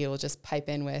things that he will just pipe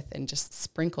in with and just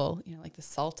sprinkle, like the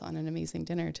salt on an amazing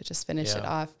dinner to just finish it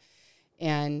off.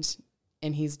 And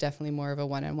he's definitely more of a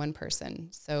one-on-one person.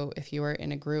 So if you are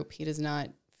in a group, he does not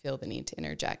feel the need to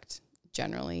interject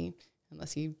generally,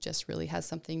 unless he just really has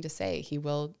something to say. He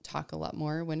will talk a lot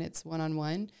more when it's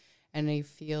one-on-one. And I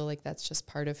feel like that's just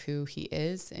part of who he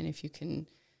is. And if you can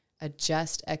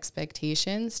adjust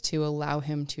expectations to allow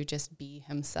him to just be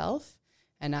himself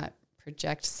and not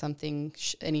project something,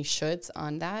 any shoulds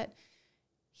on that,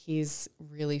 he's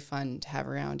really fun to have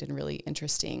around and really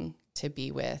interesting to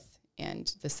be with.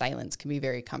 And the silence can be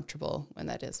very comfortable when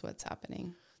that is what's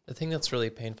happening. The thing that's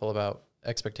really painful about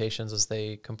expectations is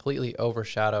they completely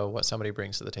overshadow what somebody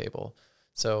brings to the table.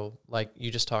 So like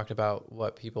you just talked about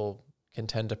what people can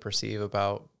tend to perceive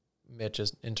about Mitch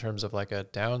is in terms of like a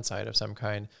downside of some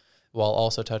kind, while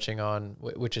also touching on,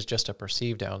 which is just a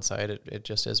perceived downside. It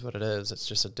just is what it is. It's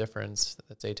just a difference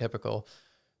that's atypical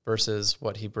versus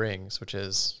what he brings, which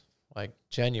is like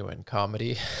genuine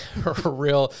comedy or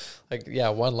real,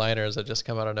 one-liners that just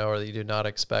come out of nowhere that you do not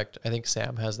expect. I think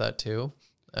Sam has that too.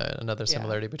 Another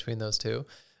similarity between those two.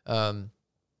 And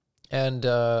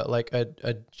like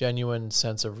a genuine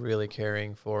sense of really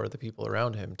caring for the people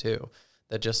around him too,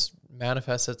 that just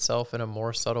manifests itself in a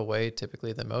more subtle way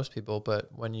typically than most people, but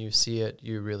when you see it,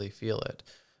 you really feel it,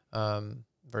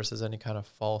 versus any kind of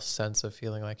false sense of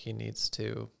feeling like he needs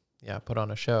to, put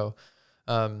on a show.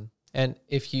 And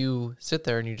if you sit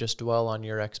there and you just dwell on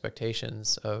your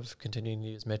expectations of continuing to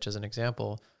use Mitch as an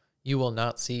example, you will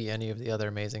not see any of the other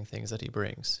amazing things that he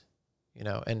brings,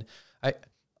 and I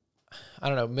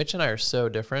don't know, Mitch and I are so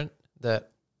different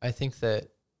that I think that,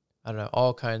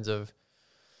 all kinds of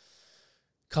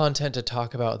content to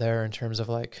talk about there in terms of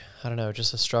like,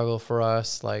 just a struggle for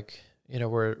us. Like,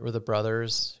 we're the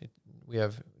brothers. We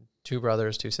have 2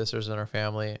 brothers, 2 sisters in our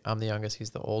family. I'm the youngest.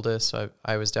 He's the oldest. So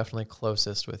I was definitely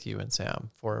closest with you and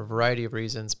Sam for a variety of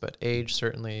reasons, but age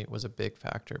certainly was a big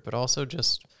factor, but also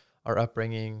just our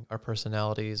upbringing, our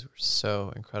personalities were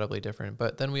so incredibly different.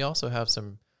 But then we also have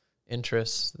some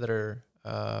interests that are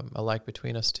alike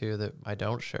between us two that I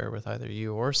don't share with either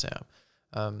you or Sam,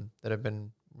 that have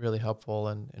been really helpful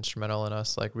and instrumental in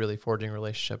us like really forging a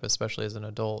relationship, especially as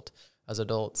adults.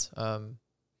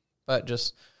 But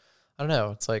just, I don't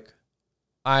know, it's like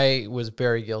I was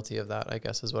very guilty of that, I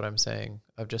guess is what I'm saying,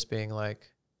 of just being like,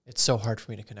 it's so hard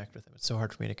for me to connect with him. It's so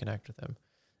hard for me to connect with him.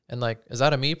 And like, is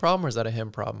that a me problem or is that a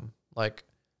him problem? Like,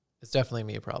 it's definitely a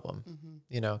me problem,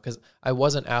 because I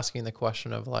wasn't asking the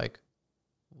question of like,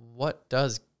 what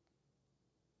does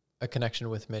a connection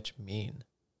with Mitch mean?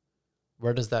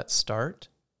 Where does that start?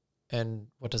 And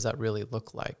what does that really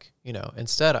look like?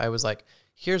 Instead I was like,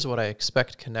 here's what I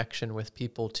expect connection with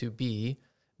people to be.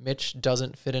 Mitch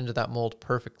doesn't fit into that mold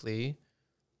perfectly,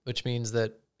 which means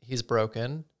that he's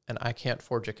broken and I can't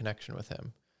forge a connection with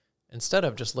him. Instead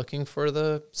of just looking for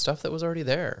the stuff that was already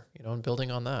there, and building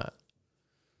on that.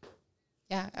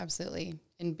 Yeah, absolutely.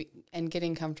 And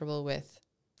getting comfortable with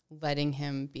letting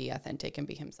him be authentic and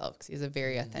be himself, because he's a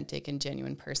very authentic and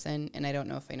genuine person. And I don't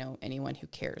know if I know anyone who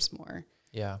cares more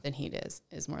than he is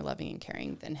more loving and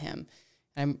caring than him.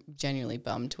 And I'm genuinely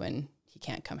bummed when he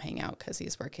can't come hang out because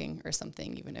he's working or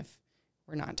something, even if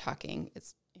we're not talking.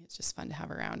 It's just fun to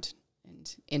have around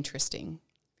and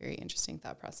very interesting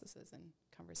thought processes and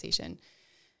conversation.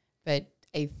 But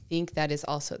I think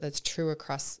that's true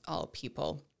across all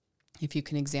people. If you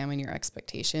can examine your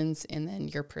expectations and then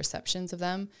your perceptions of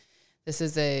them. This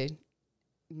is a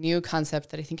new concept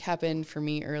that I think happened for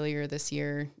me earlier this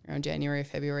year, around January,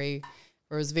 February,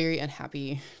 where I was very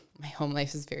unhappy. My home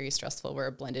life is very stressful. We're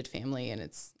a blended family, and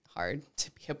it's hard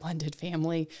to be a blended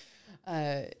family,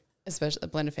 especially a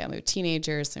blended family with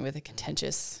teenagers and with a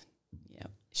contentious,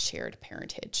 shared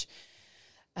parentage.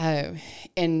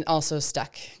 And also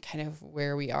stuck kind of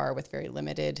where we are with very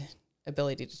limited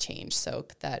ability to change. So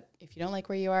that if you don't like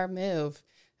where you are, move.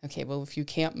 Okay, well, if you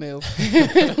can't move,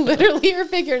 literally or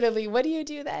figuratively, what do you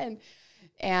do then?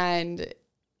 And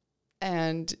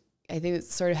I think it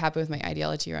sort of happened with my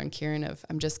ideology around Kieran of,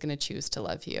 I'm just going to choose to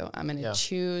love you. I'm going to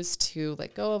choose to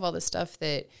let go of all the stuff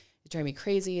that drive me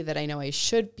crazy, that I know I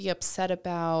should be upset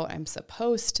about. I'm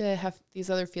supposed to have these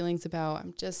other feelings about.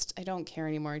 I don't care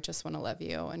anymore. I just want to love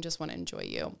you and just want to enjoy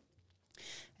you.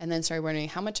 And then started wondering,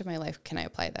 how much of my life can I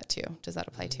apply that to? Does that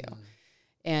apply to?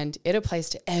 And it applies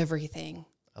to everything.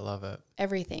 I love it.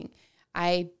 Everything.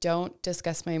 I don't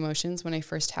discuss my emotions when I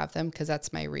first have them, because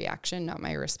that's my reaction, not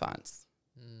my response.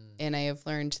 And I have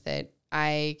learned that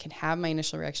I can have my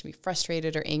initial reaction be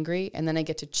frustrated or angry, and then I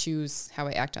get to choose how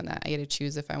I act on that. I get to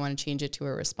choose if I want to change it to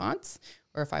a response,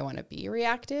 or if I want to be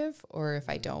reactive, or if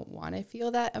I don't want to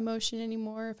feel that emotion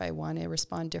anymore, if I want to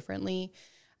respond differently.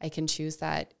 I can choose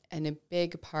that. And a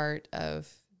big part of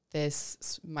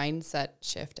this mindset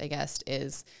shift, I guess,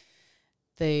 is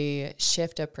the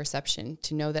shift of perception,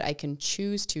 to know that I can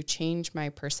choose to change my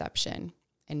perception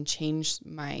and change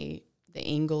the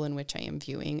angle in which I am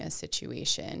viewing a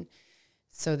situation,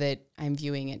 so that I'm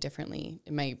viewing it differently.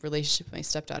 In my relationship with my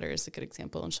stepdaughter is a good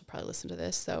example, and she'll probably listen to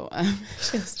this, so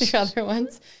she'll listen to other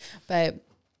ones. But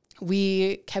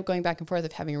we kept going back and forth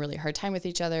of having a really hard time with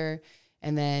each other,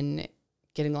 and then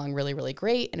getting along really, really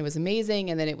great, and it was amazing.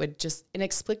 And then it would just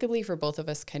inexplicably for both of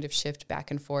us kind of shift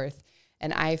back and forth.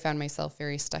 And I found myself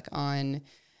very stuck in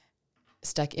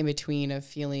between of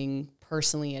feeling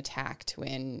personally attacked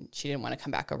when she didn't want to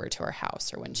come back over to our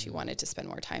house, or when she wanted to spend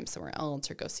more time somewhere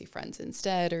else or go see friends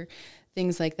instead, or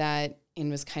things like that, and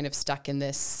was kind of stuck in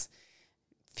this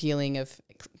feeling of,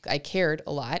 I cared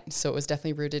a lot. So it was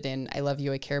definitely rooted in, I love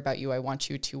you, I care about you, I want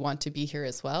you to want to be here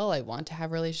as well. I want to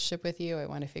have a relationship with you. I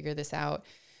want to figure this out.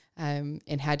 And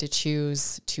had to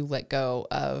choose to let go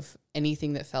of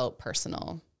anything that felt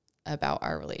personal about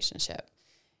our relationship,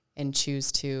 and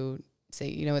choose to say,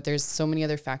 you know what, there's so many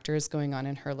other factors going on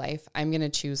in her life. I'm going to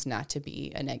choose not to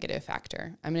be a negative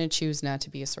factor. I'm going to choose not to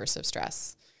be a source of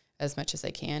stress as much as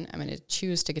I can. I'm going to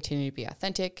choose to continue to be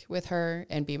authentic with her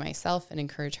and be myself, and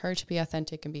encourage her to be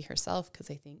authentic and be herself,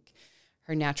 because I think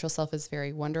her natural self is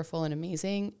very wonderful and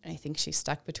amazing. And I think she's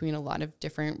stuck between a lot of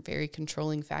different, very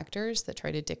controlling factors that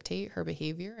try to dictate her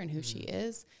behavior and who she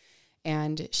is.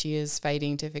 And she is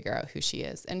fighting to figure out who she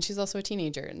is. And she's also a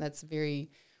teenager, and that's a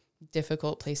very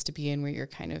difficult place to be in, where you're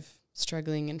kind of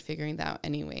struggling and figuring that out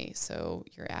anyway. So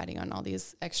you're adding on all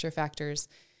these extra factors.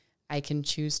 I can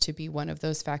choose to be one of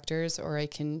those factors, or I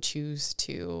can choose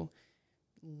to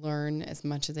learn as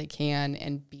much as I can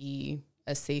and be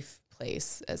a safe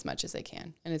place as much as I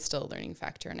can. And it's still a learning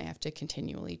factor, and I have to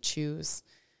continually choose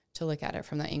to look at it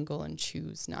from that angle and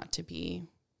choose not to be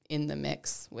in the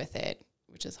mix with it,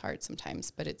 which is hard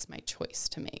sometimes, but it's my choice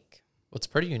to make. what's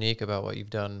pretty unique about what you've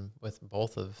done with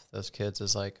both of those kids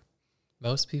is like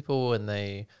most people, when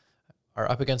they are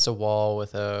up against a wall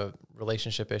with a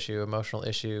relationship issue, emotional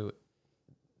issue,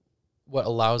 what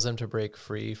allows them to break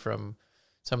free from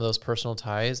some of those personal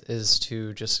ties is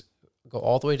to just go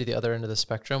all the way to the other end of the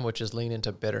spectrum, which is lean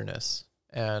into bitterness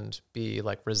and be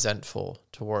like resentful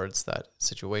towards that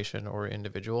situation or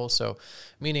individual. So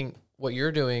meaning what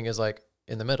you're doing is like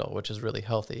in the middle, which is really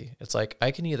healthy. It's like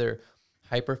I can either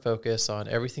hyper focus on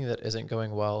everything that isn't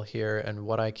going well here and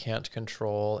what I can't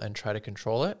control and try to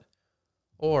control it,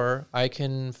 or I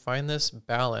can find this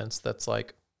balance that's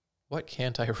like, what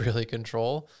can't I really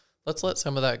control? Let's let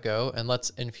some of that go and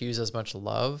let's infuse as much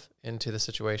love into the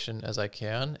situation as I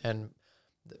can. And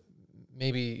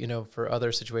maybe, you know, for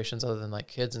other situations other than like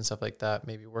kids and stuff like that,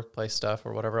 maybe workplace stuff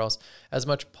or whatever else, as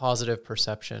much positive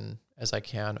perception as I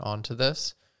can onto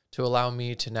this to allow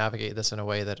me to navigate this in a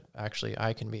way that actually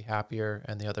I can be happier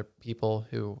and the other people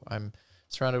who I'm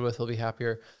surrounded with will be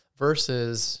happier,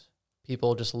 versus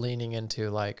people just leaning into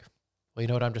like, well, you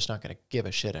know what, I'm just not going to give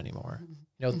a shit anymore.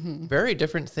 You know, very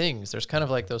different things. There's kind of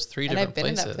like those three different places.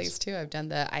 And I've been in that place too. I've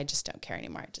done I just don't care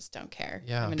anymore. I just don't care.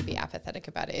 Yeah. I'm going to be apathetic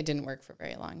about it. It didn't work for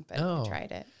very long, but I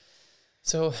tried it.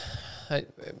 So I'm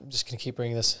just going to keep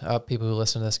bringing this up. People who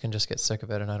listen to this can just get sick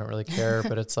of it and I don't really care,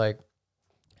 but it's like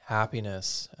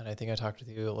happiness. And I think I talked with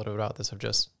you a little bit about this of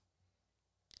just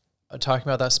talking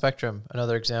about that spectrum.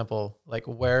 Another example, like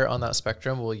where on that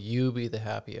spectrum will you be the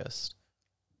happiest?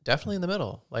 Definitely in the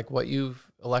middle. Like what you've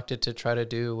elected to try to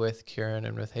do with Kieran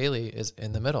and with Haley is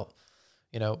in the middle.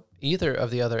 You know, either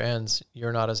of the other ends,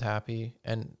 you're not as happy.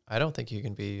 And I don't think you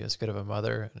can be as good of a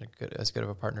mother and as good of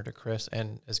a partner to Chris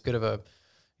and as good of a,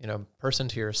 you know, person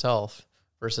to yourself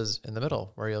versus in the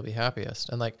middle where you'll be happiest.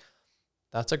 And like,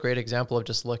 that's a great example of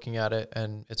just looking at it.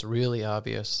 And it's really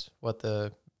obvious what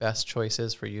the best choice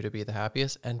is for you to be the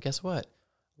happiest. And guess what?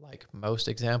 Like most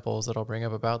examples that I'll bring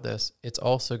up about this, it's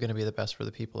also going to be the best for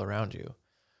the people around you.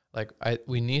 Like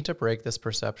we need to break this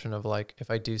perception of like, if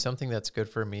I do something that's good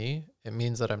for me, it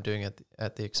means that I'm doing it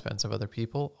at the expense of other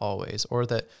people always, or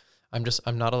that I'm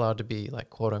not allowed to be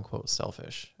like quote unquote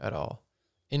selfish at all.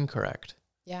 Incorrect.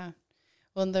 Yeah.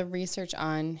 Well, the research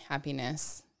on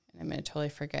happiness, and I'm going to totally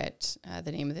forget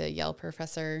the name of the Yale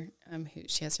professor, who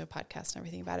she has a podcast and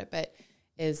everything about it, but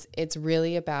it's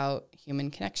really about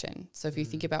human connection. So if you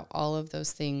think about all of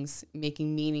those things,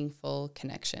 making meaningful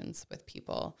connections with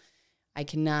people, I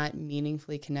cannot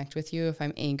meaningfully connect with you if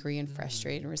I'm angry and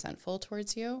frustrated and resentful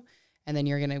towards you. And then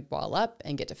you're going to wall up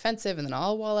and get defensive, and then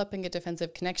I'll wall up and get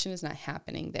defensive. Connection is not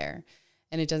happening there.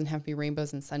 And it doesn't have to be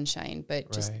rainbows and sunshine,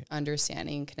 but just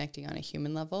understanding and connecting on a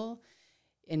human level.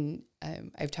 And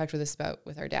I've talked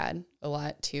with our dad a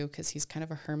lot too, because he's kind of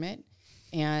a hermit.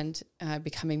 And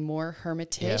becoming more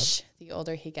hermitish the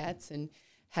older he gets, and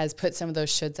has put some of those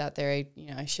shoulds out there.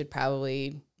 I should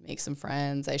probably make some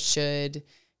friends. I should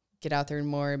get out there and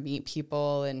more meet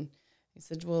people. And I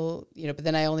said, well, but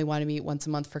then I only want to meet once a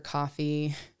month for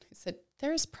coffee. I said,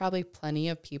 there's probably plenty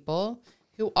of people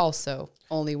who also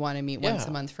only want to meet once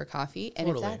a month for coffee. And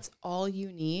if that's all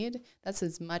you need, that's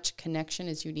as much connection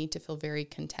as you need to feel very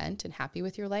content and happy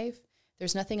with your life.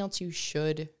 There's nothing else you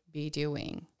should be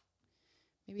doing.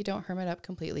 Maybe don't hermit up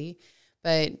completely,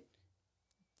 but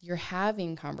you're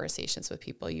having conversations with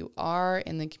people. You are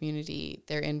in the community.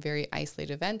 They're in very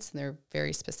isolated events, and they're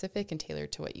very specific and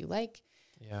tailored to what you like.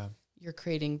 Yeah. You're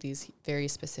creating these very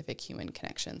specific human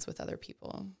connections with other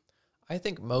people. I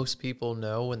think most people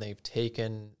know when they've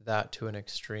taken that to an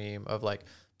extreme of like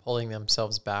pulling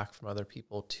themselves back from other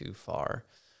people too far.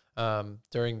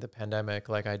 During the pandemic,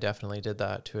 like I definitely did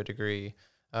that to a degree.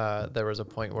 There was a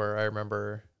point where I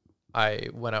remember I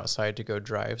went outside to go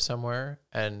drive somewhere,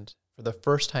 and for the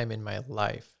first time in my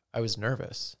life, I was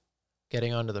nervous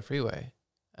getting onto the freeway.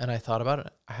 And I thought about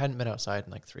it. I hadn't been outside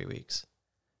in like 3 weeks.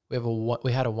 We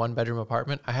had a 1-bedroom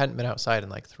apartment. I hadn't been outside in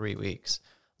like 3 weeks,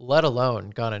 let alone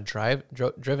gone and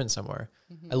driven somewhere.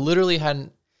 I literally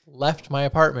hadn't left my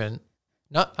apartment.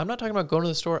 I'm not talking about going to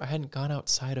the store. I hadn't gone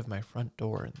outside of my front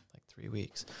door in like 3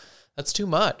 weeks. That's too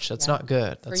much. That's not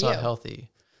good. That's not healthy.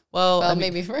 Well, I mean,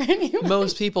 maybe for anyone.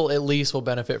 Most people at least will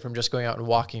benefit from just going out and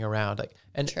walking around.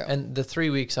 And the 3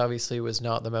 weeks obviously was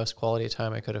not the most quality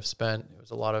time I could have spent. It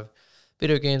was a lot of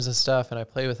video games and stuff, and I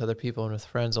play with other people and with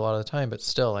friends a lot of the time, but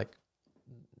still, like,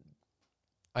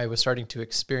 I was starting to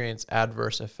experience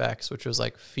adverse effects, which was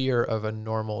like fear of a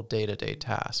normal day-to-day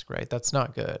task, right? That's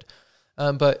not good.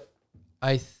 But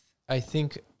I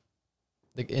think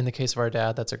in the case of our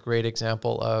dad, that's a great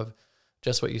example of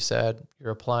just what you said.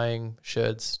 You're applying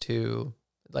shoulds to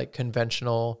like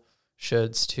conventional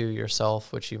shoulds to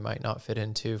yourself, which you might not fit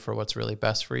into for what's really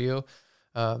best for you.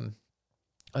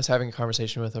 I was having a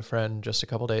conversation with a friend just a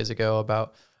couple days ago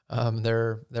about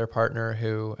their partner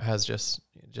who has just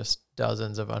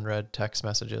dozens of unread text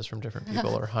messages from different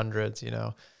people or hundreds, and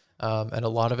a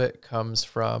lot of it comes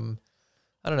from,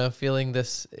 I don't know, feeling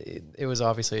this. It was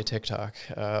obviously a TikTok,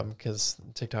 because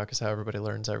TikTok is how everybody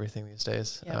learns everything these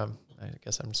days. Yeah. I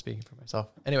guess I'm speaking for myself.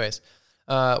 Anyways,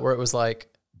 where it was like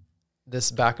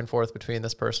this back and forth between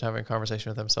this person having a conversation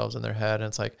with themselves in their head, and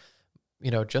it's like,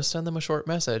 just send them a short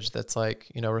message that's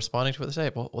like, responding to what they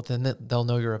say. Well, then they'll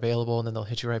know you're available, and then they'll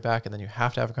hit you right back, and then you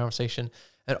have to have a conversation.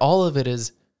 And all of it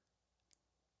is,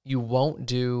 you won't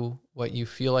do what you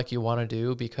feel like you want to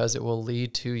do because it will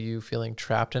lead to you feeling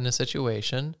trapped in a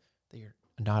situation that you're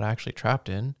not actually trapped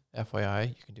in. FYI,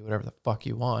 you can do whatever the fuck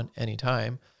you want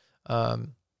anytime.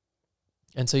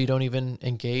 And so you don't even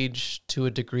engage to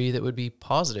a degree that would be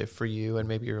positive for you and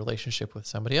maybe your relationship with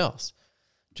somebody else.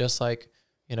 Just like,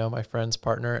 my friend's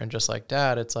partner, and just like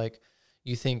dad, it's like,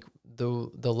 you think the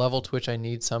level to which I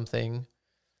need something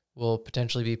will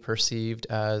potentially be perceived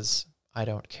as I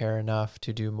don't care enough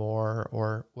to do more,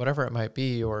 or whatever it might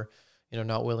be, or,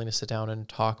 not willing to sit down and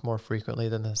talk more frequently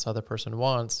than this other person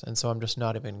wants. And so I'm just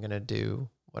not even going to do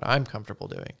what I'm comfortable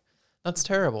doing. That's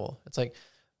terrible. It's like,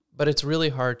 but it's really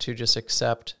hard to just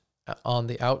accept on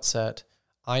the outset,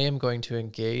 I am going to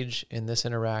engage in this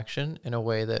interaction in a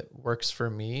way that works for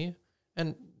me,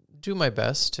 and do my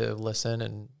best to listen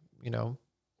and,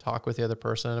 talk with the other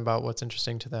person about what's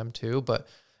interesting to them too. But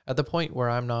at the point where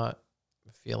I'm not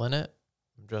feeling it,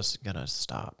 I'm just going to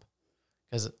stop.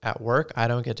 Because at work, I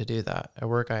don't get to do that. At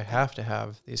work, I have to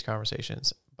have these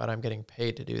conversations, but I'm getting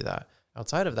paid to do that.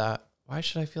 Outside of that, why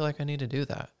should I feel like I need to do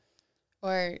that?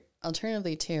 Or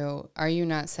alternatively too, are you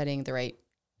not setting the right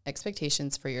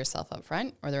expectations for yourself up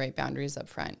front, or the right boundaries up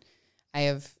front?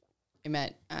 I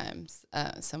met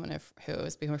someone who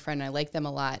has become a friend, and I like them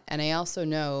a lot. And I also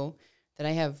know that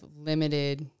I have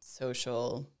limited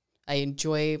social. I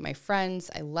enjoy my friends.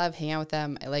 I love hanging out with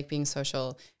them. I like being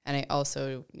social. And I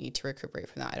also need to recuperate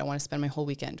from that. I don't want to spend my whole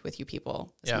weekend with you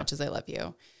people as much as I love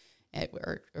you.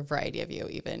 Or a variety of you,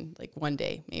 even like one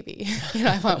day, maybe.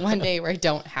 I want one day where I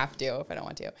don't have to if I don't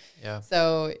want to. Yeah.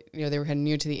 So, they were kind of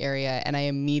new to the area, and I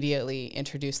immediately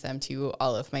introduced them to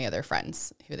all of my other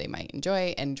friends who they might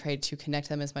enjoy, and tried to connect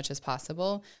them as much as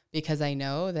possible, because I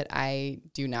know that I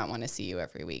do not want to see you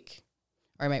every week.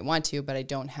 Or I might want to, but I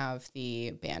don't have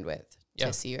the bandwidth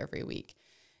to see you every week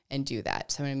and do that.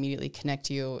 So I'm going to immediately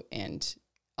connect you, and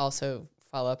also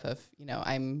follow up of,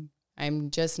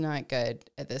 I'm just not good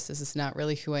at this. This is not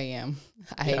really who I am.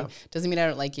 Doesn't mean I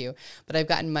don't like you, but I've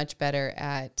gotten much better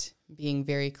at being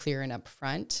very clear and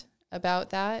upfront about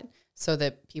that, so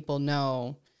that people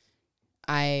know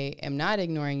I am not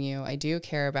ignoring you. I do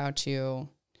care about you.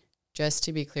 Just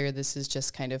to be clear, this is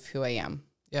just kind of who I am.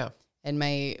 Yeah. And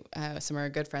my some of our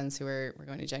good friends who we're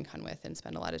going to Gen Con with and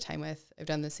spend a lot of time with, I've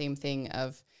done the same thing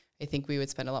of, I think we would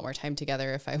spend a lot more time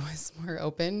together if I was more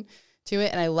open to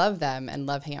it. And I love them and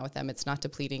love hanging out with them. It's not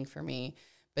depleting for me,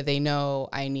 but they know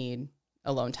I need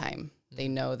alone time. Mm-hmm. They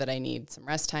know that I need some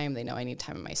rest time. They know I need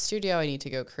time in my studio. I need to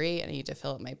go create. I need to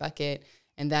fill up my bucket.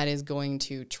 And that is going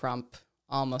to trump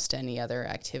almost any other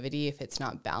activity if it's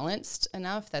not balanced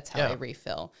enough. That's how I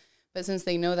refill. But since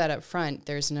they know that up front,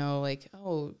 there's no like,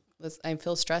 I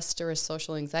feel stressed or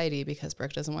social anxiety because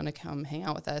Brooke doesn't want to come hang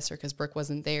out with us, or because Brooke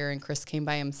wasn't there and Chris came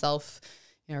by himself.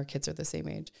 Our kids are the same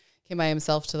age. Came by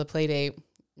himself to the play date.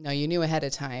 No, you knew ahead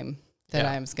of time that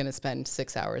I was going to spend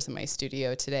 6 hours in my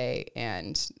studio today,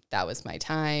 and that was my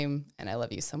time, and I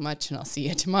love you so much, and I'll see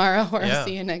you tomorrow, or I'll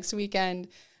see you next weekend.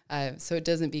 So it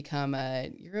doesn't become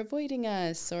you're avoiding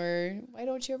us, or why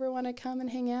don't you ever want to come and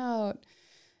hang out?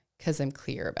 Because I'm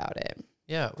clear about it.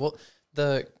 Yeah, well,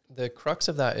 the crux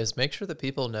of that is make sure that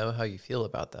people know how you feel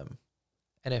about them.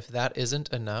 And if that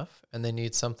isn't enough and they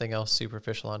need something else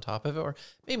superficial on top of it, or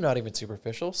maybe not even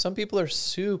superficial, some people are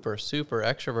super, super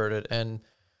extroverted, and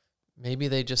maybe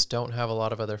they just don't have a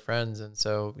lot of other friends. And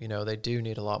so, they do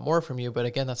need a lot more from you. But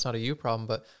again, that's not a you problem.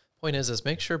 But point is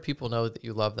make sure people know that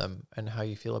you love them and how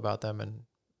you feel about them, and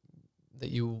that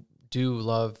you do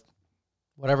love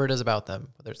whatever it is about them,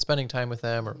 whether it's spending time with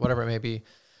them or whatever it may be.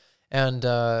 And,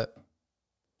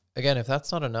 again, if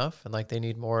that's not enough and like they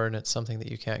need more and it's something that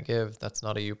you can't give, that's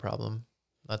not a you problem.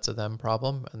 That's a them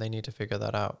problem, and they need to figure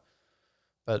that out.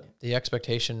 But the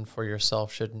expectation for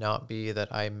yourself should not be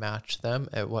that I match them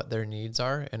at what their needs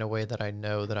are in a way that I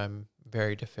know that I'm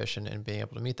very deficient in being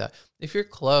able to meet that. If you're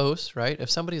close, right? If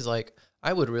somebody's like,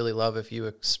 I would really love if you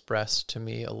expressed to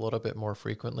me a little bit more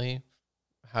frequently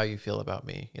how you feel about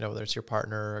me, whether it's your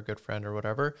partner or a good friend or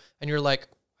whatever, and you're like,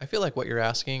 I feel like what you're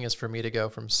asking is for me to go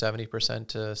from 70%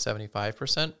 to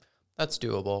 75%. that's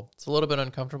doable. It's a little bit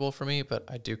uncomfortable for me, but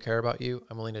I do care about you.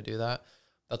 I'm willing to do that.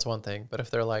 That's one thing. But if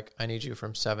they're like, I need you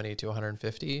from 70 to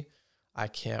 150, I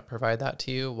can't provide that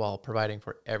to you while providing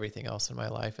for everything else in my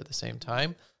life at the same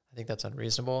time. I think that's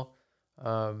unreasonable.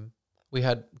 We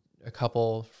had a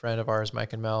couple, friend of ours,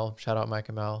 Mike and Mel, shout out Mike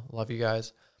and Mel, love you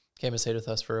guys, came and stayed with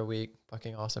us for a week,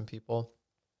 fucking awesome people.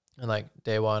 And like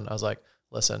day one, I was like,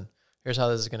 listen, here's how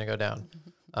this is going to go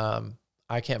down.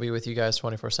 I can't be with you guys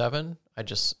 24/7.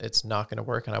 It's not going to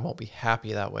work, and I won't be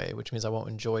happy that way, which means I won't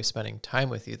enjoy spending time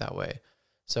with you that way.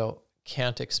 So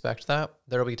can't expect that.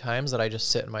 There'll be times that I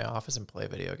just sit in my office and play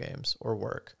video games or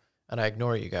work, and I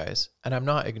ignore you guys. And I'm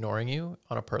not ignoring you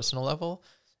on a personal level.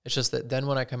 It's just that then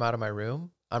when I come out of my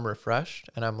room, I'm refreshed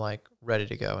and I'm like ready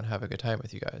to go and have a good time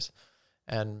with you guys.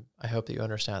 And I hope that you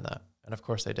understand that. And of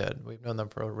course they did. We've known them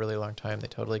for a really long time. They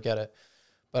totally get it.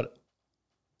 But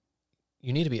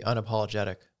you need to be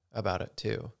unapologetic about it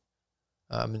too.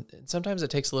 And sometimes it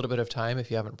takes a little bit of time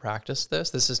if you haven't practiced this.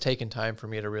 This has taken time for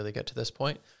me to really get to this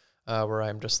point where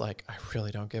I'm just like, I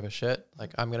really don't give a shit.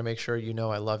 Like, I'm going to make sure you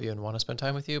know I love you and want to spend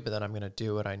time with you, but then I'm going to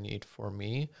do what I need for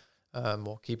me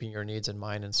while keeping your needs in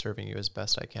mind and serving you as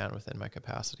best I can within my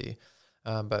capacity.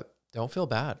 But don't feel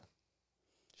bad.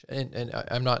 And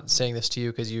I'm not saying this to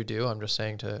you because you do. I'm just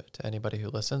saying to anybody who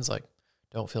listens, like,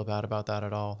 don't feel bad about that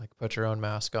at all. Like, put your own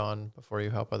mask on before you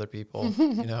help other people,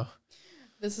 you know?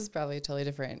 This is probably a totally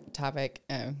different topic.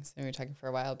 So we were talking for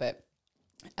a while, but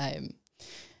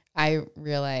I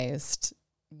realized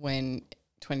when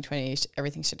 2020,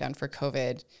 everything shut down for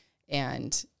COVID,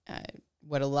 and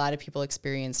what a lot of people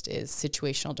experienced is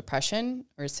situational depression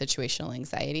or situational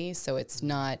anxiety. So it's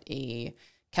not a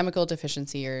chemical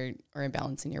deficiency or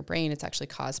imbalance in your brain. It's actually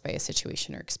caused by a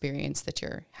situation or experience that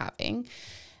you're having.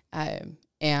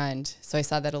 And so I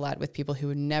saw that a lot with people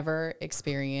who never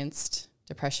experienced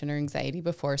depression or anxiety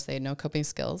before, so they had no coping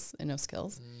skills and no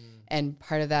skills. And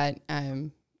part of that,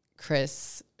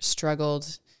 Chris struggled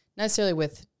not necessarily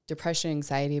with depression,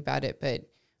 anxiety about it, but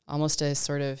almost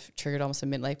triggered almost a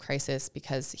midlife crisis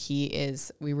because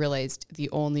we realized the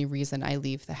only reason I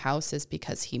leave the house is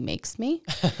because he makes me.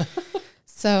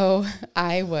 So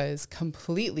I was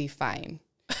completely fine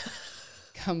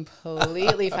to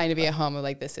be at home. I'm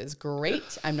like, this is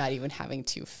great. I'm not even having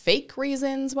to fake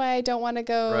reasons why I don't want to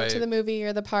go to the movie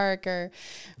or the park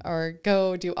or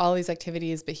go do all these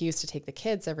activities. But he used to take the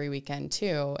kids every weekend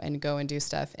too and go and do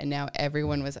stuff. And now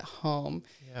everyone was at home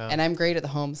and I'm great at the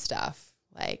home stuff.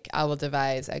 Like, I will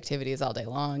devise activities all day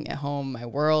long at home. My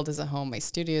world is at home. My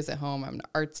studio is at home. I'm an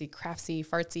artsy, craftsy,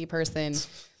 fartsy person.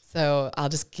 So I'll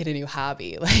just get a new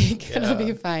hobby. It'll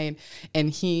be fine. And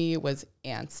he was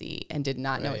antsy and did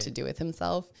not know what to do with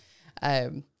himself,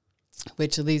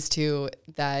 which leads to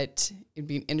that it'd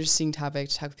be an interesting topic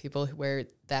to talk with people where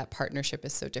that partnership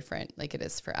is so different, like it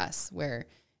is for us, where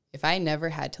if I never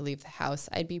had to leave the house,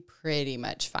 I'd be pretty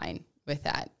much fine with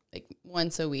that. Like,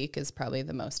 once a week is probably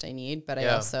the most I need, but I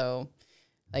also,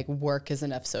 like, work is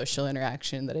enough social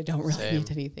interaction that I don't really need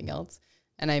anything else.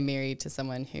 And I'm married to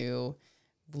someone who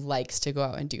likes to go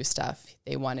out and do stuff.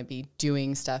 They want to be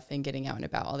doing stuff and getting out and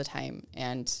about all the time.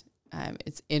 And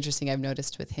it's interesting. I've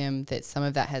noticed with him that some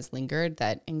of that has lingered,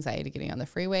 that anxiety getting on the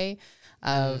freeway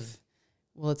of,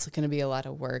 well, it's going to be a lot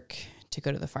of work to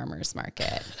go to the farmer's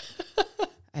market.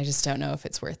 I just don't know if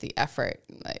it's worth the effort.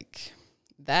 Like,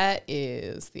 that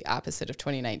is the opposite of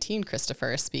 2019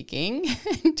 Christopher speaking.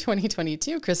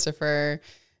 2022 Christopher,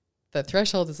 the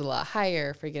threshold is a lot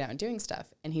higher for getting out and doing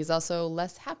stuff. And he's also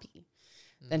less happy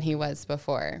than he was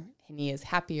before. And he is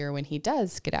happier when he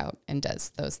does get out and does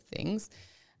those things.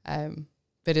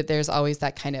 But there's always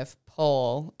that kind of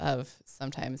pull of,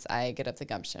 sometimes I get up the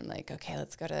gumption. I'm like, okay,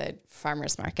 let's go to the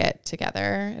farmer's market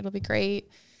together. It'll be great.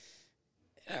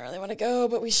 I don't really want to go,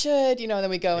 but we should, then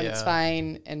we go and it's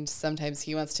fine. And sometimes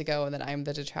he wants to go and then I'm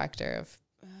the detractor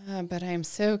of, but I'm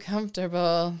so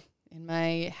comfortable in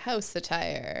my house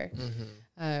attire.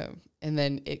 And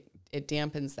then it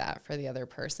dampens that for the other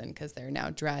person because they're now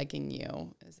dragging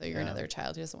you as though you're another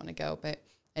child who doesn't want to go. But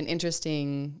an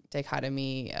interesting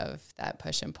dichotomy of that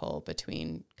push and pull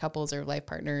between couples or life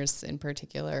partners in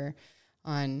particular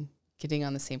on getting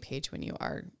on the same page when you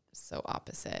are so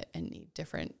opposite and need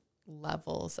different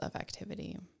levels of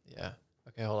activity. Yeah.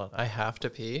 Okay, hold on. I have to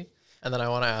pee. And then I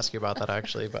want to ask you about that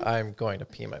actually, but I'm going to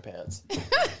pee my pants.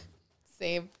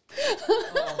 Same.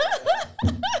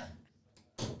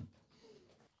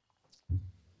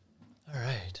 All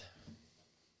right.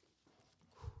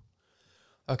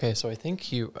 Okay, so I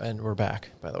think and we're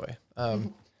back, by the way.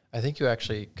 I think you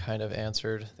actually kind of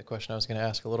answered the question I was going to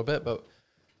ask a little bit, but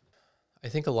I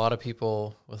think a lot of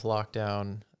people with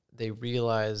lockdown, they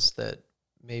realize that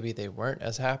maybe they weren't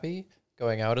as happy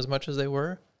going out as much as they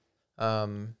were,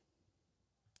 in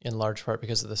large part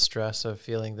because of the stress of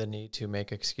feeling the need to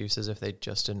make excuses if they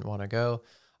just didn't want to go.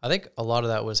 I think a lot of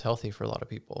that was healthy for a lot of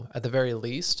people. At the very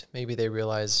least, maybe they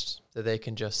realized that they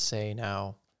can just say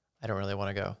now, I don't really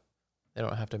want to go. They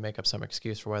don't have to make up some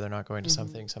excuse for why they're not going to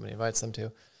something somebody invites them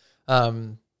to.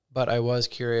 But I was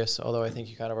curious, although I think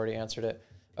you kind of already answered it,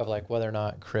 of like whether or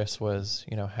not Chris was,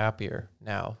 happier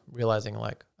now, realizing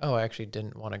like, oh, I actually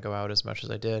didn't want to go out as much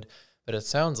as I did. But it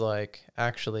sounds like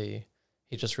actually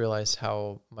he just realized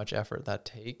how much effort that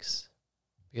takes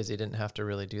because he didn't have to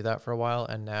really do that for a while.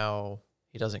 And now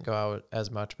he doesn't go out as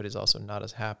much, but he's also not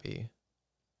as happy.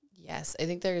 Yes, I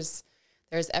think there's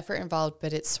effort involved,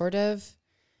 but it's sort of,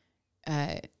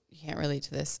 you can't relate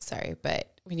to this, sorry,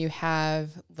 but when you have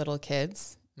little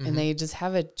kids and they just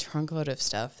have a trunk load of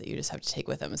stuff that you just have to take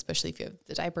with them, especially if you have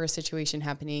the diaper situation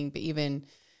happening. But even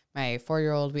my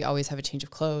 4-year-old, we always have a change of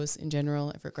clothes in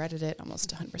general. I've regretted it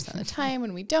almost 100% of the time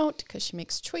when we don't, because she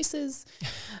makes choices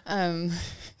that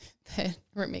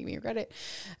make me regret it.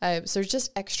 So there's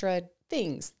just extra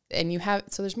things, and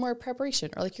so there's more preparation.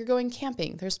 Or like you're going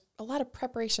camping, there's a lot of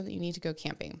preparation that you need to go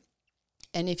camping.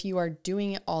 And if you are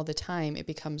doing it all the time, it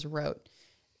becomes rote.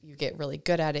 You get really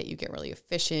good at it. You get really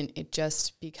efficient. It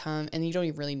just and you don't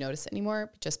even really notice it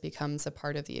anymore. It just becomes a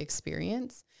part of the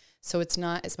experience. So it's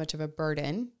not as much of a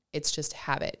burden. It's just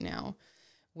habit now.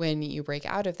 When you break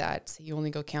out of that, so you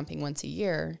only go camping once a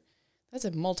year, that's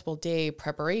a multiple day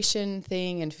preparation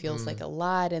thing and feels like a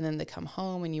lot. And then they come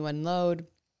home and you unload.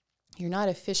 You're not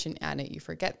efficient at it. You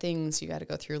forget things. You got to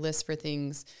go through lists for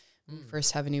things. When you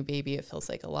first have a new baby, it feels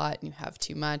like a lot and you have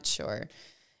too much. Or,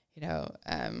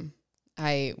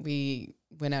 we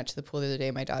went out to the pool the other day.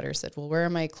 My daughter said, well, where are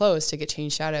my clothes to get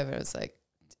changed out of? I was like,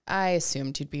 I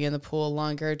assumed you'd be in the pool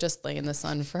longer. Just lay in the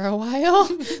sun for a while.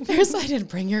 I didn't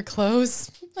bring your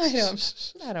clothes. I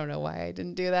don't know why I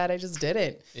didn't do that. I just did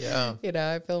it. Yeah.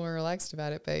 I feel more relaxed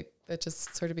about it, but it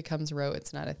just sort of becomes rote.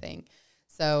 It's not a thing.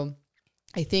 So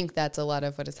I think that's a lot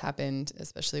of what has happened,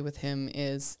 especially with him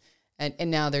is,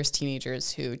 and now there's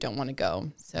teenagers who don't want to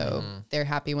go. So they're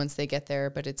happy once they get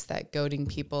there, but it's that goading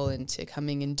people into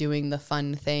coming and doing the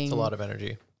fun thing. It's a lot of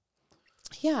energy.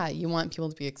 Yeah. You want people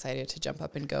to be excited to jump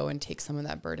up and go and take some of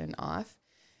that burden off.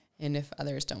 And if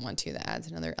others don't want to, that adds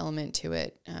another element to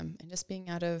it. And just being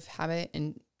out of habit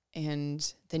and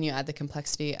then you add the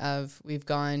complexity of we've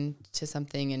gone to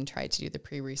something and tried to do the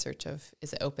pre-research of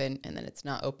is it open, and then it's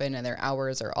not open and their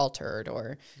hours are altered,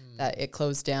 or that it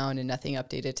closed down and nothing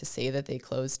updated to say that they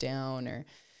closed down, or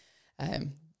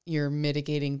you're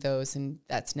mitigating those, and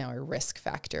that's now a risk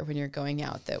factor when you're going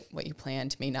out that what you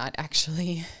planned may not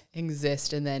actually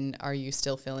exist. And then are you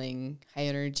still feeling high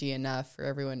energy enough, or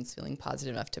everyone's feeling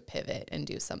positive enough to pivot and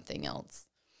do something else?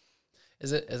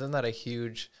 Isn't that a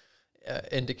huge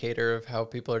indicator of how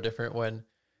people are different when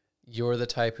you're the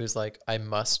type who's like, I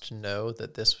must know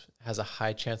that this has a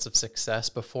high chance of success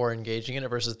before engaging in it,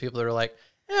 versus people that are like,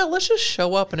 yeah, let's just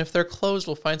show up, and if they're closed,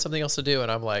 we'll find something else to do.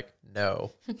 And I'm like,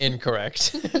 no,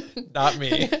 incorrect. Not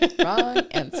me. Wrong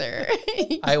answer.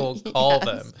 I will call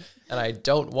them, and I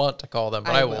don't want to call them,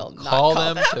 but I will call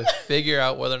them to figure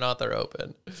out whether or not they're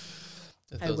open.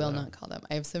 I will not call them.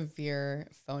 I have severe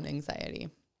phone anxiety.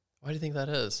 Why do you think that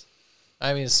is?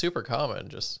 I mean, it's super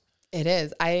common. It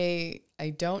is. I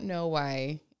don't know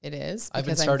why it is. I've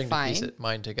been starting to piece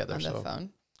mine together. On the phone.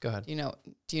 Go ahead.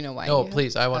 Do you know why? No,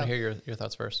 please. I want to hear your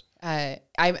thoughts first.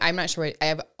 I'm not sure. I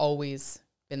have always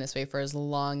been this way for as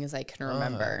long as I can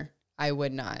remember. I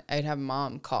would not. I'd have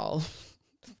mom call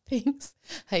things.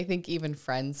 I think even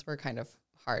friends were kind of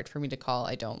hard for me to call.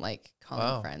 I don't like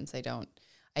calling friends. I don't.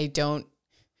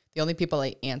 The only people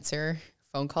I answer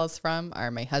phone calls from are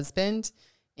my husband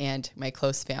and my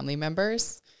close family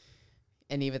members.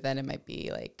 And even then it might be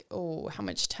like, oh, how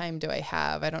much time do I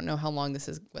have? I don't know how long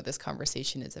what this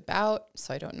conversation is about.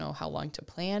 So I don't know how long to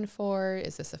plan for.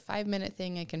 Is this a 5-minute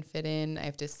thing I can fit in? I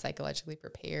have to psychologically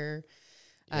prepare.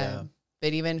 Yeah.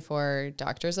 But even for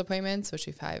doctor's appointments, which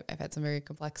I've had some very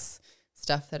complex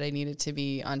stuff that I needed to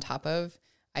be on top of,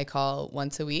 I call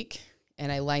once a week and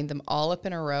I line them all up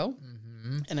in a row.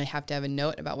 And I have to have a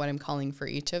note about what I'm calling for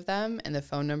each of them and the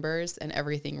phone numbers and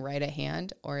everything right at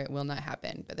hand, or it will not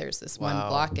happen. But there's this one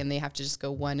block and they have to just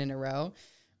go one in a row,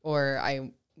 or I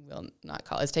will not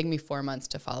call. It's taken me 4 months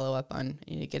to follow up on,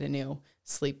 I need to get a new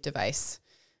sleep device.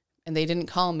 And they didn't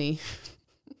call me.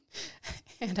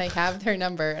 And I have their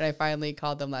number, and I finally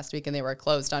called them last week, and they were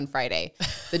closed on Friday,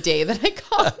 the day that I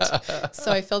called.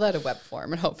 So I filled out a web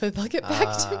form, and hopefully they'll get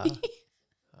back to me.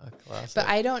 Classic. But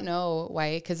I don't know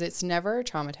why, because it's never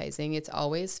traumatizing. It's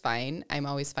always fine. I'm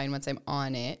always fine once I'm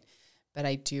on it. but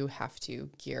I do have to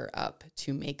gear up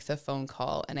to make the phone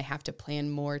call, and I have to plan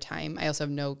more time. I also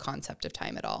have no concept of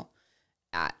time at all.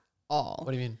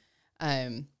 What do you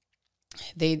mean?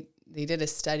 They did a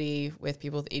study with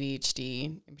people with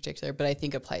ADHD in particular, but I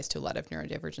think applies to a lot of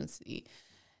neurodivergency,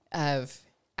 of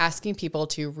asking people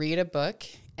to read a book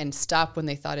and stop when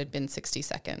they thought it'd been 60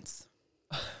 seconds.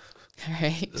 All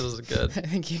right. This is good. I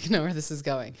think you can know where this is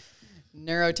going.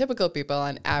 Neurotypical people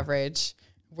on average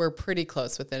were pretty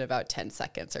close within about 10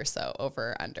 seconds or so,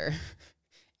 over or under.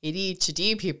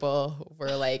 ADHD people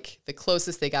were like, the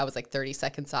closest they got was like 30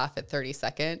 seconds off at 30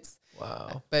 seconds.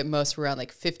 Wow. But most were around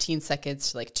like 15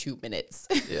 seconds to like 2 minutes.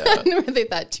 Yeah. Where they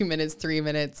thought 2 minutes, 3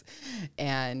 minutes.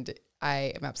 And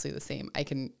I am absolutely the same.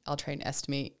 I'll try and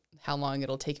estimate how long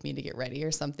it'll take me to get ready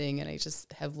or something. And I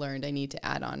just have learned I need to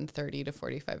add on 30 to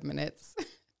 45 minutes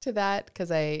to that,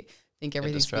 because I think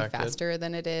everything's going to be faster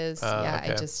than it is. Okay.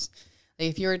 I just, like,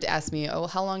 if you were to ask me, oh,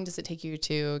 how long does it take you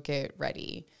to get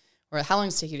ready? Or how long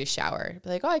does it take you to shower? I'd be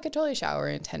like, oh, I could totally shower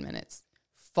in 10 minutes.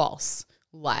 False.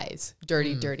 Lies.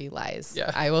 Dirty lies.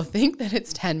 Yeah. I will think that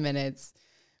it's 10 minutes,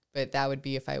 but that would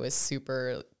be if I was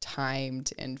super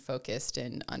timed and focused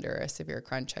and under a severe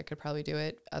crunch, I could probably do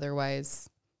it. Otherwise,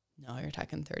 no, you're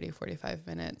talking 30, 45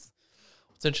 minutes.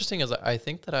 What's interesting is I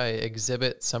think that I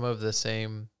exhibit some of the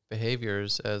same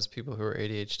behaviors as people who are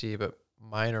ADHD, but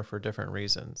mine are for different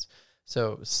reasons.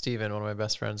 So Steven, one of my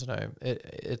best friends, and I,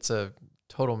 it's a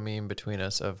total meme between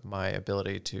us of my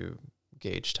ability to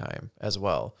gauge time as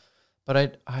well.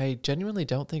 But I genuinely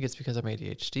don't think it's because I'm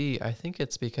ADHD. I think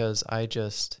it's because I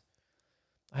just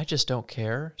don't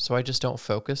care. So I just don't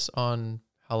focus on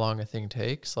how long a thing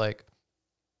takes. Like,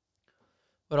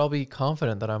 but I'll be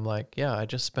confident that I'm like, yeah, I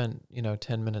just spent,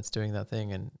 10 minutes doing that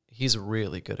thing. And he's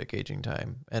really good at gauging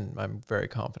time. And I'm very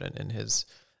confident in his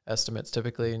estimates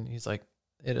typically. And he's like,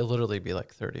 it'll literally be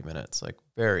like 30 minutes, like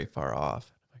very far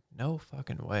off. I'm like, no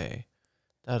fucking way.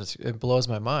 It blows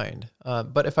my mind.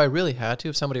 But if I really had to,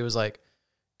 if somebody was like,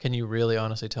 can you really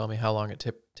honestly tell me how long it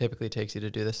typically takes you to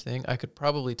do this thing? I could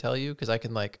probably tell you, because I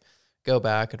can like go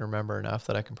back and remember enough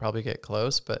that I can probably get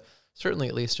close, but certainly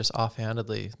at least just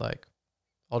offhandedly, like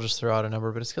I'll just throw out a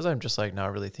number, but it's because I'm just like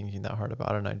not really thinking that hard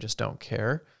about it and I just don't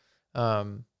care. But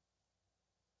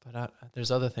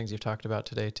there's other things you've talked about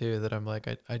today too that I'm like,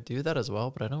 I do that as well,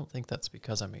 but I don't think that's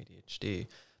because I'm ADHD.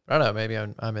 But I don't know, maybe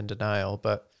I'm in denial,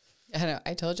 but I don't know.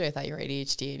 I told you I thought you were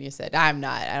ADHD, and you said, I'm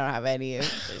not. I don't have any.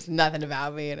 There's nothing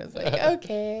about me. And I was like,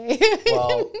 okay.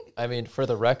 Well, I mean, for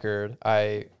the record,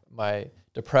 my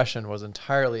depression was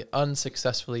entirely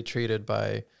unsuccessfully treated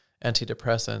by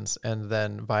antidepressants, and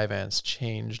then Vyvanse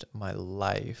changed my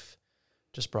life.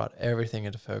 Just brought everything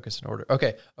into focus and order.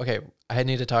 Okay. I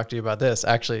need to talk to you about this.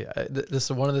 Actually, this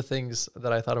is one of the things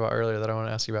that I thought about earlier that I want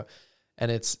to ask you about, and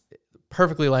it's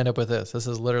perfectly lined up with this. This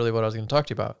is literally what I was going to talk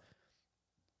to you about.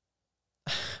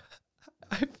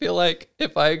 I feel like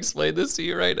if I explained this to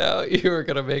you right now, you were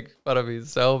going to make fun of me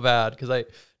so bad, because I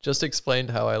just explained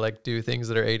how I like do things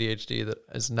that are ADHD that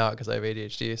is not because I have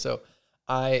ADHD. So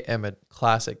I am a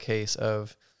classic case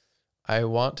of I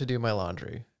want to do my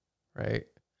laundry, right?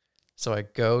 So I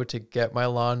go to get my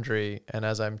laundry, and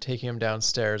as I'm taking them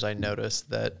downstairs, I notice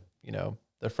that,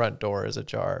 the front door is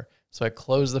ajar. So I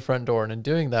close the front door, and in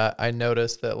doing that, I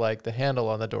notice that like the handle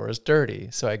on the door is dirty.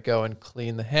 So I go and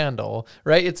clean the handle,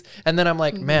 right? And then I'm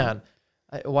like, man,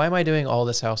 why am I doing all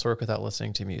this housework without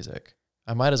listening to music?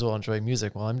 I might as well enjoy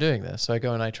music while I'm doing this. So I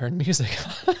go and I turn music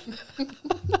on.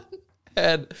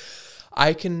 And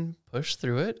I can push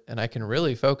through it, and I can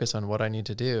really focus on what I need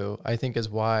to do, I think is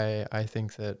why I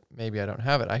think that maybe I don't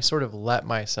have it. I sort of let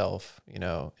myself,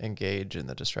 engage in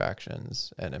the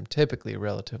distractions, and am typically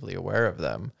relatively aware of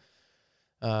them.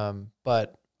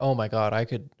 But oh my God, I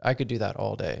could do that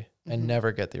all day and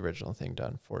never get the original thing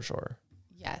done, for sure.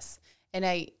 Yes. And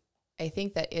I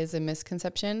think that is a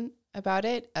misconception about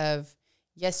it of,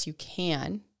 yes, you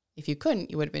can. If you couldn't,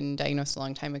 you would have been diagnosed a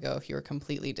long time ago if you were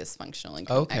completely dysfunctional and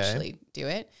couldn't actually do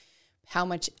it. How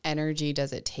much energy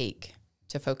does it take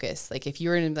to focus? Like if you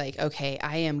were in like, okay,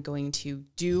 I am going to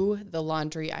do the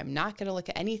laundry, I'm not going to look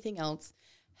at anything else.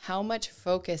 How much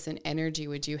focus and energy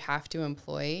would you have to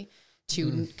employ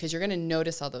because you're going to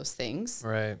notice all those things.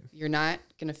 Right. You're not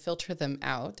going to filter them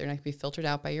out. They're not going to be filtered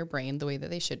out by your brain the way that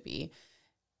they should be,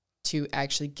 to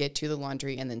actually get to the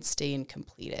laundry and then stay and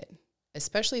complete it.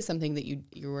 Especially something that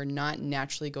you are not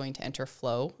naturally going to enter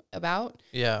flow about.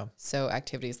 Yeah. So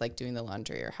activities like doing the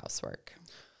laundry or housework.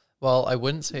 Well, I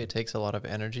wouldn't say it takes a lot of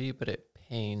energy, but it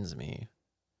pains me.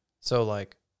 So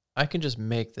like I can just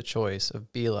make the choice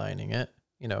of beelining it,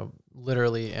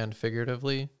 literally and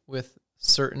figuratively with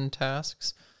certain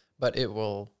tasks, but it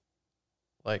will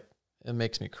it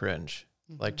makes me cringe.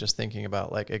 Like just thinking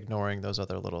about like ignoring those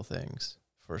other little things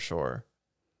for sure.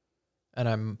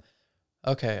 And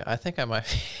I think I might,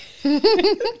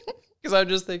 because I'm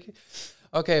just thinking,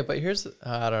 okay, but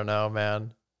I don't know,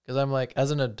 man. Because I'm like,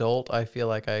 as an adult, I feel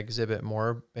like I exhibit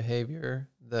more behavior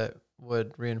that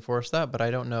would reinforce that, but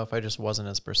I don't know if I just wasn't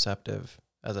as perceptive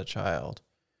as a child.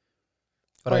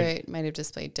 But or it might have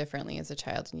displayed differently as a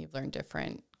child and you've learned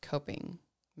different coping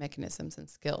mechanisms and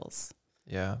skills.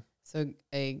 Yeah. So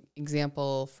a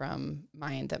example from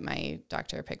mine that my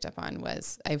doctor picked up on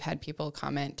was I've had people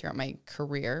comment throughout my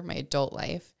career, my adult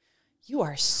life, you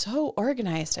are so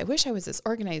organized. I wish I was as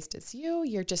organized as you.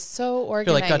 You're just so organized.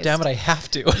 You're like, God damn it, I have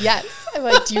to. Yes. I'm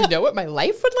like, do you know what my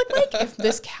life would look like? If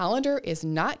this calendar is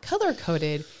not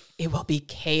color-coded, it will be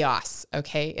chaos,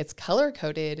 okay? It's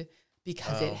color-coded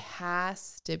because it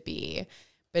has to be.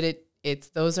 But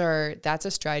that's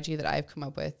a strategy that I've come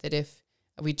up with, that if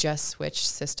we just switch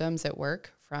systems at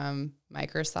work from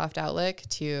Microsoft Outlook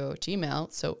to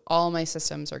Gmail, so all my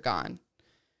systems are gone,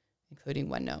 including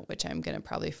OneNote, which I'm going to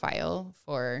probably file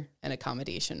for an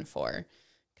accommodation for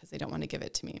because they don't want to give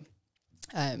it to me.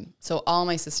 So all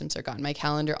my systems are gone. My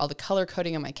calendar, all the color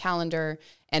coding on my calendar,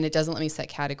 and it doesn't let me set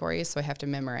categories, so I have to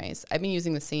memorize. I've been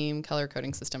using the same color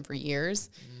coding system for years,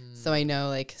 so I know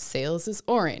like sales is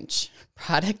orange,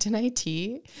 product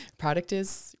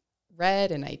is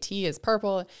red, and IT is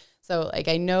purple. So like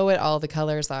I know what all the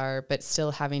colors are, but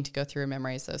still having to go through and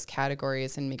memorize those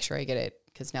categories and make sure I get it,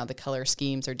 because now the color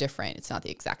schemes are different. It's not the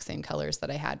exact same colors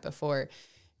that I had before.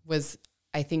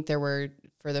 I think there were,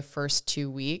 for the first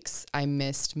 2 weeks, I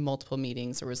missed multiple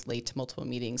meetings or was late to multiple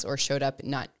meetings or showed up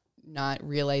not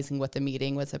realizing what the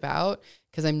meeting was about,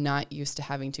 because I'm not used to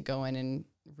having to go in and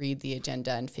read the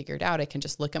agenda and figure it out. I can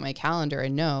just look at my calendar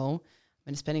and know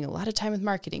I'm going to be spending a lot of time with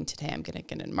marketing today. I'm going to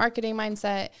get in marketing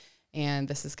mindset and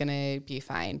this is going to be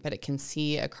fine. But it can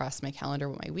see across my calendar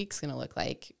what my week's going to look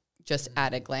like just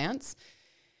at a glance.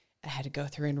 I had to go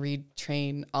through and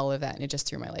retrain all of that, and it just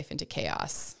threw my life into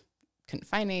chaos. Couldn't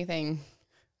find anything.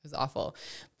 It was awful.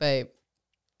 But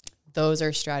those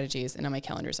are strategies, and now my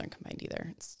calendars aren't combined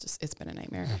either. It's been a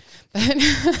nightmare.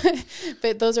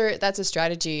 But that's a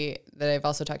strategy that I've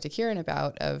also talked to Kieran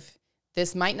about, of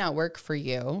this might not work for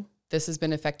you. This has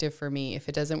been effective for me. If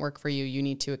it doesn't work for you, you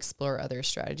need to explore other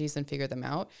strategies and figure them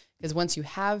out. Because once you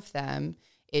have them,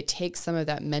 it takes some of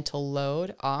that mental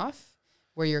load off,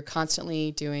 where you're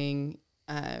constantly doing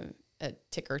a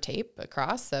ticker tape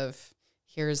across of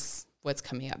here's what's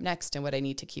coming up next and what I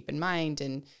need to keep in mind,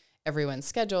 and everyone's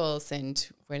schedules and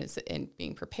when it's and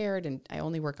being prepared. And I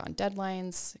only work on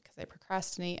deadlines because I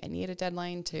procrastinate. I need a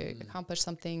deadline to accomplish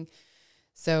something.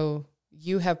 So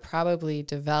you have probably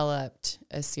developed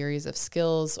a series of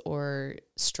skills or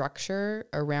structure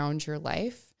around your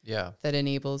life that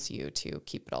enables you to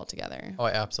keep it all together. Oh,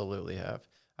 I absolutely have.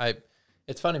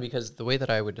 It's funny because the way that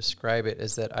I would describe it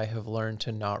is that I have learned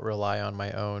to not rely on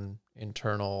my own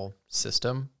internal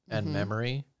system, and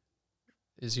memory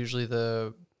is usually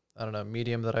the,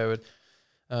 medium that I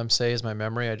would say is my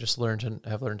memory. I just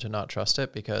have learned to not trust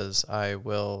it, because I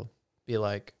will be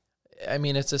like,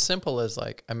 it's as simple as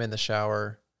like, I'm in the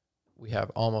shower. We have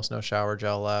almost no shower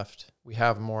gel left. We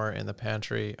have more in the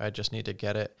pantry. I just need to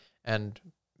get it. And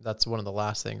that's one of the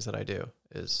last things that I do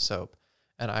is soap.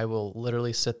 And I will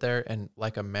literally sit there and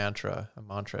like a mantra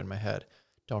in my head,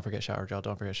 don't forget shower gel,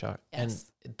 don't forget shower.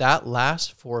 Yes. And that lasts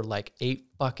for like 8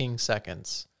 fucking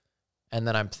seconds. And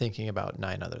then I'm thinking about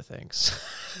 9 other things.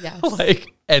 Yes.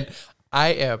 And I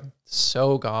am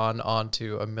so gone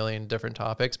onto a million different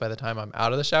topics by the time I'm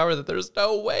out of the shower that there's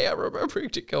no way I'm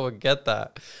remembering to go and get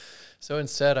that. So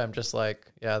instead I'm just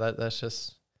like, that's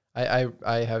just,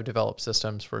 I have developed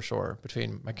systems for sure.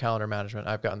 Between my calendar management,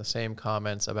 I've gotten the same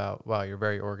comments about, wow, you're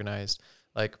very organized.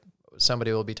 Like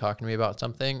somebody will be talking to me about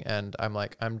something and I'm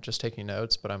like, I'm just taking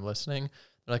notes, but I'm listening.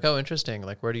 They're like, oh, interesting.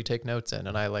 Like, where do you take notes in?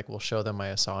 And I will show them my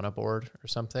Asana board or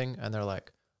something. And they're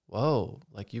like, whoa,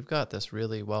 like you've got this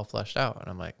really well fleshed out. And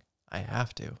I'm like, I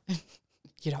have to.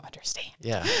 You don't understand.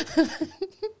 Yeah.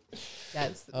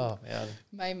 Yes. Oh, man.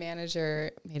 My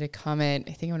manager made a comment,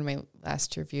 I think in one of my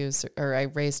last reviews, or I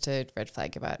raised a red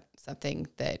flag about something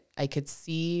that I could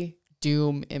see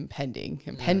doom impending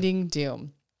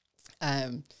doom,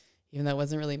 even though it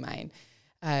wasn't really mine.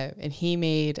 And he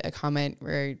made a comment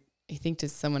where I think to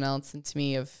someone else and to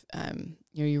me of,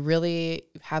 you really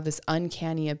have this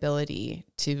uncanny ability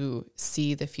to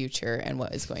see the future and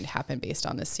what is going to happen based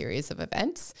on this series of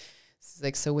events.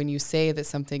 So when you say that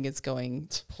something is going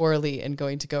poorly and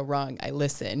going to go wrong, I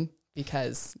listen,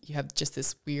 because you have just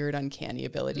this weird uncanny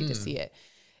ability to see it.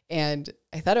 And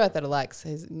I thought about that a lot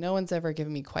because no one's ever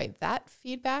given me quite that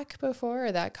feedback before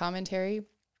or that commentary,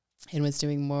 and was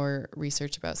doing more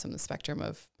research about some of the spectrum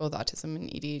of both autism and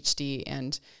ADHD.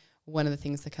 And one of the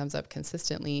things that comes up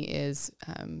consistently is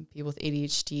people with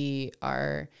ADHD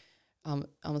are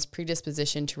almost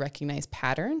predispositioned to recognize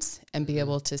patterns and be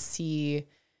able to see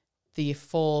the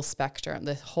full spectrum,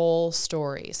 the whole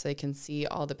story. So they can see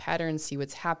all the patterns, see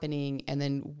what's happening, and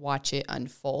then watch it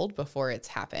unfold before it's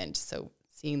happened. So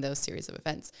seeing those series of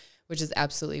events, which is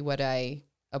absolutely what I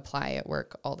apply at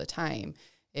work all the time,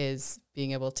 is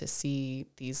being able to see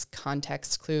these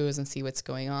context clues and see what's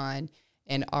going on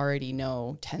and already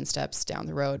know 10 steps down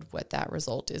the road what that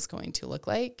result is going to look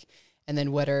like. And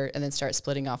then start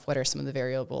splitting off what are some of the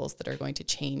variables that are going to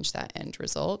change that end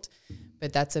result.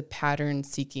 But that's a pattern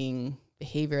seeking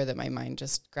behavior that my mind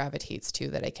just gravitates to,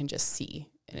 that I can just see.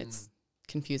 And it's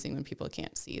confusing when people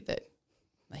can't see that,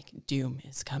 like, doom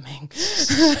is coming.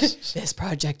 This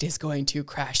project is going to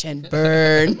crash and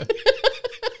burn.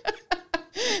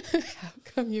 How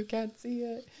come you can't see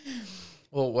it?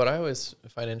 Well, what I always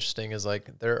find interesting is,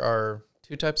 like, there are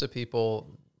two types of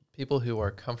people who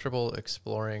are comfortable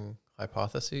exploring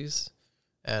hypotheses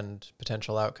and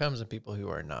potential outcomes, and people who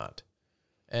are not.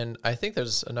 And I think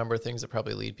there's a number of things that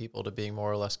probably lead people to being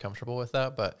more or less comfortable with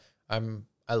that, but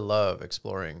I love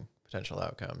exploring potential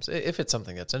outcomes if it's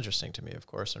something that's interesting to me, of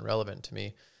course, and relevant to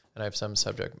me, and I have some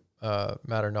subject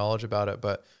matter knowledge about it.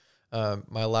 But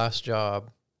my last job,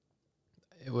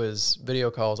 it was video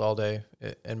calls all day,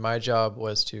 and my job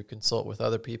was to consult with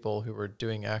other people who were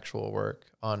doing actual work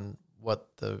on what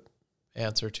the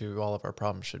answer to all of our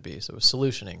problems should be. So it was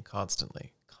solutioning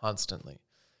constantly.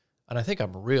 And I think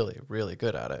I'm really, really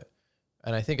good at it.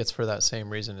 And I think it's for that same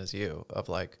reason as you, of,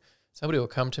 like, somebody will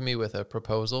come to me with a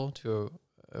proposal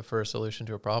for a solution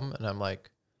to a problem, and I'm like,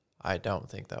 I don't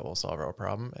think that will solve our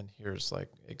problem, and here's, like,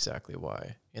 exactly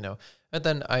why, And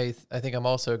then I think I'm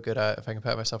also good at, if I can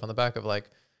pat myself on the back, of, like,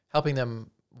 helping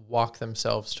them walk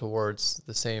themselves towards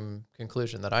the same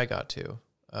conclusion that I got to,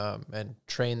 and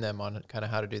train them on kind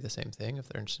of how to do the same thing if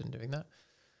they're interested in doing that.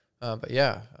 But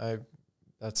yeah,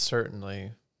 that's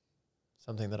certainly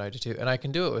something that I do too. And I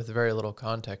can do it with very little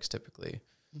context typically,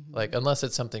 like, unless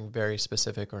it's something very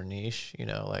specific or niche,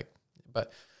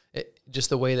 but just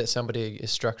the way that somebody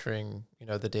is structuring,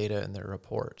 the data in their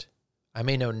report. I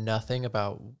may know nothing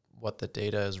about what the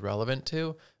data is relevant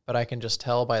to, but I can just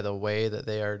tell by the way that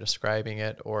they are describing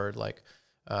it, or, like,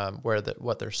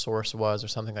 what their source was or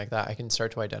something like that. I can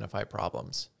start to identify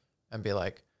problems and be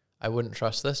like, I wouldn't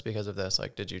trust this because of this.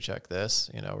 Like, did you check this,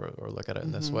 or look at it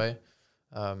in this way?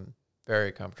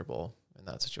 Very comfortable in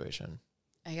that situation.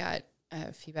 I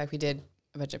got feedback. We did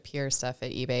a bunch of peer stuff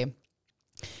at eBay,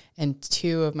 and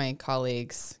two of my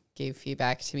colleagues gave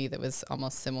feedback to me that was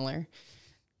almost similar,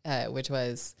 which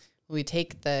was, we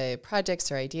take the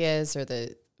projects or ideas or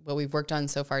what we've worked on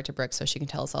so far to Brooke so she can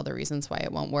tell us all the reasons why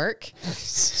it won't work.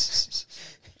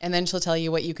 And then she'll tell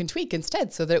you what you can tweak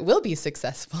instead so that it will be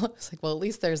successful. It's like, well, at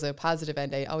least there's a positive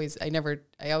end. I always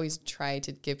try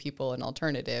to give people an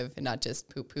alternative and not just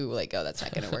poo-poo, like, oh, that's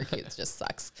not going to work. It just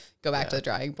sucks. Go back to the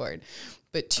drawing board.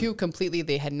 But two, completely,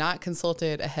 they had not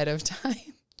consulted ahead of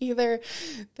time either.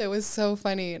 That was so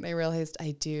funny. And I realized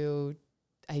I do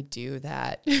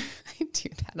that. I do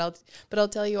that. But I'll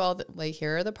tell you all that, like,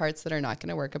 here are the parts that are not going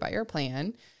to work about your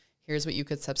plan. Here's what you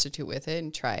could substitute with it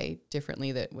and try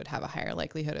differently that would have a higher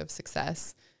likelihood of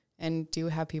success. And do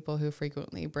have people who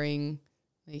frequently bring,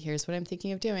 like, here's what I'm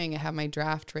thinking of doing. I have my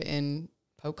draft written,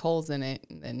 poke holes in it,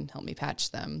 and then help me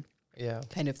patch them. Yeah.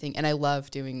 Kind of thing. And I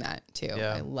love doing that too.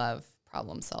 Yeah. I love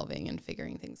problem solving and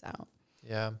figuring things out.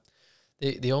 Yeah.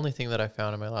 The only thing that I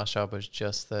found in my last job was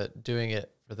just that doing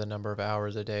it for the number of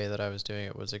hours a day that I was doing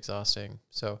it was exhausting.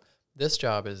 So this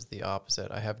job is the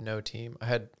opposite. I have no team. I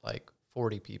had, like,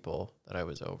 40 people that I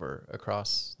was over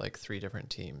across, like, 3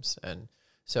 different teams. And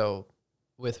so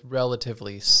with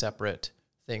relatively separate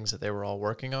things that they were all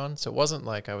working on. So it wasn't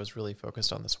like I was really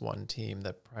focused on this one team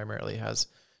that primarily has,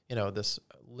 this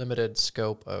limited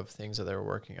scope of things that they were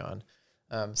working on.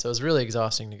 So it was really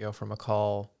exhausting to go from a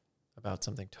call about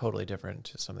something totally different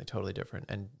to something totally different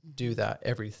and do that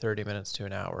every 30 minutes to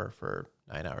an hour for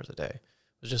 9 hours a day.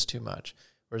 It was just too much.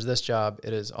 Whereas this job,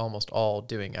 it is almost all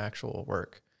doing actual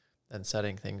work and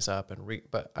setting things up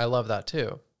but I love that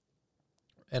too.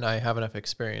 And I have enough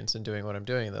experience in doing what I'm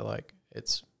doing that, like,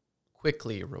 it's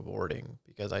quickly rewarding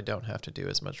because I don't have to do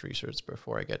as much research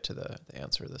before I get to the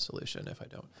answer, the solution, if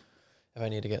I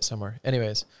need to get somewhere.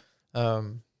 Anyways, but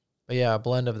yeah, a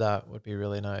blend of that would be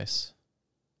really nice.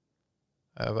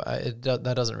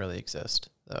 That doesn't really exist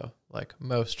though. Like,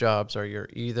 most jobs are, you're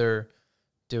either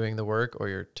doing the work or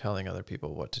you're telling other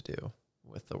people what to do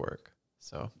with the work.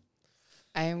 So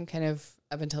I'm kind of,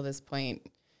 up until this point,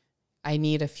 I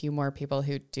need a few more people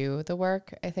who do the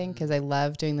work, I think, because I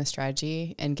love doing the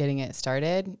strategy and getting it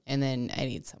started. And then I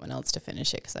need someone else to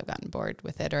finish it because I've gotten bored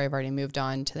with it, or I've already moved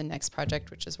on to the next project,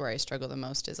 which is where I struggle the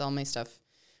most, is all my stuff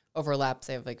overlaps.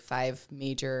 I have like 5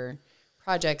 major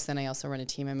projects, and I also run a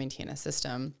team and maintain a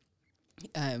system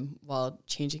while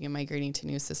changing and migrating to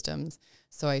new systems.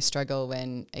 So I struggle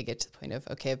when I get to the point of,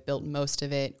 okay, I've built most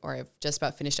of it, or I've just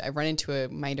about finished it. I run into a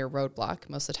minor roadblock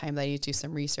most of the time that I need to do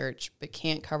some research, but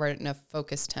can't cover it enough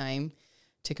focus time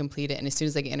to complete it. And as soon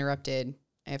as I get interrupted,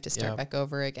 I have to start back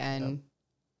over again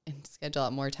and schedule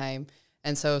out more time.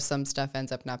 And so some stuff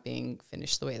ends up not being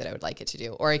finished the way that I would like it to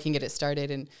do, or I can get it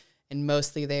started and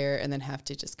mostly there and then have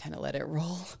to just kind of let it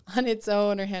roll on its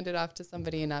own or hand it off to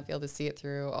somebody and not be able to see it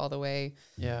through all the way.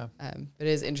 Yeah. But it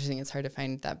is interesting. It's hard to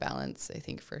find that balance, I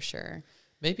think, for sure.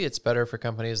 Maybe it's better for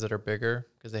companies that are bigger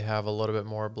because they have a little bit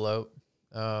more bloat.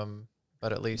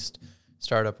 But at least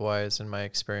startup wise, in my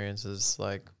experience, is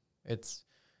like, it's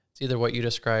either what you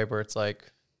describe where it's like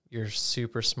you're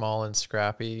super small and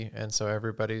scrappy, and so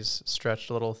everybody's stretched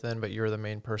a little thin, but you're the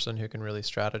main person who can really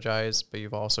strategize, but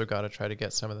you've also got to try to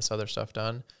get some of this other stuff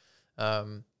done.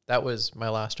 That was my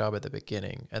last job at the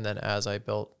beginning. And then as I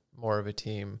built more of a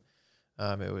team,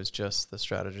 it was just the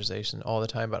strategization all the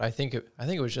time. But I think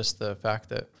it was just the fact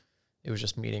that it was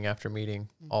just meeting after meeting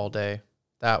all day.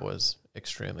 That was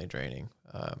extremely draining.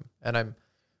 And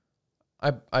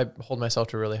I hold myself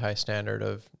to a really high standard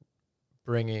of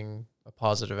bringing a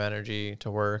positive energy to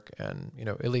work, and, you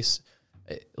know, at least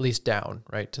down,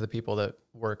 right, to the people that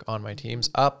work on my teams.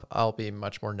 Up, I'll be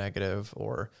much more negative,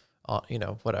 or, you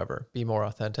know, whatever, be more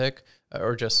authentic,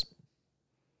 or just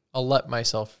I'll let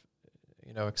myself,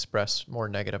 you know, express more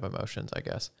negative emotions, I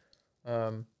guess,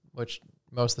 which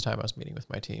most of the time I was meeting with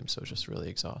my team, so it was just really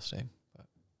exhausting.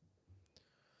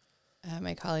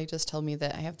 My colleague just told me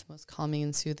that I have the most calming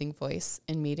and soothing voice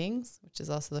in meetings, which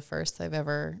is also the first I've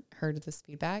ever heard of this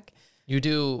feedback. You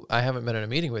do. I haven't been in a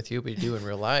meeting with you, but you do in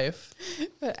real life.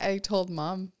 But I told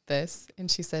Mom this,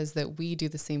 and she says that we do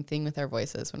the same thing with our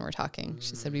voices when we're talking.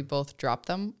 She said we both drop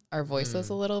our voices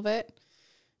a little bit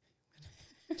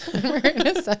when we're in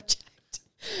a subject.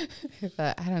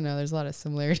 But I don't know. There's a lot of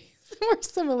similarities. More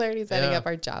similarities adding up.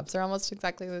 Our jobs are almost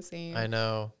exactly the same. I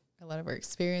know. A lot of our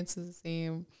experience is the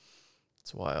same.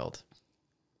 It's wild.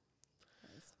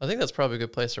 I think that's probably a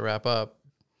good place to wrap up.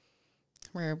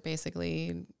 We're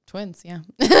basically twins, yeah.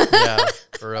 Yeah,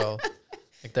 for real.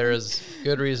 Like, there is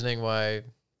good reasoning why, I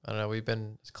don't know, we've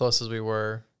been as close as we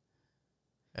were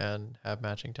and have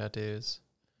matching tattoos.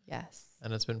 Yes.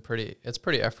 And it's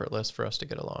pretty effortless for us to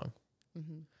get along.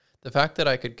 Mm-hmm. The fact that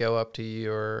I could go up to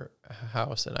your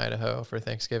house in Idaho for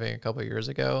Thanksgiving a couple of years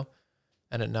ago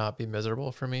and it not be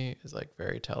miserable for me is like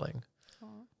very telling.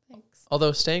 Thanks.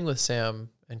 Although staying with Sam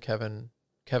and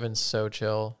Kevin's so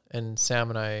chill, and Sam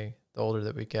and I, the older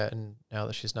that we get, and now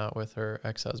that she's not with her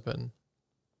ex-husband,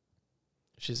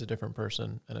 she's a different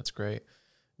person, and it's great.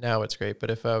 Now it's great, but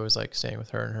if I was like staying with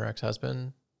her and her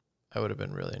ex-husband, I would have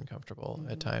been really uncomfortable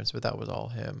at times, but that was all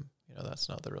him. You know, that's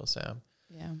not the real Sam.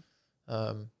 Yeah.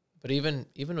 But even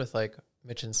with like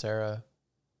Mitch and Sarah,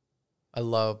 I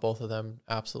love both of them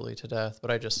absolutely to death, but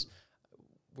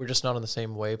we're just not on the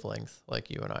same wavelength like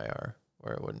you and I are,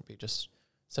 where it wouldn't be just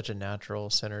such a natural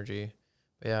synergy.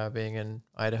 But yeah, being in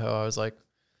Idaho, I was like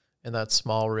in that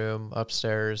small room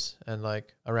upstairs and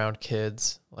like around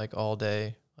kids like all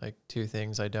day, like 2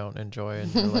 things I don't enjoy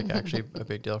and they're like actually a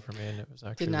big deal for me. And it was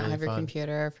actually did not really have your fun.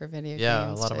 Computer for video games.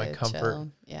 Yeah, a lot of my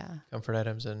comfort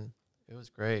items, and it was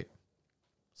great.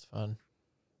 It's fun.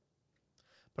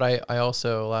 But I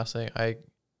also, last thing, I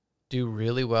do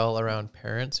really well around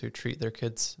parents who treat their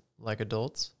kids like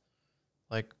adults,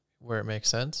 like where it makes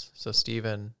sense. So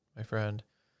Steven, my friend,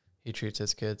 he treats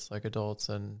his kids like adults,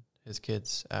 and his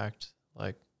kids act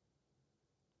like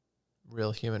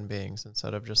real human beings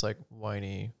instead of just like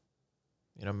whiny,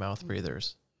 you know, mouth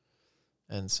breathers.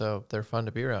 And so they're fun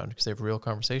to be around because they have real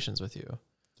conversations with you.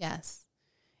 Yes.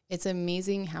 It's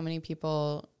amazing how many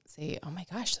people say, oh my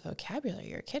gosh, the vocabulary,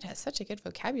 your kid has such a good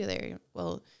vocabulary.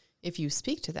 Well, if you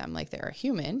speak to them like they're a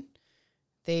human,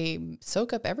 they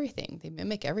soak up everything. They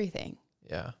mimic everything.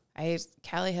 Yeah.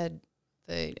 Callie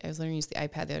I was learning to use the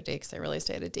iPad the other day because I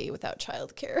realized I had a day without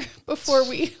childcare before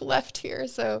we left here.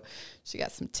 So she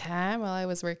got some time while I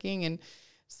was working and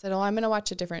said, oh, I'm going to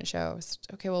watch a different show. I said,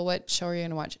 okay, well, what show are you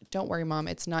going to watch? Don't worry, Mom,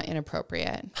 it's not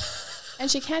inappropriate.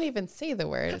 And she can't even say the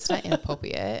word. It's not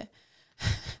inappropriate.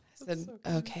 said, so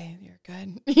good. okay, you're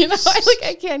good.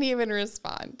 I can't even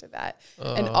respond to that.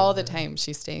 And all the time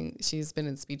she's been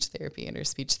in speech therapy, and her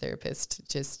speech therapist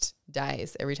just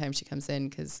dies every time she comes in,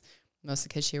 because most of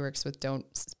the kids she works with don't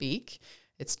speak.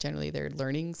 It's generally they're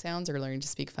learning sounds or learning to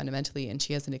speak fundamentally. And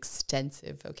she has an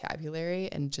extensive vocabulary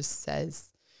and just says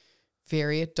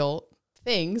very adult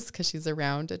things because she's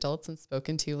around adults and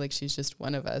spoken to like she's just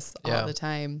one of us all the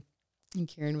time. And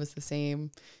Karen was the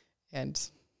same. And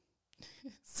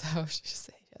so she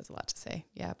has a lot to say.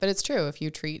 Yeah. But it's true. If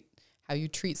you how you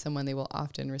treat someone, they will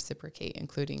often reciprocate,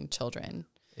 including children.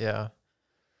 Yeah.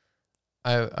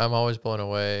 I'm always blown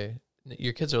away.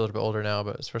 Your kids are a little bit older now,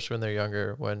 but especially when they're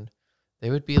younger, when they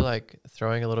would be like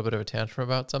throwing a little bit of a tantrum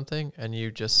about something and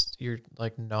you're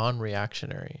like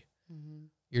non-reactionary. Mm-hmm.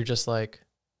 You're just like,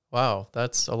 wow,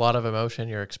 that's a lot of emotion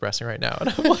you're expressing right now. And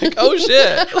I'm like, oh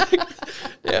shit. Like,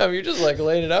 yeah, you're just like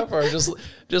laying it out for her.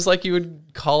 Just like you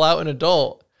would call out an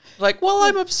adult. Like, well,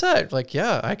 I'm upset. Like,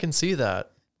 yeah, I can see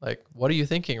that. Like, what are you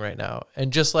thinking right now?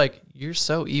 And just like, you're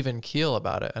so even keel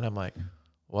about it. And I'm like,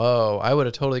 whoa, I would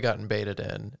have totally gotten baited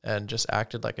in and just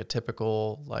acted like a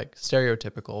typical, like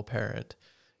stereotypical parent,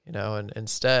 and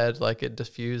instead like it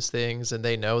diffused things and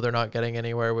they know they're not getting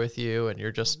anywhere with you and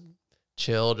you're just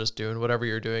chill, just doing whatever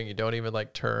you're doing. You don't even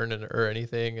like turn or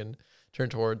anything and turn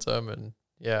towards them. And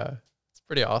yeah, it's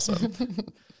pretty awesome.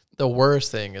 The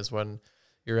worst thing is when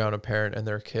you're around a parent and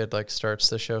their kid like starts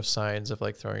to show signs of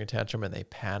like throwing a tantrum and they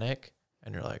panic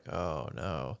and you're like, oh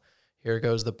no. Here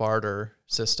goes the barter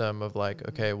system of like,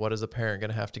 okay, what is the parent going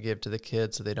to have to give to the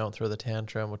kid so they don't throw the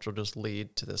tantrum, which will just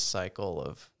lead to this cycle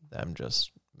of them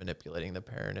just manipulating the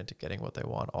parent into getting what they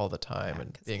want all the time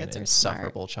and being an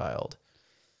insufferable child.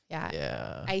 Yeah.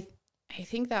 Yeah. I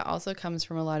think that also comes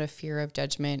from a lot of fear of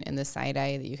judgment and the side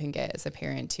eye that you can get as a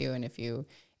parent too. And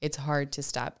it's hard to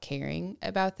stop caring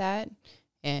about that.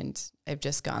 And I've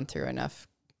just gone through enough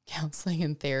counseling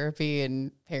and therapy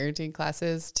and parenting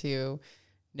classes to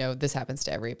know this happens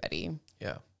to everybody.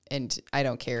 Yeah. And I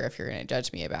don't care if you're going to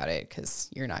judge me about it because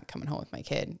you're not coming home with my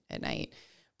kid at night.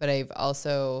 But I've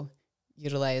also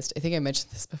utilized, I think I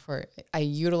mentioned this before, I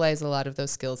utilize a lot of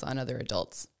those skills on other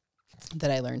adults that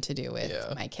I learned to do with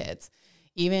my kids.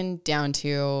 Even down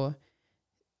to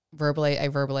I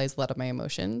verbalize a lot of my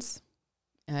emotions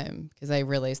because I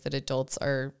realize that adults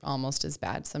are almost as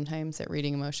bad sometimes at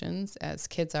reading emotions as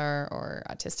kids are or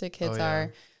autistic kids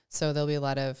are. So there'll be a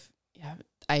lot of,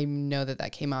 I know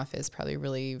that came off as probably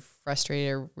really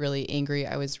frustrated or really angry.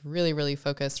 I was really, really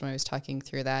focused when I was talking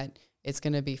through that. It's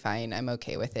going to be fine. I'm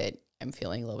okay with it. I'm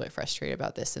feeling a little bit frustrated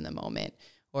about this in the moment,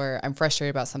 or I'm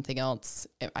frustrated about something else.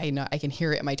 I know I can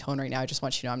hear it in my tone right now. I just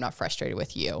want you to know I'm not frustrated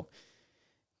with you.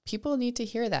 People need to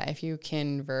hear that. If you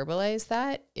can verbalize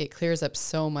that, it clears up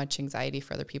so much anxiety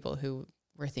for other people who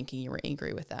were thinking you were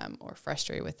angry with them or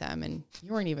frustrated with them and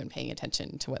you weren't even paying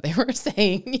attention to what they were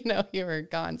saying. You were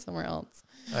gone somewhere else.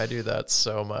 I do that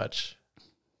so much,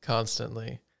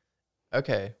 constantly.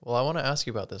 Okay, well, I want to ask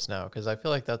you about this now because I feel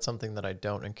like that's something that I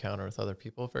don't encounter with other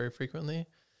people very frequently.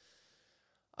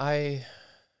 The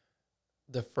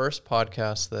first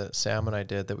podcast that Sam and I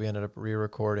did that we ended up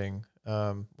re-recording,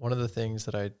 one of the things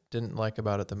that I didn't like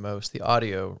about it the most, the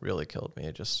audio really killed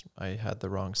me. I had the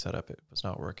wrong setup. It was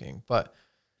not working. But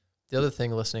the other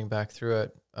thing listening back through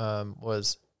it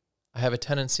was I have a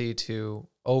tendency to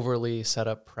overly set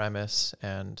up premise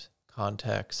and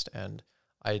context, and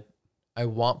I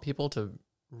want people to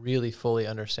really fully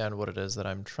understand what it is that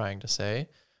I'm trying to say,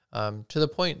 to the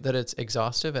point that it's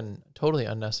exhaustive and totally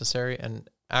unnecessary and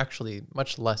actually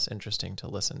much less interesting to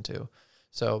listen to.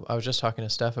 So I was just talking to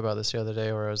Steph about this the other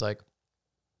day where I was like,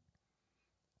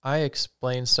 I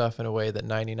explain stuff in a way that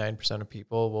 99% of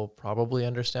people will probably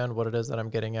understand what it is that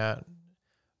I'm getting at,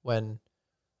 when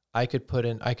I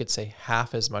could say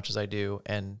half as much as I do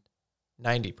and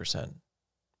 90%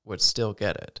 would still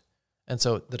get it. And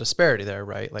so the disparity there,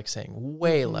 right? Like saying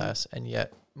way less and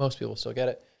yet most people still get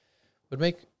it would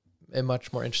make it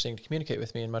much more interesting to communicate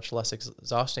with me and much less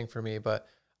exhausting for me. But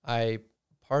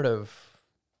part of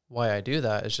why I do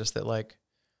that is just that like,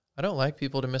 I don't like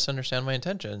people to misunderstand my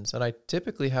intentions, and I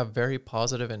typically have very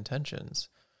positive intentions.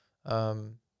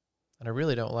 And I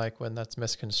really don't like when that's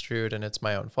misconstrued and it's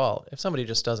my own fault. If somebody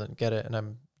just doesn't get it and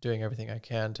I'm doing everything I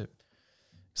can to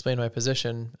explain my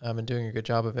position and doing a good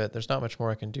job of it, there's not much more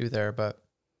I can do there. But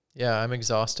yeah, I'm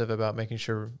exhaustive about making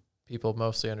sure people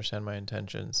mostly understand my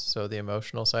intentions. So the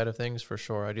emotional side of things, for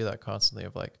sure, I do that constantly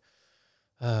of like,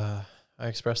 I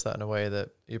expressed that in a way that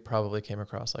you probably came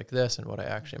across like this, and what I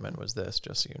actually meant was this,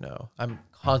 just so you know. I'm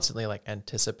constantly like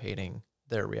anticipating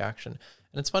their reaction.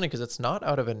 And it's funny because it's not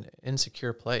out of an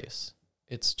insecure place.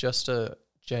 It's just a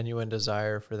genuine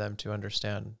desire for them to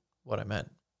understand what I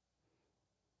meant.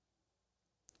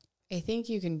 I think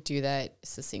you can do that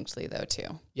succinctly though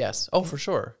too. Yes. Oh, for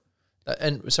sure.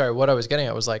 And sorry, what I was getting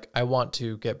at was like, I want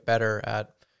to get better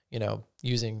at,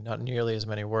 using not nearly as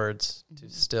many words to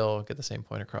still get the same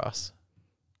point across.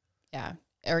 Yeah.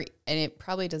 And it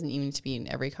probably doesn't even need to be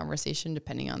in every conversation,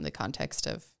 depending on the context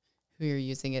of who you're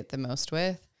using it the most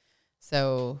with.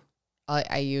 So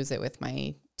I use it with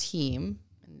my team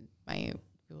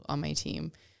on my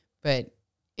team, but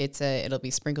it'll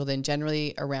be sprinkled in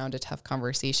generally around a tough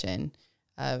conversation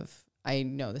of, I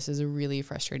know this is a really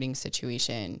frustrating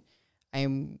situation.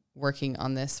 I'm working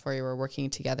on this for you. We're working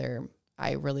together.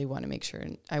 I really want to make sure,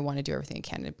 and I want to do everything I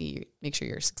can to make sure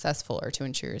you're successful, or to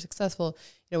ensure you're successful,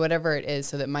 whatever it is,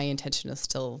 so that my intention is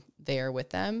still there with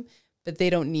them, but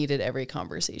they don't need it every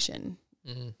conversation.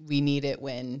 Mm-hmm. We need it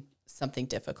when something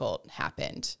difficult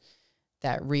happened.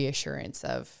 That reassurance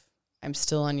of, I'm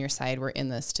still on your side. We're in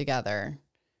this together.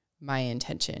 My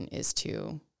intention is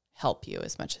to help you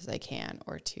as much as I can,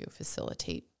 or to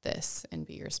facilitate this and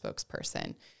be your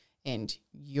spokesperson. And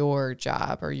your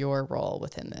job or your role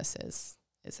within this is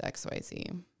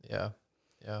XYZ. Yeah.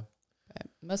 Yeah. But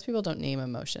most people don't name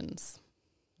emotions.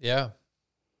 Yeah.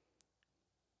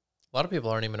 A lot of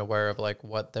people aren't even aware of like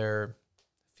what they're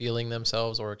feeling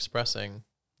themselves or expressing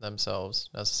themselves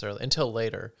necessarily until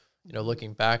later.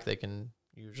 Looking back, they can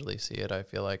usually see it, I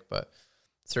feel like, but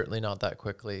certainly not that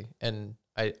quickly. And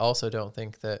I also don't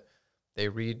think that they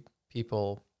read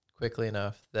people quickly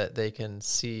enough that they can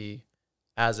see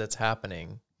as it's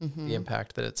happening, the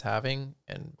impact that it's having,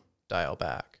 and dial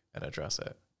back and address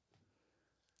it.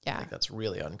 Yeah. I think that's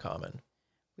really uncommon.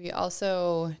 We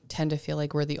also tend to feel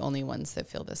like we're the only ones that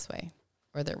feel this way,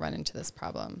 or that run into this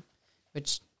problem,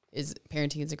 which is,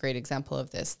 parenting is a great example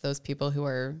of this. Those people who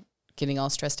are getting all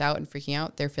stressed out and freaking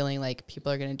out, they're feeling like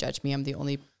people are going to judge me. I'm the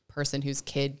only person whose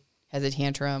kid has a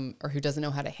tantrum, or who doesn't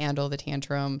know how to handle the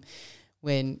tantrum,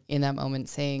 when in that moment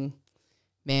saying,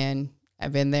 man,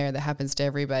 I've been there. That happens to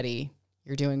everybody.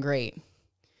 You're doing great.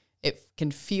 It can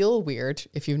feel weird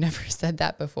if you've never said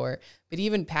that before, but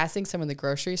even passing someone in the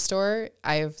grocery store,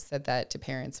 I've said that to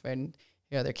parents when,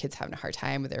 their kid's having a hard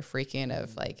time, or they're freaking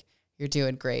of like, you're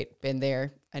doing great. Been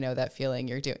there. I know that feeling.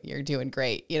 You're doing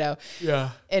great, Yeah.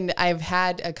 And I've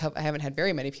had I haven't had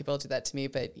very many people do that to me,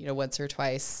 but once or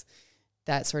twice,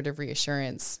 that sort of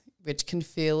reassurance, which can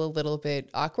feel a little bit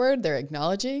awkward. They're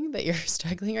acknowledging that you're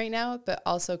struggling right now, but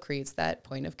also creates that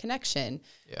point of connection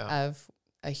of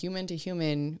a human to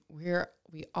human.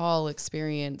 We all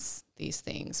experience these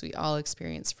things. We all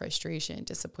experience frustration,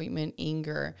 disappointment,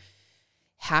 anger,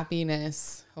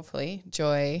 happiness, hopefully,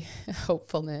 joy,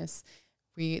 hopefulness.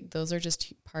 Those are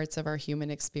just parts of our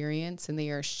human experience, and they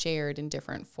are shared in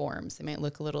different forms. They might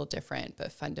look a little different,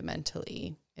 but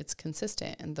fundamentally it's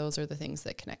consistent. And those are the things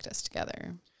that connect us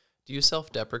together. Do you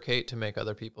self-deprecate to make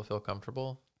other people feel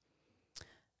comfortable?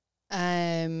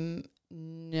 No,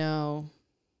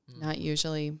 not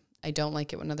usually. I don't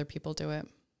like it when other people do it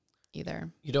either.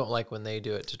 You don't like when they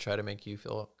do it to try to make you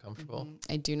feel comfortable?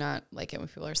 Mm-hmm. I do not like it when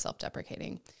people are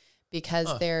self-deprecating,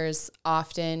 because there's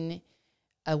often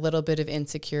a little bit of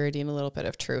insecurity and a little bit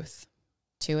of truth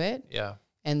to it. Yeah.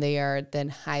 And they are then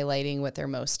highlighting what they're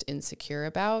most insecure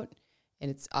about.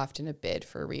 And it's often a bid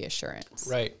for reassurance.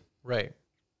 Right.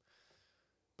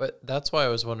 But that's why I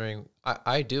was wondering,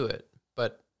 I do it,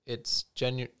 but it's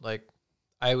genuine. Like,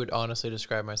 I would honestly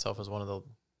describe myself as one of the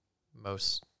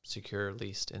most secure,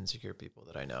 least insecure people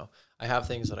that I know. I have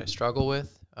things that I struggle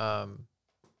with,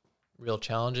 real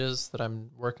challenges that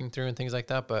I'm working through and things like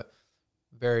that, but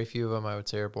very few of them I would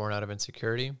say are born out of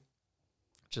insecurity,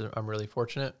 which is, I'm really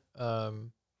fortunate.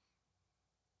 And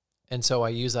so I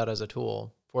use that as a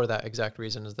tool for that exact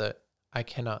reason, is that I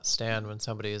cannot stand when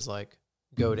somebody is like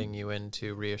goading you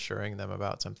into reassuring them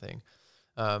about something.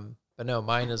 But no,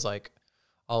 mine is like,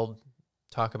 I'll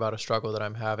talk about a struggle that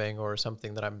I'm having, or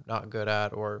something that I'm not good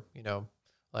at, or,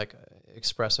 like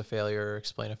express a failure,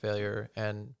 explain a failure,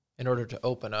 and in order to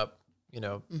open up,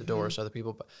 the doors to other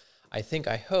people. But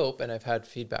I hope, and I've had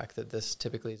feedback that this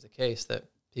typically is the case, that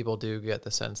people do get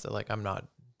the sense that like, I'm not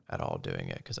at all doing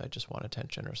it because I just want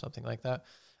attention or something like that.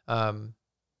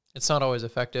 It's not always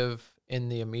effective in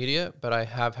the immediate, but I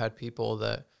have had people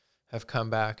that have come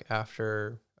back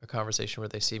after a conversation where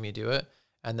they see me do it,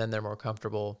 and then they're more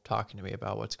comfortable talking to me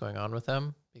about what's going on with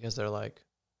them, because they're like,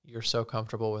 you're so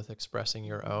comfortable with expressing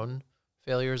your own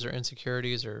failures or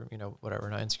insecurities, or, whatever,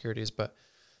 not insecurities, but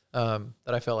that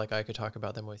I felt like I could talk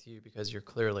about them with you because you're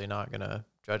clearly not going to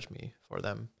judge me for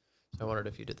them. So I wondered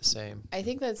if you did the same. I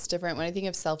think that's different. When I think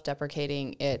of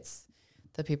self-deprecating, it's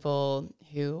the people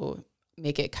who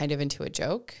make it kind of into a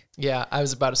joke. Yeah, I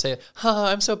was about to say,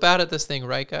 I'm so bad at this thing,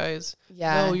 right, guys?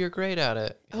 Yeah. No, you're great at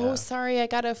it. Oh, sorry, I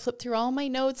got to flip through all my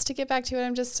notes to get back to it.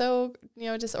 I'm just so,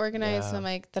 disorganized. And I'm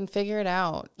like, then figure it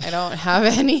out. I don't have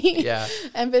any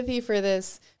empathy for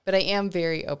this, but I am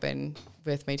very open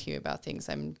with my team about things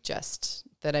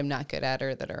that I'm not good at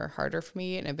or that are harder for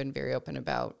me. And I've been very open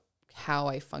about how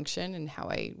I function and how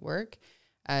I work,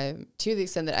 to the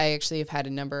extent that I actually have had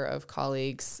a number of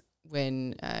colleagues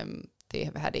when they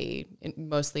have had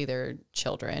mostly their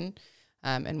children,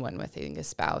 and one with, I think, a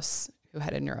spouse who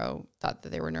had thought that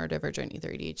they were neurodivergent, either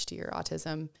ADHD or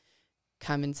autism,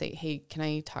 come and say, hey, can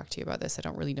I talk to you about this? I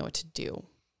don't really know what to do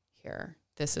here.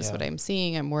 This is what I'm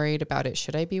seeing. I'm worried about it.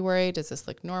 Should I be worried? Does this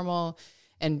look normal?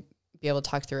 And be able to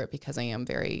talk through it, because I am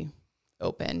very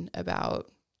open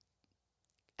about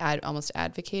almost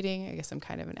advocating. I guess I'm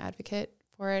kind of an advocate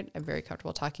for it. I'm very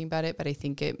comfortable talking about it, but I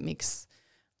think it makes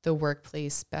the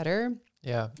workplace better.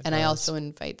 Yeah. And I also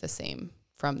invite the same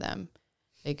from them.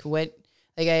 I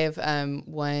have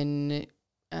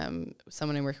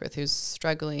someone I work with who's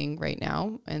struggling right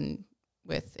now and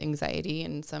with anxiety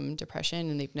and some depression,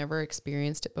 and they've never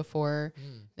experienced it before.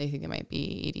 They think it might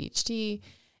be ADHD.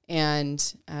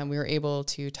 And we were able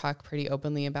to talk pretty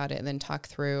openly about it and then talk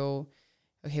through,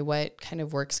 okay, what kind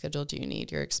of work schedule do you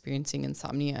need? You're experiencing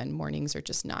insomnia and mornings are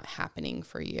just not happening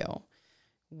for you.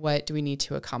 What do we need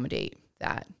to accommodate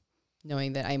that?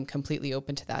 Knowing that I'm completely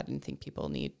open to that and think people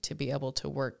need to be able to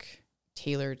work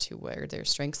tailored to where their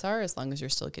strengths are, as long as you're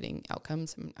still getting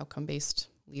outcomes. I'm an outcome-based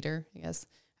leader, I guess.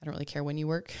 I don't really care when you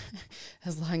work,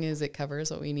 as long as it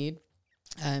covers what we need.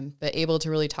 But able to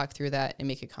really talk through that and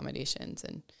make accommodations.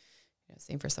 And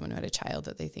same for someone who had a child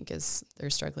that they think they're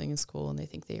struggling in school and they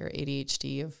think they are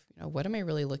ADHD, of, what am I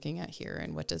really looking at here?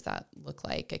 And what does that look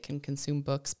like? I can consume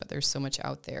books, but there's so much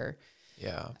out there.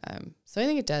 Yeah. So I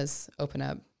think it does open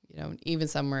up, even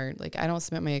somewhere like I don't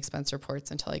submit my expense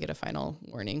reports until I get a final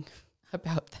warning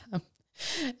about them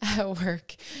at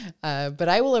work. But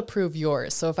I will approve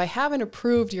yours. So if I haven't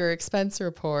approved your expense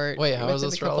report how is within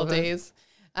this a couple relevant? Days,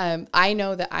 I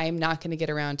know that I'm not going to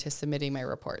get around to submitting my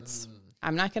reports.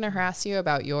 I'm not going to harass you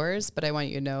about yours, but I want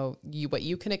you to know what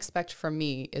you can expect from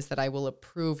me is that I will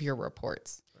approve your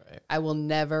reports. Right. I will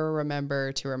never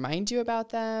remember to remind you about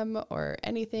them or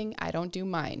anything. I don't do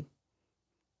mine.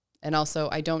 And also,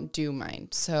 I don't do mine.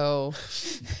 So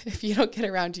if you don't get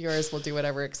around to yours, we'll do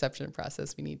whatever exception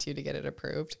process we need to get it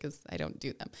approved, because I don't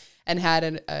do them. And had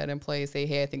an employee say,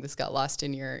 hey, I think this got lost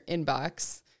in your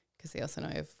inbox, because they also know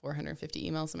I have 450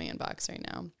 emails in my inbox right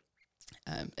now.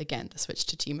 Again, the switch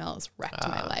to Gmail has wrecked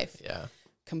my life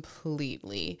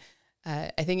completely.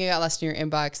 I think it got lost in your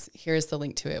inbox. Here's the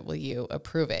link to it. Will you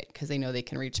approve it? Because they know they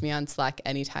can reach me on Slack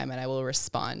anytime, and I will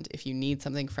respond if you need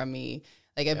something from me.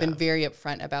 Like, I've been very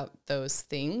upfront about those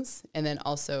things. And then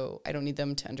also, I don't need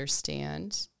them to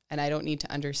understand, and I don't need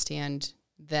to understand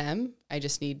them. We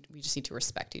just need to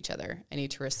respect each other. I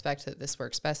need to respect that this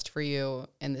works best for you,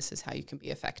 and this is how you can be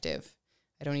effective.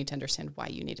 I don't need to understand why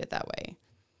you need it that way.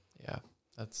 Yeah,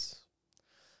 that's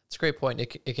a great point.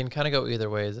 It can kind of go either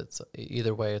way.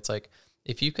 It's like,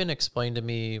 if you can explain to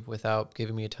me without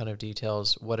giving me a ton of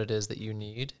details what it is that you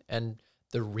need and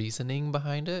the reasoning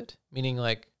behind it, meaning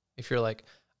like, if you're like,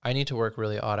 I need to work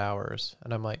really odd hours,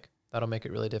 and I'm like, that'll make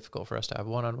it really difficult for us to have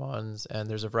one-on-ones, and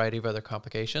there's a variety of other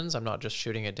complications. I'm not just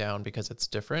shooting it down because it's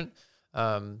different.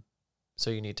 So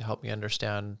you need to help me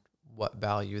understand what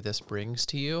value this brings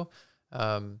to you.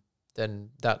 Then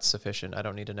that's sufficient. I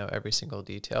don't need to know every single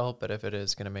detail, but if it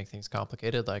is going to make things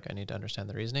complicated, like, I need to understand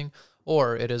the reasoning.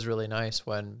 Or it is really nice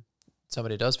when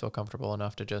somebody does feel comfortable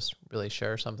enough to just really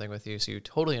share something with you, so you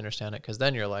totally understand it, because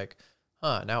then you're like,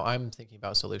 now I'm thinking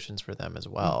about solutions for them as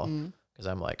well, because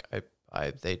I'm like,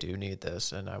 they do need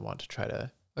this, and I want to try to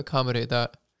accommodate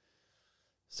that.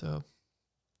 So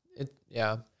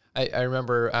I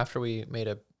remember after we made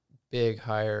a big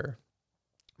hire,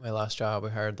 my last job,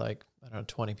 we hired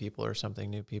 20 people or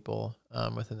something, new people,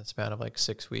 within the span of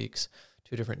 6 weeks.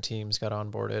 2 different teams got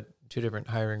onboarded, 2 different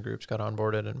hiring groups got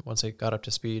onboarded. And once they got up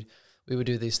to speed, we would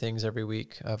do these things every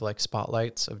week of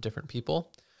spotlights of different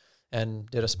people, and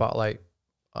did a spotlight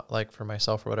for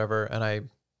myself or whatever. And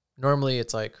normally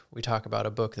it's we talk about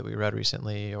a book that we read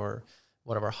recently or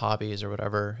one of our hobbies or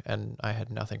whatever. And I had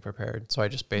nothing prepared. So I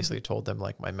just basically told them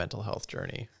my mental health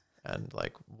journey and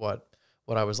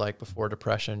what I was like before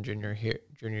depression junior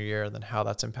year, and then how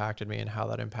that's impacted me and how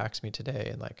that impacts me today,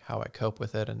 and how I cope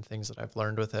with it and things that I've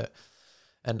learned with it.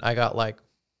 And I got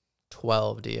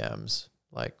 12 DMs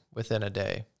within a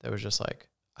day. That was just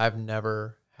I've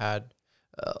never had.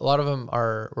 A lot of them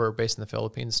were based in the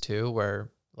Philippines too, where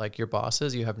like your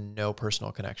bosses, you have no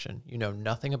personal connection. You know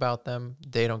nothing about them.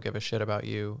 They don't give a shit about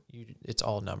you. It's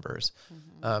all numbers.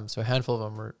 So a handful of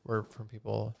them were from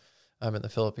people in the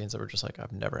Philippines that were just like,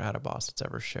 I've never had a boss that's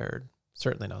ever shared.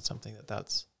 Certainly not something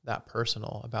that's that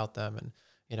personal about them. And,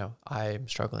 you know, I'm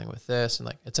struggling with this, and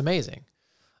like, it's amazing.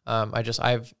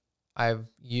 I've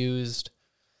used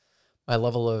my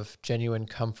level of genuine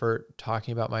comfort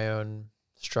talking about my own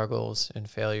struggles and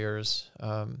failures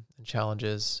and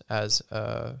challenges as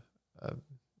a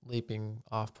leaping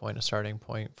off point, a starting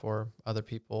point for other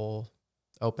people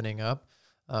opening up.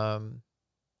 I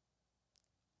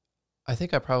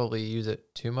think I probably use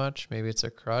it too much. Maybe it's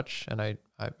a crutch, and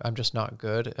I'm just not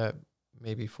good at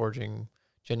maybe forging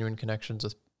genuine connections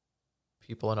with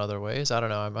people in other ways. I don't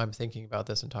know. I'm thinking about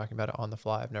this and talking about it on the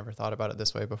fly. I've never thought about it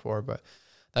this way before, but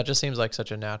that just seems like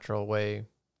such a natural way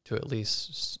to at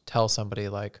least tell somebody,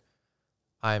 like,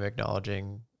 I'm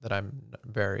acknowledging that I'm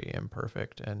very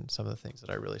imperfect and some of the things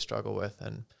that I really struggle with,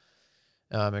 and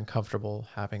I'm comfortable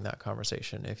having that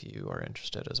conversation if you are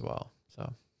interested as well.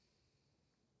 So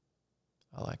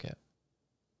I like it.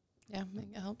 Yeah, I think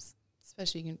it helps.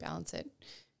 Especially you can balance it.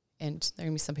 And there are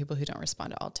going to be some people who don't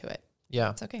respond at all to it.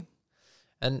 Yeah. It's okay.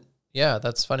 And yeah,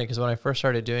 that's funny because when I first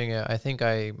started doing it, I think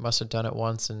I must have done it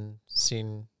once and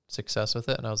seen success with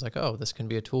it. And I was like, oh, this can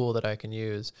be a tool that I can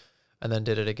use. And then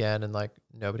did it again, and like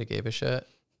nobody gave a shit.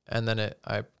 And then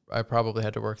I probably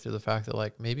had to work through the fact that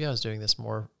like maybe I was doing this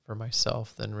more for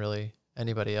myself than really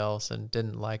anybody else, and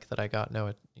didn't like that I got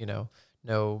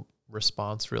no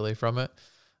response really from it,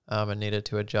 and needed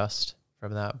to adjust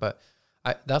from that. But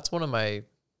that's one of my,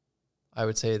 I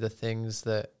would say, the things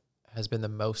that has been the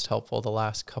most helpful the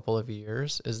last couple of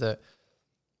years is that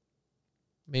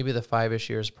maybe the 5-ish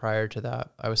years prior to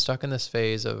that, I was stuck in this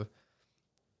phase of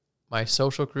my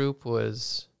social group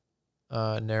was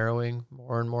narrowing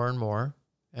more and more and more.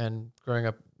 And growing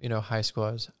up, high school,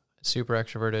 I was super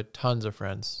extroverted, tons of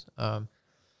friends. And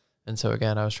so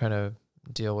again, I was trying to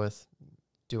deal with,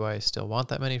 do I still want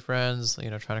that many friends?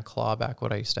 Trying to claw back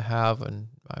what I used to have, and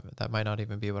that might not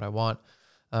even be what I want.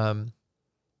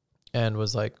 And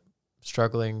was like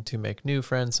struggling to make new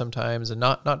friends sometimes, and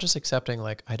not just accepting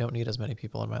like, I don't need as many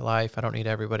people in my life. I don't need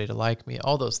everybody to like me.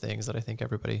 All those things that I think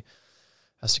everybody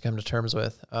has to come to terms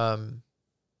with.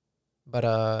 But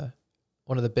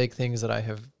one of the big things that I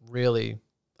have really,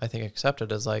 I think,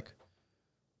 accepted is like,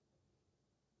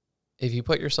 if you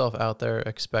put yourself out there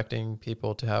expecting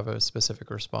people to have a specific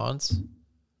response,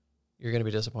 you're going to be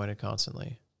disappointed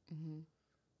constantly. Mm-hmm.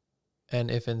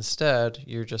 And if instead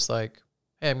you're just like,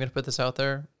 hey, I'm going to put this out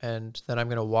there, and then I'm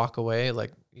going to walk away,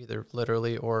 like either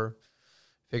literally or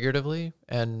figuratively,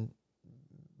 and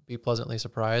be pleasantly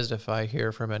surprised if I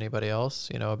hear from anybody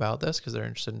else, about this because they're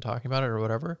interested in talking about it or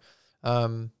whatever.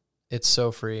 It's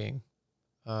so freeing.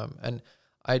 And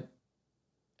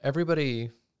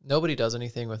nobody does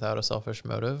anything without a selfish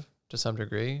motive to some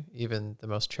degree. Even the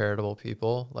most charitable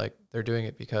people, like, they're doing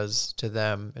it because to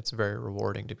them it's very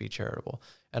rewarding to be charitable.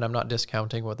 And I'm not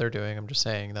discounting what they're doing. I'm just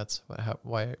saying that's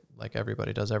why like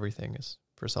everybody does everything is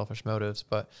for selfish motives.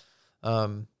 But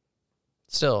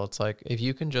still, it's like, if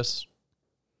you can just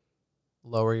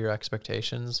lower your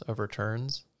expectations of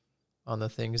returns on the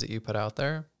things that you put out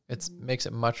there, it makes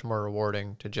it much more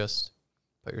rewarding to just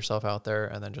put yourself out there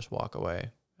and then just walk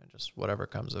away, and just whatever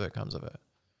comes of it, comes of it.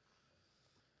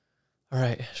 All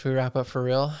right. Should we wrap up for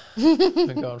real? It's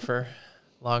been going for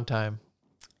a long time.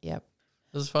 Yep.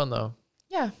 This is fun though.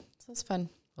 Yeah. This was fun.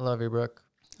 I love you, Brooke.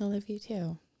 I love you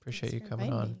too. Appreciate you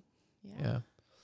coming on. Yeah.